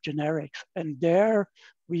of generics, and there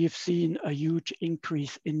we've seen a huge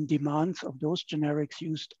increase in demands of those generics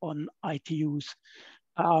used on ITUs.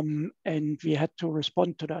 And we had to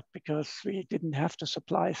respond to that because we didn't have the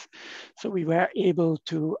supplies. So we were able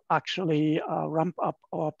to actually ramp up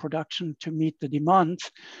our production to meet the demands.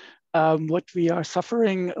 What we are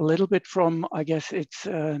suffering a little bit from, I guess it's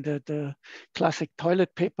the classic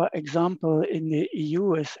toilet paper example in the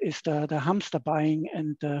EU is the hamster buying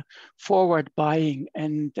and the forward buying.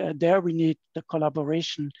 And there we need the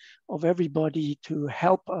collaboration of everybody to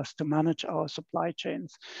help us to manage our supply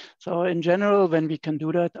chains. So in general, when we can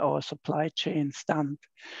do that, our supply chains stand.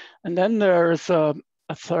 And then there's a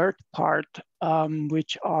third part,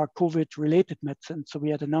 which are COVID-related medicines. So we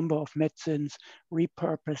had a number of medicines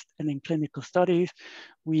repurposed and in clinical studies.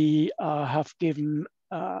 We have given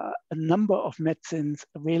a number of medicines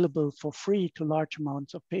available for free to large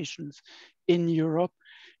amounts of patients in Europe.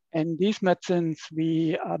 And these medicines,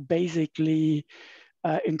 we basically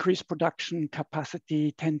increase production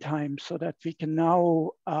capacity 10 times so that we can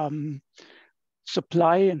now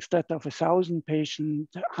supply, instead of 1,000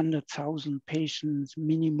 patients, 100,000 patients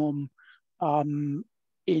minimum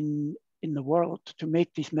in the world to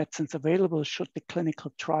make these medicines available should the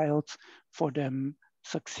clinical trials for them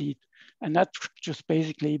succeed. And that's just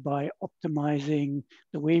basically by optimizing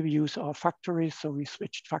the way we use our factories. So we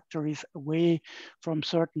switched factories away from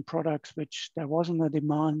certain products which there wasn't a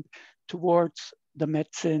demand towards the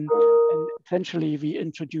medicine, and essentially we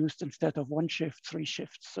introduced, instead of 1 shift, 3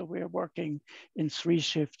 shifts. So we're working in 3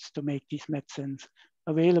 shifts to make these medicines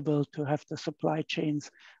available, to have the supply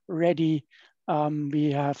chains ready.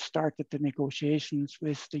 We have started the negotiations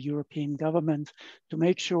with the European government to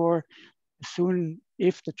make sure, soon,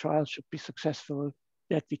 if the trial should be successful,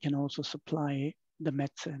 that we can also supply the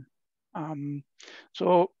medicine.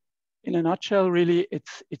 So in a nutshell, really,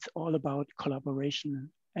 it's all about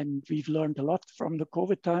collaboration. And we've learned a lot from the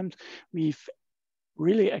COVID times. We've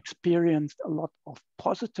really experienced a lot of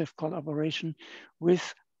positive collaboration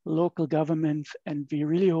with local governments. And we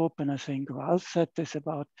really hope, and I think Ralph said this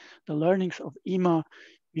about the learnings of EMA,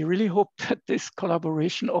 we really hope that this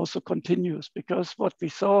collaboration also continues, because what we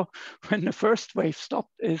saw when the first wave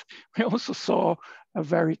stopped is we also saw a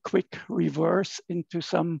very quick reverse into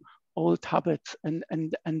some old habits. And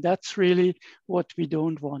that's really what we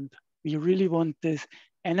don't want. We really want this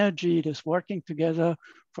energy, this working together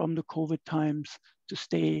from the COVID times to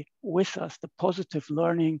stay with us, the positive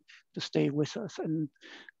learning to stay with us. And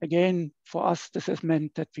again, for us, this has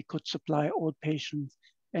meant that we could supply all patients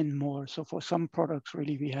and more. So for some products,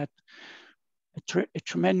 really, we had a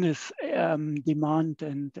tremendous demand.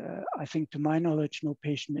 And I think, to my knowledge, no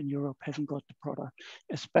patient in Europe hasn't got the product,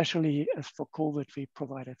 especially as for COVID, we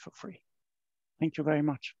provide it for free. Thank you very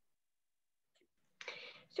much.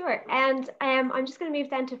 Sure, and I'm just going to move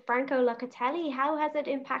then to Franco Locatelli. How has it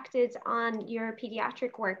impacted on your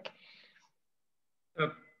pediatric work?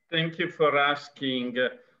 Thank you for asking.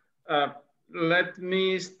 Let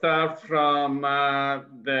me start from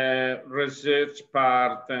the research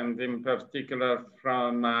part, and in particular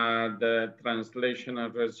from the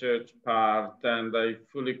translational research part. And I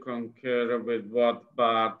fully concur with what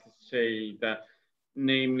Bart said,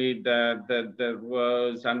 namely that there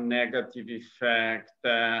was a negative effect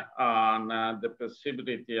on the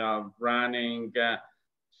possibility of running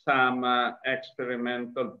some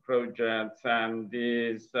experimental projects, and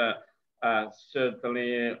this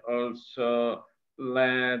certainly also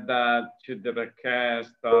led to the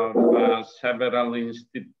request of several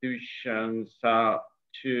institutions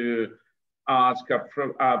to ask a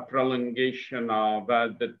prolongation of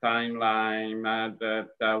the timeline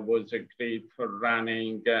that was agreed for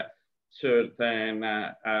running certain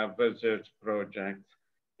research projects.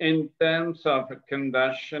 In terms of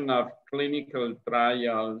conduction of clinical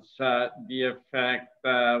trials, the effect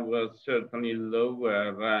was certainly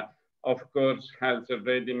lower. Of course, as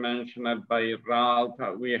already mentioned by Ralph,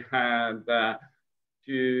 we had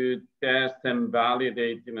to test and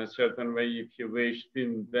validate in a certain way, if you wish, to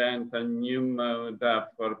invent a new mode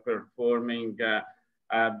for performing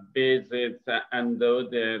visits and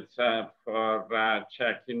audits for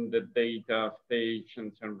checking the data of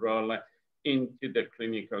patients enrolled into the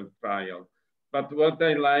clinical trial. But what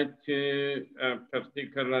I like to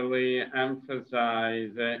particularly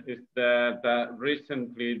emphasize is that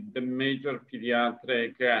recently the major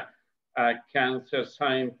pediatric Cancer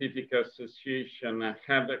Scientific Association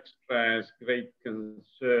have expressed great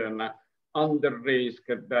concern on the risk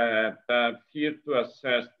that fear to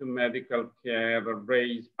access to medical care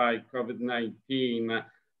raised by COVID-19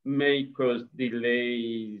 may cause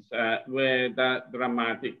delays with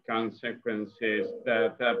dramatic consequences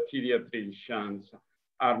that pediatricians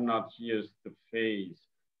are not used to face.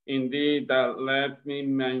 Indeed, let me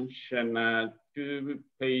mention two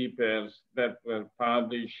papers that were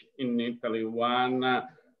published in Italy. One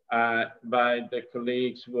by the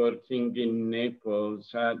colleagues working in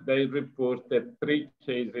Naples. They reported 3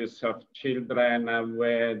 cases of children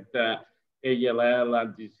with ALL, a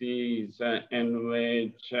disease in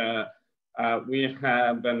which we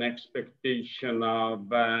have an expectation of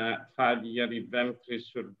 5-year event-free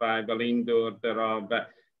survival in the order of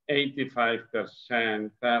 85%,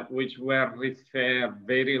 which were referred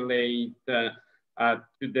very late to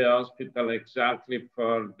the hospital exactly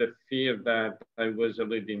for the fear that I was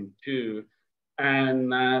alluding to.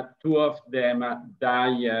 And 2 of them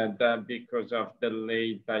died because of the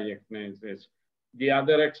late diagnosis. The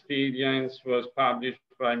other experience was published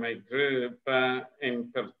by my group,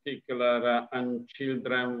 in particular on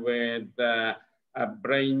children with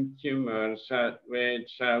brain tumors,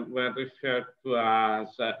 which were referred to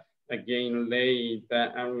us again late,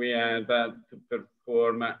 and we had to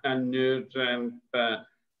perform an urgent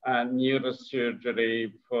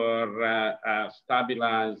neurosurgery for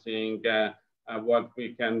stabilizing what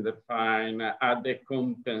we can define a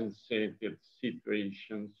decompensated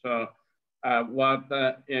situation. So what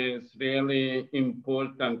is really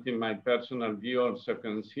important in my personal view, also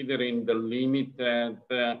considering the limited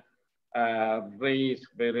risk,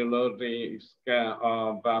 very low risk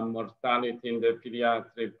of mortality in the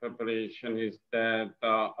pediatric population, is that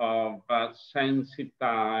of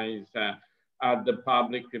sensitize the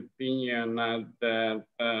public opinion that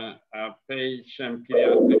pediatric patients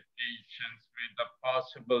with a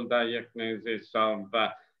possible diagnosis of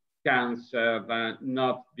cancer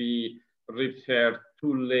not be referred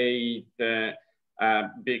too late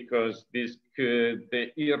because this could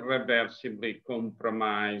irreversibly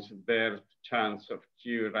compromise their chance of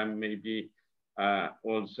cure and maybe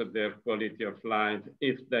also their quality of life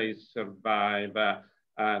if they survive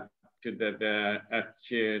to the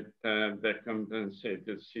acute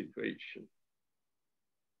decompensated situation.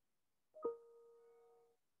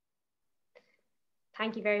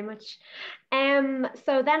 Thank you very much.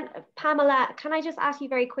 So then, Pamela, can I just ask you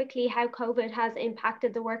very quickly how COVID has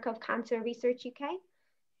impacted the work of Cancer Research UK?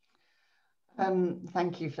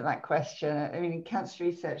 Thank you for that question. I mean, Cancer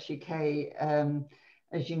Research UK,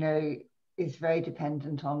 as you know, is very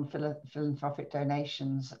dependent on philanthropic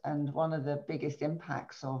donations. And one of the biggest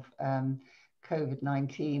impacts of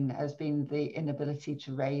COVID-19 has been the inability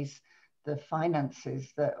to raise the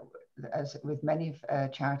finances that, as with many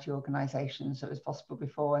charity organizations, that was possible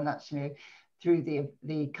before. And that's, you know, through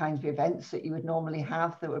the kinds of events that you would normally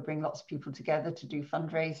have that would bring lots of people together to do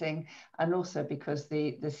fundraising, and also because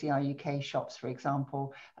the CRUK shops, for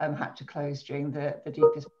example, had to close during the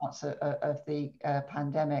deepest parts of the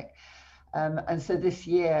pandemic. And so this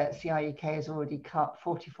year, CRUK has already cut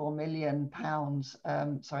 £44 million,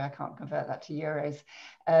 sorry, I can't convert that to euros,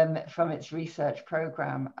 from its research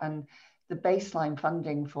program. And the baseline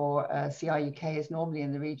funding for CRUK is normally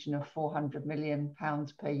in the region of £400 million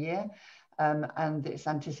per year. And it's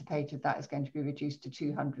anticipated that is going to be reduced to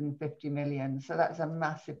 250 million. So that's a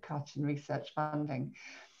massive cut in research funding.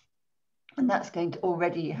 And that's going to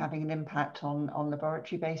already having an impact on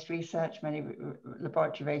laboratory-based research. Many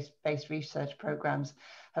laboratory-based research programs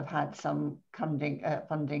have had some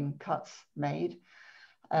funding cuts made.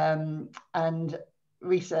 And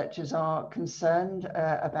researchers are concerned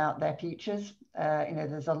about their futures.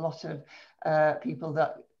 There's a lot of people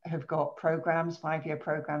that have got programs, 5-year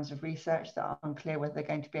programs of research that are unclear whether they're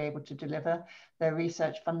going to be able to deliver their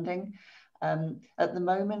research funding. At the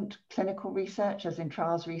moment, clinical research, as in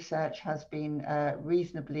trials research, has been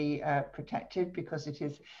reasonably protected because it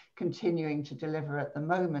is continuing to deliver at the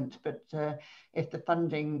moment. But if the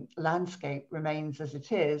funding landscape remains as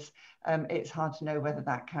it is, it's hard to know whether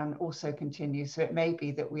that can also continue. So it may be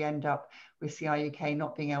that we end up with CRUK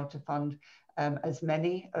not being able to fund as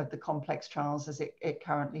many of the complex trials as it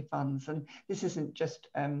currently funds. And this isn't just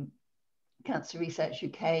Cancer Research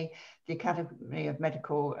UK, the Academy of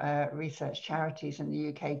Medical Research Charities in the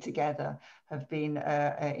UK together have been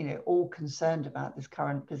all concerned about this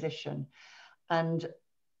current position and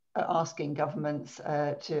asking governments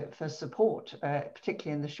for support,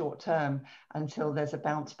 particularly in the short term, until there's a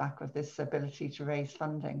bounce back of this ability to raise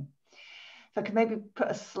funding. If I could maybe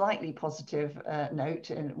put a slightly positive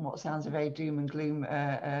note in what sounds a very doom and gloom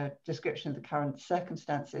description of the current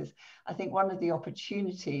circumstances, I think one of the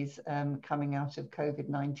opportunities coming out of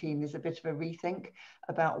COVID-19 is a bit of a rethink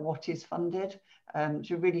about what is funded,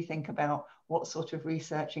 to really think about what sort of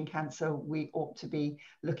research in cancer we ought to be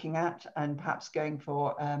looking at, and perhaps going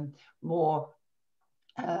for more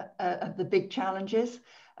of the big challenges.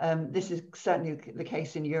 This is certainly the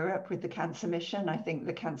case in Europe with the Cancer Mission. I think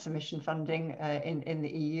the Cancer Mission funding in the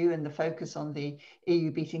EU and the focus on the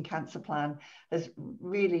EU Beating Cancer Plan has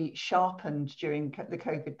really sharpened during the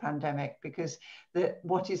COVID pandemic, because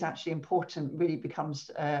what is actually important really becomes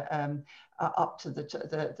up to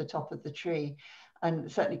the top of the tree.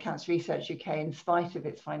 And certainly Cancer Research UK, in spite of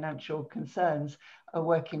its financial concerns, are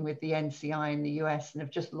working with the NCI in the US and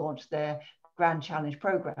have just launched their Grand Challenge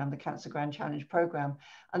program, the Cancer Grand Challenge program,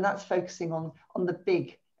 and that's focusing on the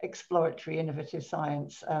big exploratory innovative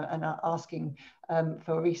science and asking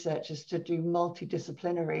for researchers to do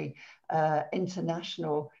multidisciplinary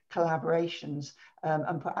international collaborations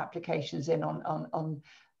and put applications in on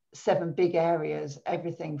 7 big areas,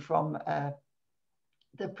 everything from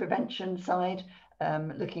the prevention side,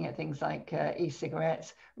 looking at things like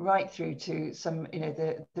e-cigarettes, right through to some,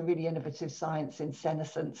 the really innovative science in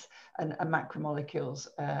senescence and macromolecules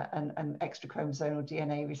and extrachromosomal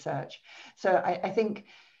DNA research. So I think,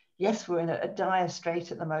 yes, we're in a dire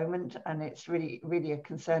strait at the moment, and it's really, really a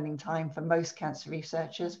concerning time for most cancer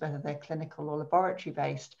researchers, whether they're clinical or laboratory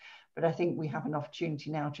based. But I think we have an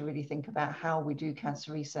opportunity now to really think about how we do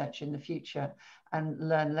cancer research in the future and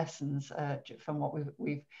learn lessons from what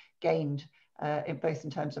we've gained, both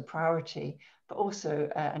in terms of priority, but also,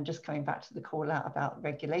 and just coming back to the call out about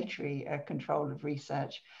regulatory control of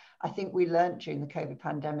research, I think we learned during the COVID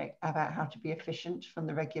pandemic about how to be efficient from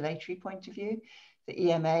the regulatory point of view. The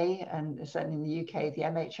EMA, and certainly in the UK, the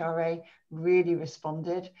MHRA really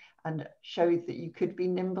responded and showed that you could be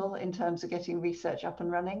nimble in terms of getting research up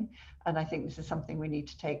and running. And I think this is something we need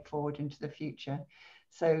to take forward into the future.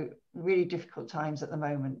 So really difficult times at the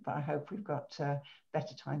moment, but I hope we've got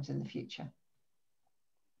better times in the future.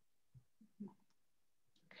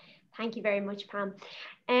 Thank you very much, Pam.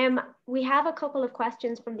 We have a couple of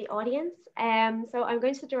questions from the audience. So I'm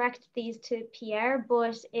going to direct these to Pierre,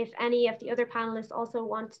 but if any of the other panelists also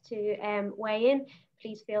want to weigh in,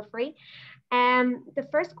 please feel free. The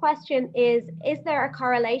first question is there a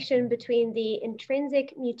correlation between the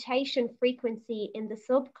intrinsic mutation frequency in the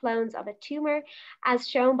subclones of a tumor, as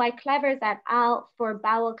shown by Clevers et al. For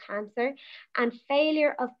bowel cancer, and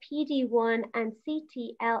failure of PD-1 and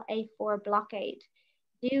CTLA-4 blockade?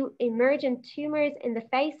 Do emergent tumors in the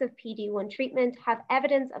face of PD-1 treatment have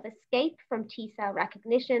evidence of escape from T-cell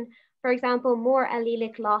recognition, for example, more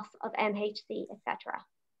allelic loss of MHC, etc.?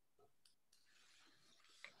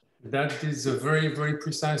 That is a very, very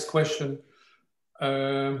precise question.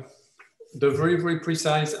 The very, very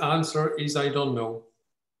precise answer is I don't know.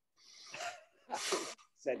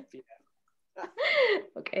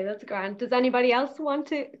 Okay, that's grand. Does anybody else want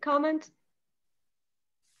to comment?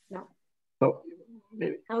 No. So,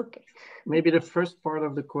 maybe the first part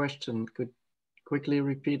of the question could quickly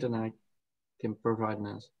repeat, and I can provide an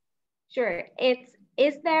answer. Sure.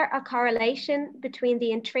 Is there a correlation between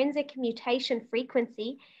the intrinsic mutation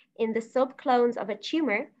frequency in the subclones of a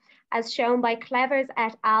tumor, as shown by Clevers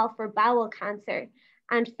et al. For bowel cancer,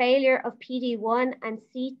 and failure of PD-1 and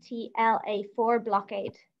CTLA-4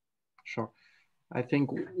 blockade? Sure. I think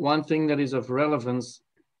one thing that is of relevance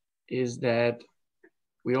is that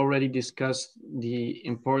we already discussed the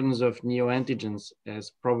importance of neoantigens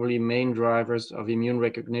as probably main drivers of immune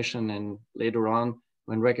recognition, and later on,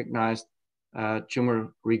 when recognized,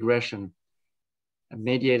 tumor regression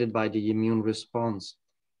mediated by the immune response.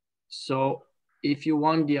 So if you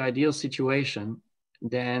want the ideal situation,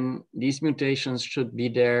 then these mutations should be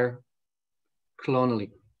there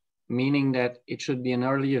clonally, meaning that it should be an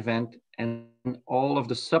early event, and all of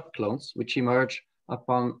the subclones which emerge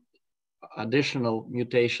upon additional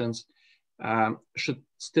mutations should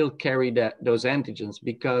still carry those antigens,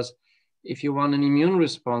 because if you want an immune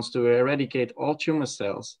response to eradicate all tumor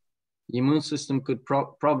cells, the immune system could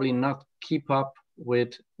probably not keep up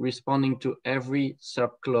with responding to every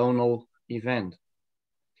subclonal event.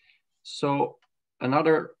 So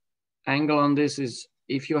another angle on this is,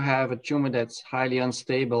 if you have a tumor that's highly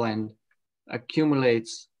unstable and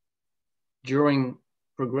accumulates during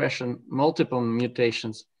progression multiple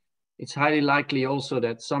mutations, it's highly likely also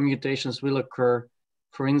that some mutations will occur,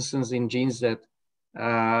 for instance, in genes that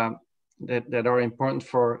are important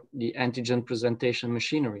for the antigen presentation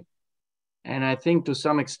machinery. And I think to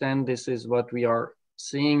some extent, this is what we are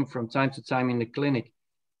seeing from time to time in the clinic,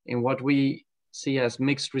 in what we see as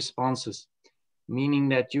mixed responses, meaning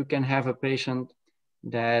that you can have a patient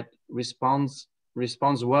that responds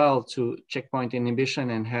well to checkpoint inhibition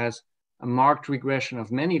and has a marked regression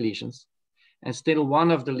of many lesions, and still one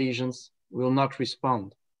of the lesions will not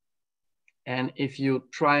respond. And if you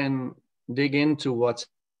try and dig into what's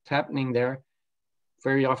happening there,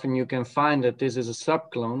 very often you can find that this is a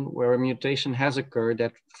subclone where a mutation has occurred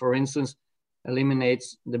that, for instance,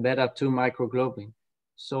 eliminates the beta-2 microglobulin.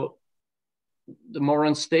 So the more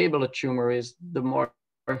unstable a tumor is, the more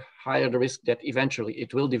higher the risk that eventually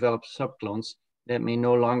it will develop subclones that may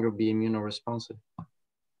no longer be immunoresponsive.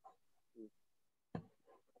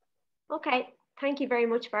 Okay, thank you very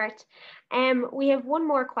much, Bart. We have one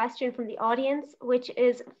more question from the audience, which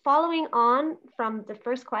is following on from the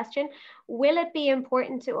first question. Will it be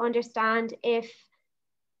important to understand if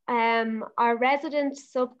our resident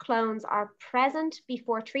subclones are present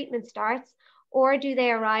before treatment starts, or do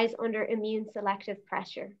they arise under immune selective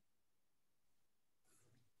pressure?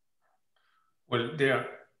 Well, they are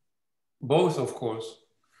both, of course.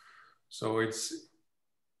 So it's,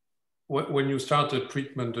 when you start a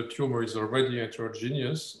treatment, the tumor is already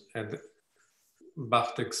heterogeneous, and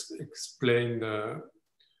Bart explained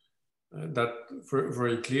that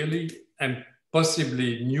very clearly, and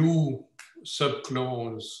possibly new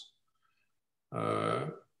subclones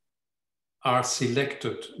are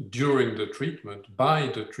selected during the treatment, by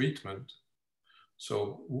the treatment.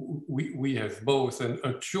 So we have both, and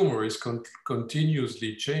a tumor is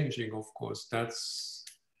continuously changing, of course. That's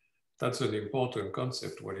an important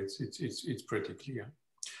concept. Well, it's pretty clear.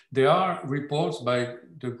 There are reports by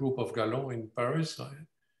the group of Gallon in Paris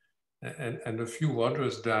and a few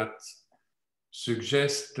others that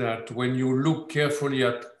suggest that when you look carefully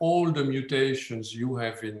at all the mutations you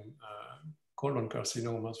have in colon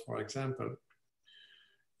carcinomas, for example,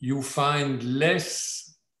 you find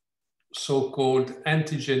less so-called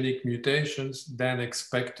antigenic mutations than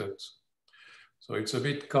expected. So it's a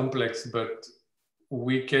bit complex, but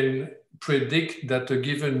we can predict that a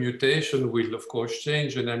given mutation will, of course,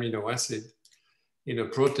 change an amino acid in a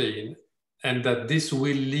protein, and that this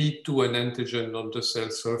will lead to an antigen on the cell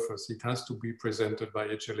surface. It has to be presented by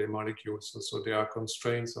HLA molecules. So there are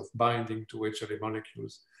constraints of binding to HLA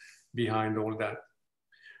molecules behind all that.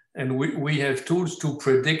 And we have tools to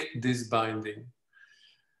predict this binding.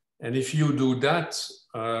 And if you do that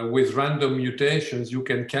with random mutations, you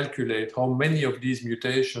can calculate how many of these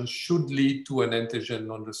mutations should lead to an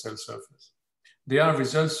antigen on the cell surface. There are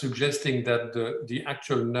results suggesting that the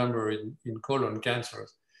actual number in colon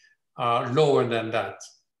cancers are lower than that.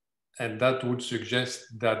 And that would suggest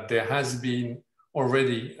that there has been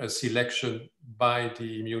already a selection by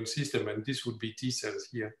the immune system, and this would be T cells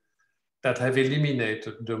here, that have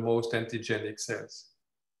eliminated the most antigenic cells.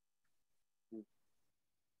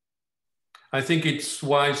 I think it's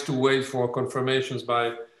wise to wait for confirmations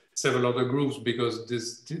by several other groups, because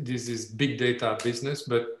this is big data business,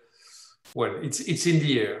 but well, it's in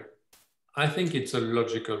the air. I think it's a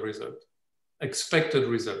logical result, expected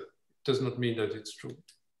result. Does not mean that it's true.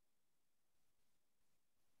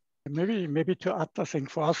 Maybe to add, I think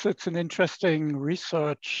for us, it's an interesting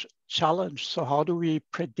research challenge. So how do we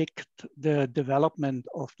predict the development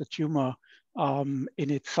of the tumor in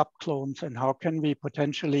its subclones, and how can we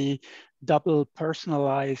potentially double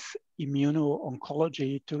personalize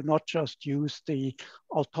immuno-oncology to not just use the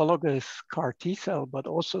autologous CAR T cell, but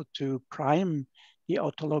also to prime the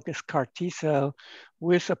autologous CAR T cell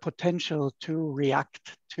with a potential to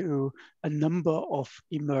react to a number of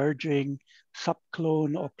emerging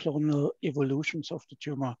subclone or clonal evolutions of the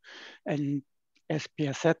tumor. And as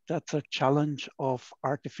Pierre said, that's a challenge of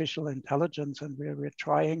artificial intelligence, and we're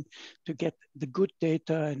trying to get the good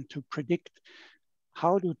data and to predict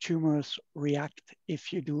how do tumors react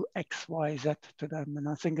if you do X, Y, Z to them. And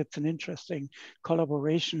I think it's an interesting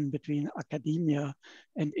collaboration between academia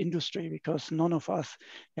and industry, because none of us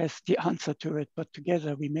has the answer to it, but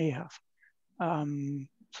together we may have.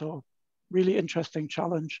 So really interesting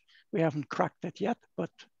challenge. We haven't cracked it yet,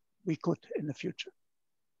 but we could in the future.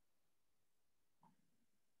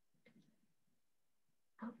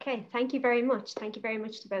 Okay, thank you very much. Thank you very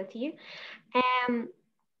much to both of you.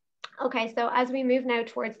 Okay, so as we move now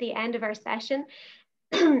towards the end of our session,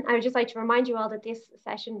 I would just like to remind you all that this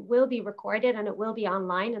session will be recorded and it will be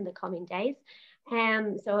online in the coming days.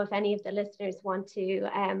 So if any of the listeners want to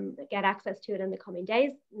get access to it in the coming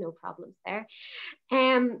days, no problems there.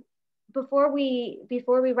 Before we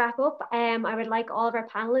wrap up, I would like all of our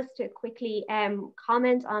panelists to quickly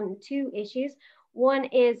comment on two issues. One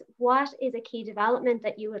is, what is a key development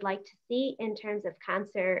that you would like to see in terms of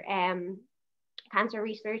cancer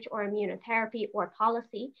research or immunotherapy or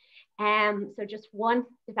policy? So just one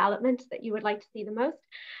development that you would like to see the most.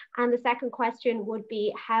 And the second question would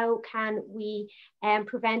be, how can we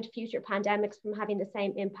prevent future pandemics from having the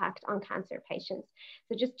same impact on cancer patients?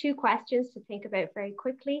 So just two questions to think about very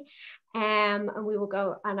quickly. And I will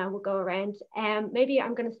go around. Maybe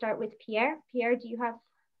I'm going to start with Pierre. Pierre, do you have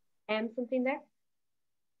something there?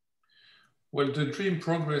 Well, the dream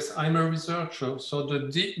progress, I'm a researcher, so the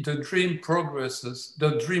dream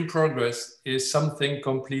progress is something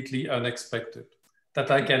completely unexpected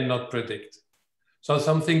that I cannot predict. So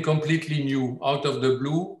something completely new out of the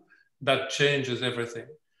blue that changes everything.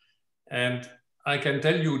 And I can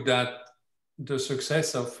tell you that the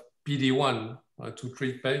success of PD-1 to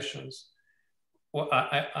treat patients, well,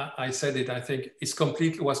 I said it, I think,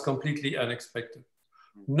 was completely unexpected.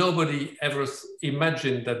 Nobody ever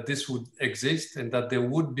imagined that this would exist and that there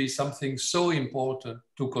would be something so important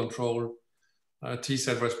to control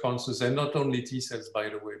T-cell responses, and not only T-cells, by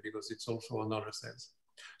the way, because it's also on other cells.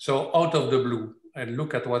 So out of the blue, and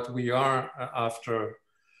look at what we are after,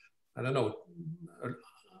 I don't know,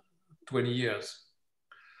 20 years.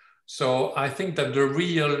 So I think that the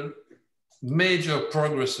real major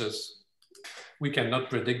progresses, we cannot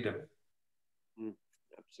predict them.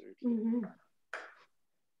 Absolutely. Mm-hmm.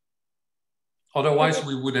 Otherwise,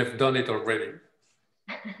 we would have done it already.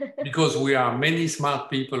 Because we are many smart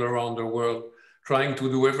people around the world trying to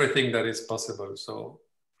do everything that is possible. So,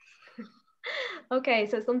 okay,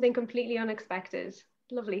 so something completely unexpected.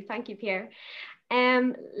 Lovely, thank you, Pierre.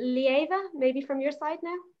 Lieva, maybe from your side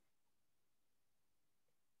now?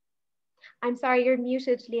 I'm sorry, you're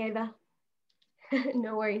muted, Lieva.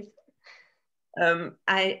 No worries.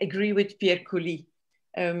 I agree with Pierre Colli.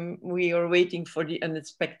 We are waiting for the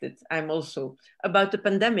unexpected. I'm also. About the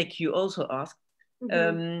pandemic, you also asked.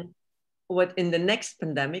 Mm-hmm. What in the next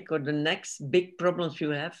pandemic or the next big problems you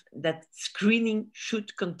have, that screening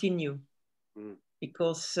should continue.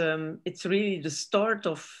 Because it's really the start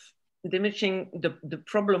of diminishing the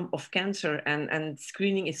problem of cancer, and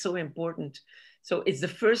screening is so important. So it's the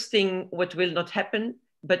first thing what will not happen,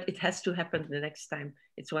 but it has to happen the next time.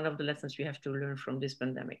 It's one of the lessons we have to learn from this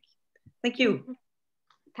pandemic. Thank you.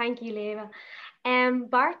 Thank you, Lieva.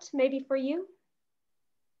 Bart, maybe for you?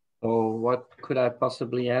 So what could I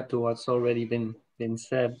possibly add to what's already been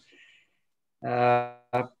said?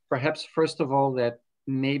 Perhaps first of all, that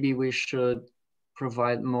maybe we should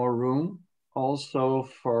provide more room also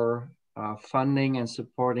for funding and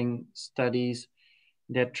supporting studies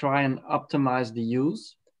that try and optimize the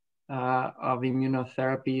use of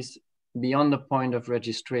immunotherapies beyond the point of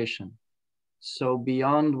registration. So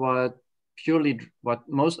beyond what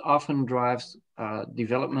most often drives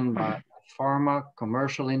development by pharma,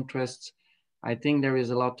 commercial interests, I think there is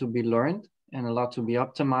a lot to be learned and a lot to be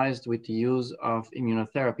optimized with the use of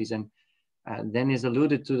immunotherapies. And Dennis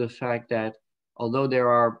alluded to the fact that although there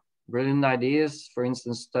are brilliant ideas, for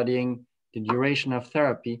instance, studying the duration of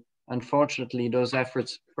therapy, unfortunately, those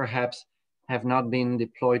efforts perhaps have not been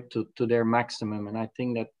deployed to their maximum. And I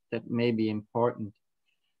think that may be important.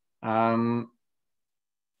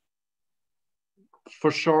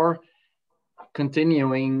 For sure,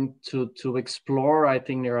 continuing to explore, I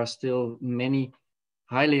think there are still many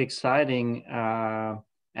highly exciting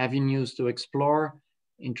avenues to explore,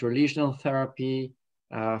 intralesional therapy,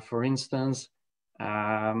 for instance,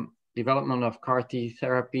 development of CAR-T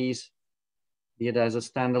therapies, be it as a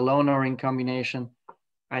standalone or in combination.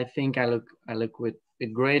 I think I look with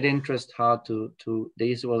great interest how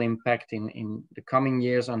these will impact in the coming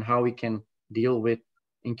years on how we can deal with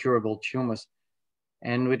incurable tumors.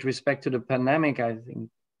 And with respect to the pandemic, I think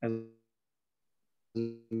as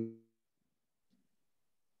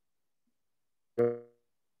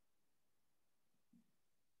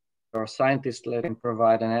our scientists let him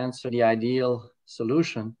provide an answer, the ideal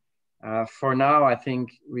solution. For now, I think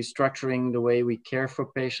restructuring the way we care for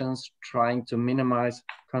patients, trying to minimize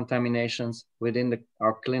contaminations within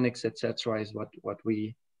our clinics, etc., is what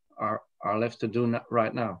we are left to do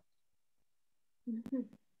right now. Mm-hmm.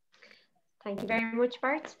 Thank you very much,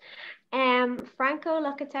 Bart. Franco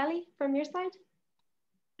Locatelli, from your side.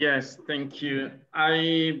 Yes, thank you.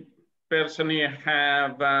 I personally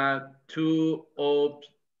have two hopes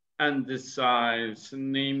and desires,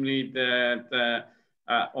 namely that,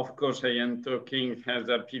 of course, I am talking as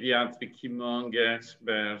a pediatric hemong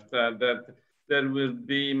expert, that there will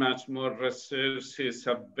be much more resources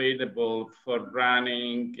available for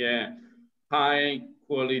running high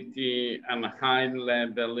quality and high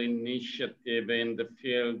level initiative in the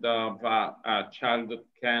field of childhood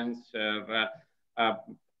cancer,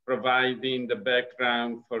 providing the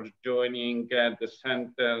background for joining the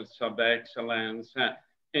centers of excellence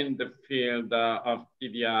in the field of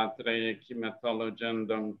pediatric hematology and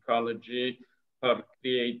oncology, for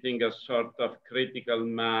creating a sort of critical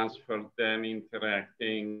mass for them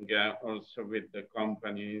interacting also with the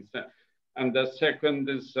companies. And the second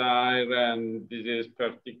desire, and this is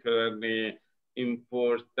particularly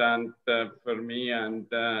important for me, and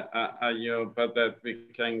I hope that we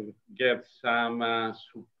can get some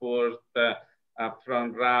support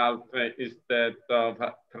from Ralph, is that of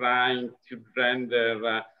trying to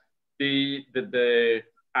render the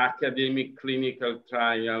academic clinical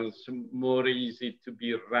trials more easy to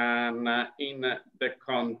be run in the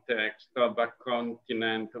context of a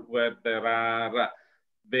continent where there are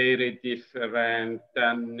very different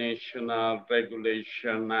national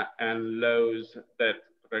regulation and laws that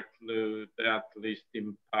preclude, at least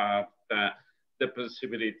in part, the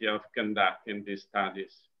possibility of conducting these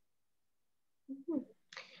studies. Mm-hmm.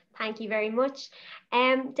 Thank you very much.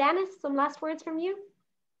 Dennis, some last words from you?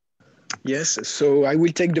 Yes, so I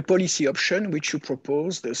will take the policy option which you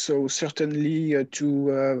proposed. So certainly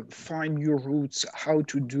to find new routes, how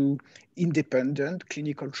to do independent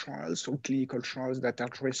clinical trials, so clinical trials that are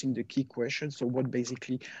addressing the key questions. So what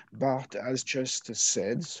basically Bart has just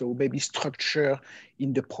said. So maybe structure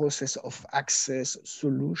in the process of access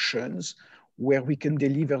solutions where we can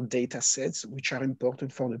deliver data sets which are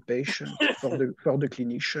important for the patient, for the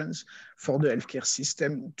clinicians, for the healthcare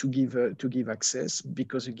system to give access.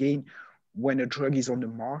 Because again, when a drug is on the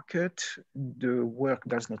market, the work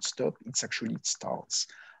does not stop. It starts.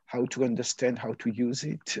 How to understand how to use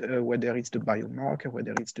it, whether it's the biomarker,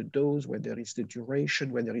 whether it's the dose, whether it's the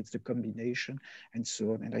duration, whether it's the combination, and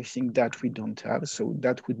so on. And I think that we don't have. So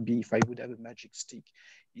that would be, if I would have a magic stick,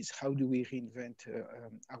 is how do we reinvent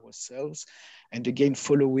ourselves? And again,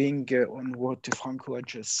 following on what Franco had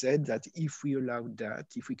just said, that if we allow that,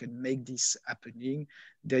 if we can make this happening,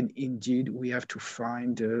 then indeed we have to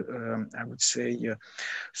find, I would say,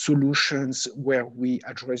 solutions where we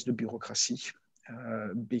address the bureaucracy.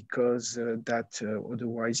 Because that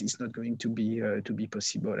otherwise is not going to be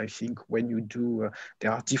possible. I think when you do,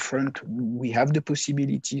 there are different. We have the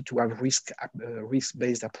possibility to have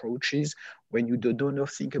risk-based approaches when you don't know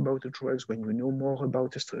think about the drugs, when you know more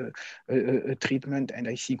about a treatment, and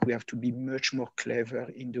I think we have to be much more clever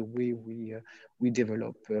in the way we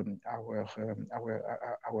develop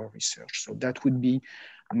our research. So that would be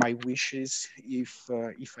my wishes if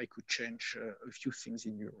I could change a few things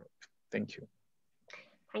in Europe. Thank you.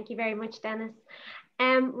 Thank you very much, Dennis.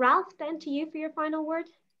 Ralph, then to you for your final word.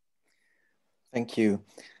 Thank you.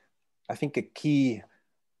 I think a key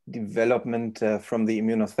development from the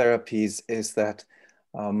immunotherapies is that,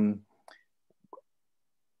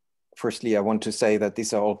 firstly, I want to say that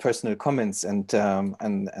these are all personal comments, and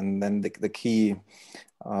then the key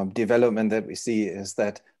development that we see is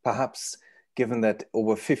that perhaps, given that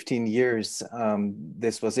over 15 years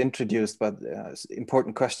this was introduced, but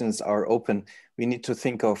important questions are open, we need to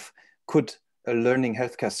think of, could a learning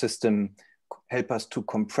healthcare system help us to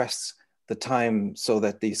compress the time so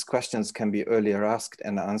that these questions can be earlier asked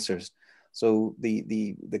and answered? So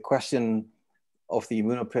the question of the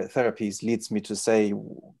immunotherapies leads me to say,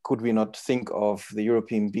 could we not think of the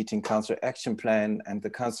European Beating Cancer Action Plan and the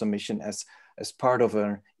Cancer Mission as as part of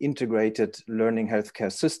an integrated learning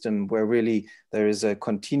healthcare system where really there is a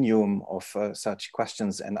continuum of such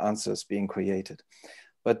questions and answers being created.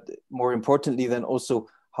 But more importantly then also,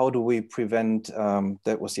 how do we prevent,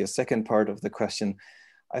 that was your second part of the question.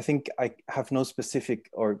 I think I have no specific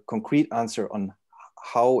or concrete answer on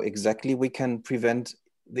how exactly we can prevent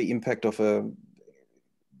the impact of a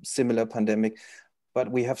similar pandemic, but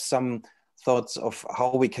we have some thoughts of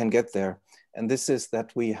how we can get there. And this is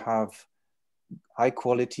that we have high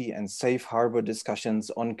quality and safe harbor discussions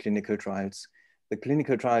on clinical trials. The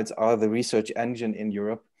clinical trials are the research engine in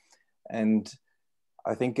Europe. And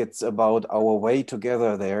I think it's about our way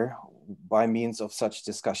together there by means of such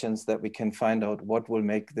discussions that we can find out what will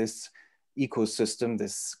make this ecosystem,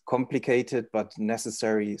 this complicated but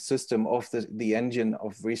necessary system of the engine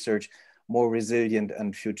of research more resilient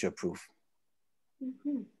and future-proof.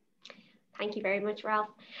 Mm-hmm. Thank you very much, Ralph.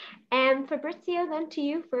 Fabrizio, then to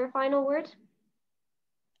you for a final word.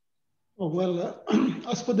 Oh, well,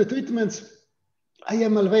 as for the treatments, I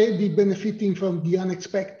am already benefiting from the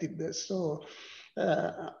unexpected, so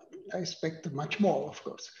I expect much more, of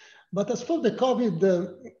course. But as for the COVID,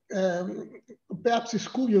 perhaps it's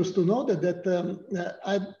curious to know that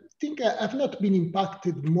I think I've not been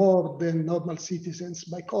impacted more than normal citizens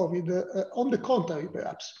by COVID. On the contrary,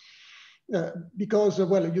 perhaps. Because,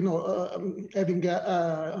 well, you know, having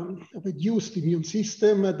a reduced immune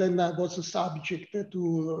system, then I was subject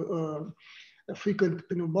to frequent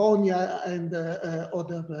pneumonia and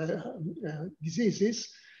other diseases.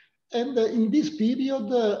 And in this period,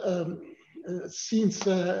 since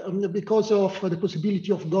because of the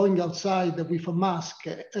possibility of going outside with a mask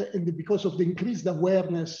and because of the increased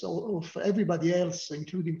awareness of everybody else,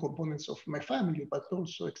 including components of my family, but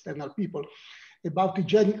also external people, about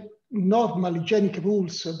normal hygienic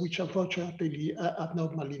rules, which unfortunately are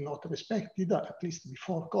normally not respected, at least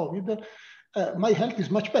before COVID, my health is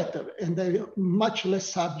much better and I'm much less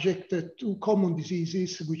subject to common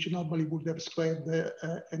diseases, which normally would have spread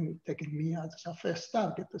and taken me as a first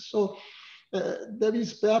target. So there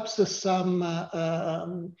is perhaps some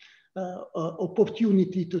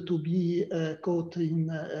opportunity to be caught in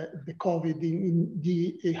the COVID, in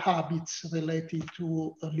the habits related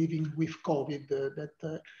to living with COVID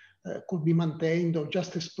that could be maintained or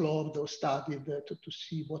just explored or studied to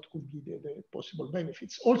see what could be the possible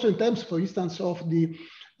benefits. Also in terms, for instance, of the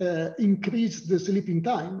increased sleeping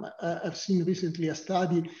time, I've seen recently a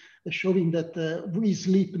study showing that we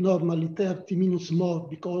sleep normally 30 minutes more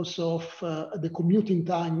because of the commuting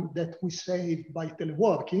time that we save by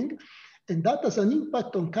teleworking. And that has an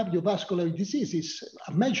impact on cardiovascular diseases,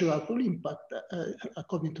 a measurable impact,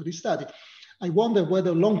 according to this study. I wonder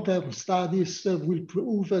whether long-term studies will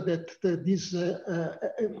prove that this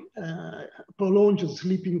prolonged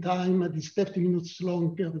sleeping time, this 30 minutes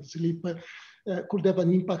longer sleep, could have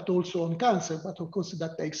an impact also on cancer. But of course,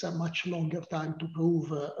 that takes a much longer time to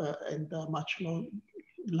prove and a much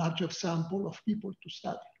larger sample of people to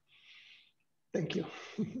study. Thank you.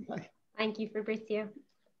 Bye. Thank you, Fabrizio.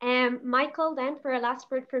 Michael, then for a last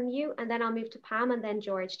word from you, and then I'll move to Pam and then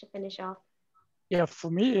George to finish off. Yeah,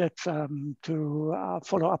 for me, it's to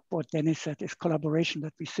follow up what Dennis said, is collaboration,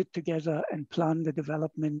 that we sit together and plan the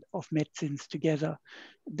development of medicines together.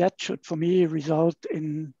 That should, for me, result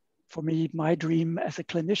in, for me, my dream as a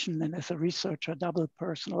clinician and as a researcher, double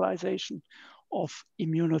personalization of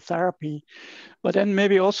immunotherapy. But then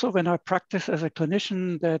maybe also when I practice as a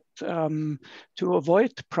clinician, that to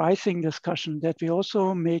avoid pricing discussion, that we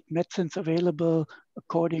also make medicines available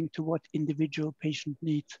according to what individual patient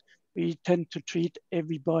needs. We tend to treat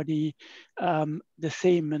everybody the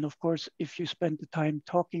same. And of course, if you spend the time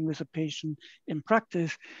talking with a patient in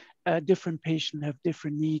practice, different patients have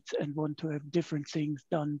different needs and want to have different things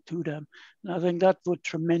done to them. And I think that would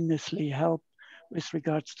tremendously help with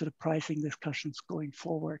regards to the pricing discussions going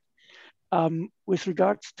forward. With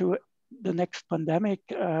regards to the next pandemic,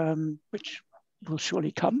 which will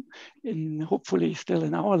surely come in, hopefully still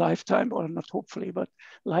in our lifetime, or not hopefully, but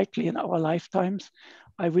likely in our lifetimes,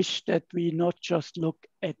 I wish that we not just look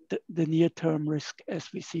at the near-term risk as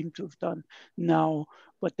we seem to have done now,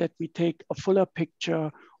 but that we take a fuller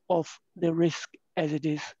picture of the risk as it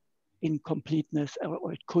is in completeness,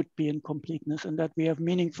 or it could be in completeness, and that we have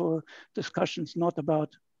meaningful discussions, not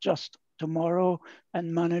about just tomorrow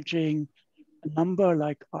and managing a number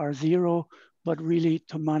like R0, but really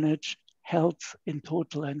to manage health in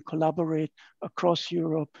total and collaborate across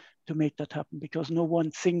Europe to make that happen, because no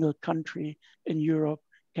one single country in Europe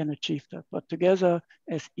can achieve that. But together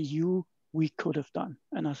as EU, we could have done.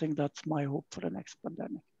 And I think that's my hope for the next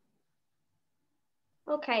pandemic.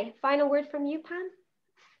 Okay, final word from you, Pam?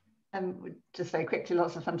 Just very quickly,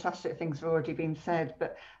 lots of fantastic things have already been said,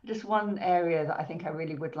 but just one area that I think I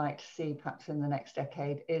really would like to see perhaps in the next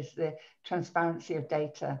decade is the transparency of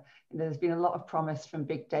data. You know, there's been a lot of promise from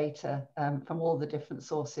big data, from all the different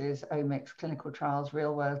sources, omics, clinical trials,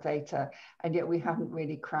 real world data, and yet we haven't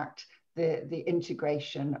really cracked the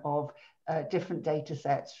integration of different data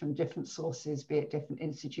sets from different sources, be it different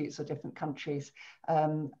institutes or different countries.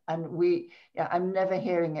 And I'm never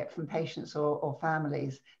hearing it from patients or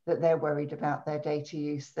families that they're worried about their data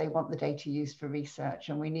use. They want the data used for research,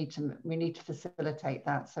 and we need to facilitate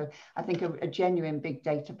that. So I think a genuine big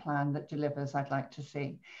data plan that delivers, I'd like to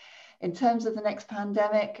see. In terms of the next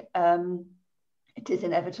pandemic, it is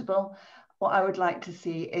inevitable. What I would like to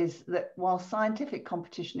see is that while scientific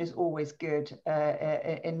competition is always good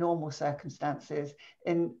in normal circumstances,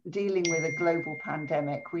 in dealing with a global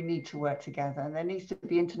pandemic, we need to work together. And there needs to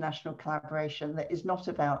be international collaboration that is not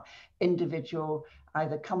about individual,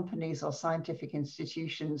 either companies or scientific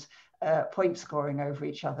institutions point scoring over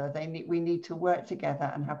each other. We need to work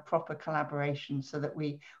together and have proper collaboration so that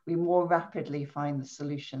we more rapidly find the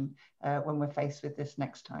solution when we're faced with this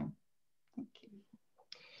next time. Thank you.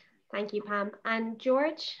 Thank you, Pam. And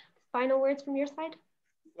George, final words from your side?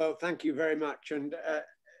 Well, thank you very much. And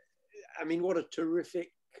I mean, what a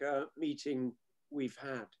terrific meeting we've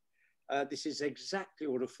had. This is exactly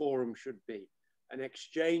what a forum should be, an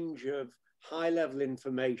exchange of high-level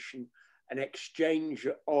information, an exchange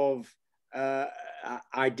of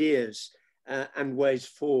ideas and ways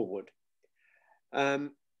forward.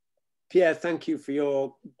 Pierre, thank you for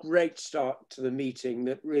your great start to the meeting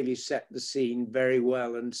that really set the scene very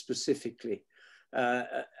well and specifically.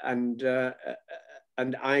 And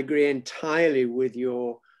I agree entirely with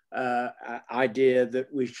your idea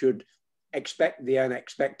that we should expect the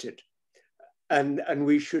unexpected and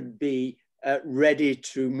we should be ready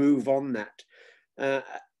to move on that.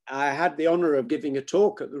 I had the honor of giving a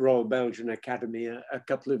talk at the Royal Belgian Academy a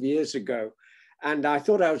couple of years ago, and I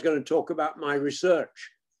thought I was going to talk about my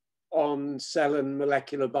research on cell and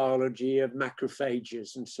molecular biology of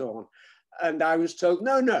macrophages and so on. And I was told,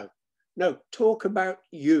 no, talk about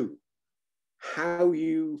you, how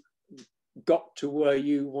you got to where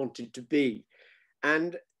you wanted to be.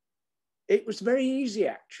 And it was very easy,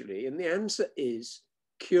 actually. And the answer is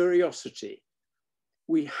curiosity.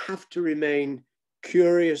 We have to remain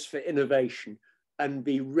curious for innovation and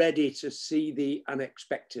be ready to see the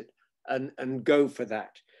unexpected and go for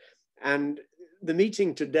that. And the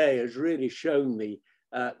meeting today has really shown me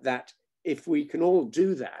that if we can all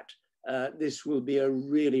do that, this will be a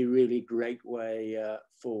really, really great way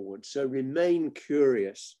forward. So remain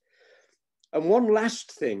curious. And one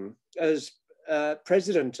last thing, as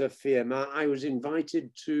president of FEAM, I was invited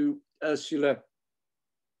to Ursula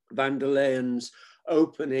von der Leyen's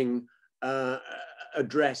opening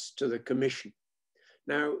address to the Commission.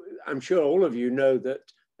 Now, I'm sure all of you know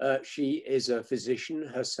that she is a physician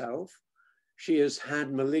herself. She has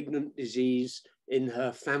had malignant disease in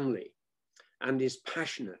her family and is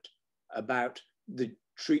passionate about the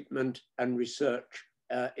treatment and research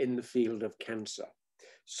in the field of cancer.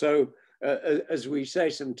 So as we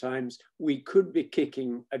say sometimes, we could be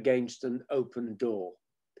kicking against an open door.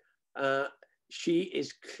 She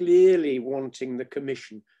is clearly wanting the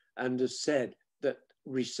Commission and has said that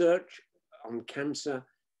research on cancer,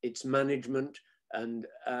 its management and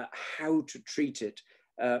how to treat it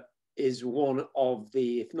is one of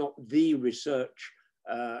the, if not the research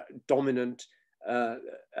dominant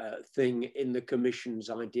thing in the Commission's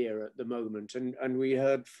idea at the moment. And we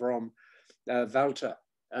heard from Walter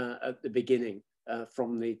at the beginning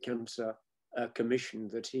from the Cancer Commission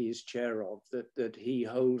that he is chair of, that he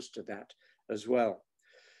holds to that as well.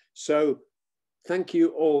 So thank you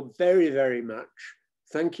all very, very much.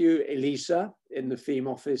 Thank you, Elisa, in the FEAM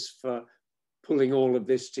office for pulling all of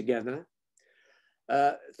this together.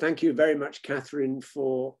 Thank you very much, Catherine,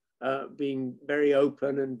 for being very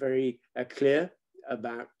open and very clear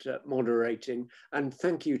about moderating. And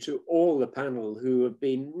thank you to all the panel who have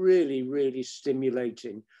been really, really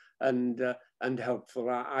stimulating and helpful.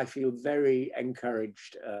 I feel very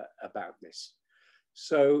encouraged about this.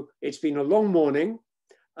 So it's been a long morning,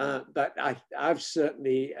 but I've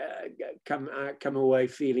certainly come away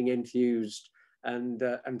feeling enthused, and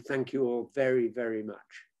thank you all very, very much.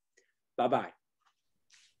 Bye-bye.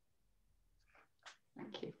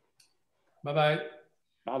 Thank you. Bye-bye.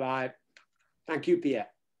 Bye-bye. Thank you, Pierre.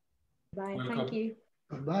 Bye. Welcome. Thank you.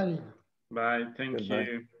 Bye. Bye. Thank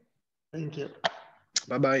you. Thank you.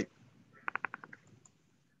 Bye-bye.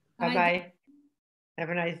 Bye-bye. Have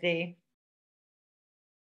a nice day.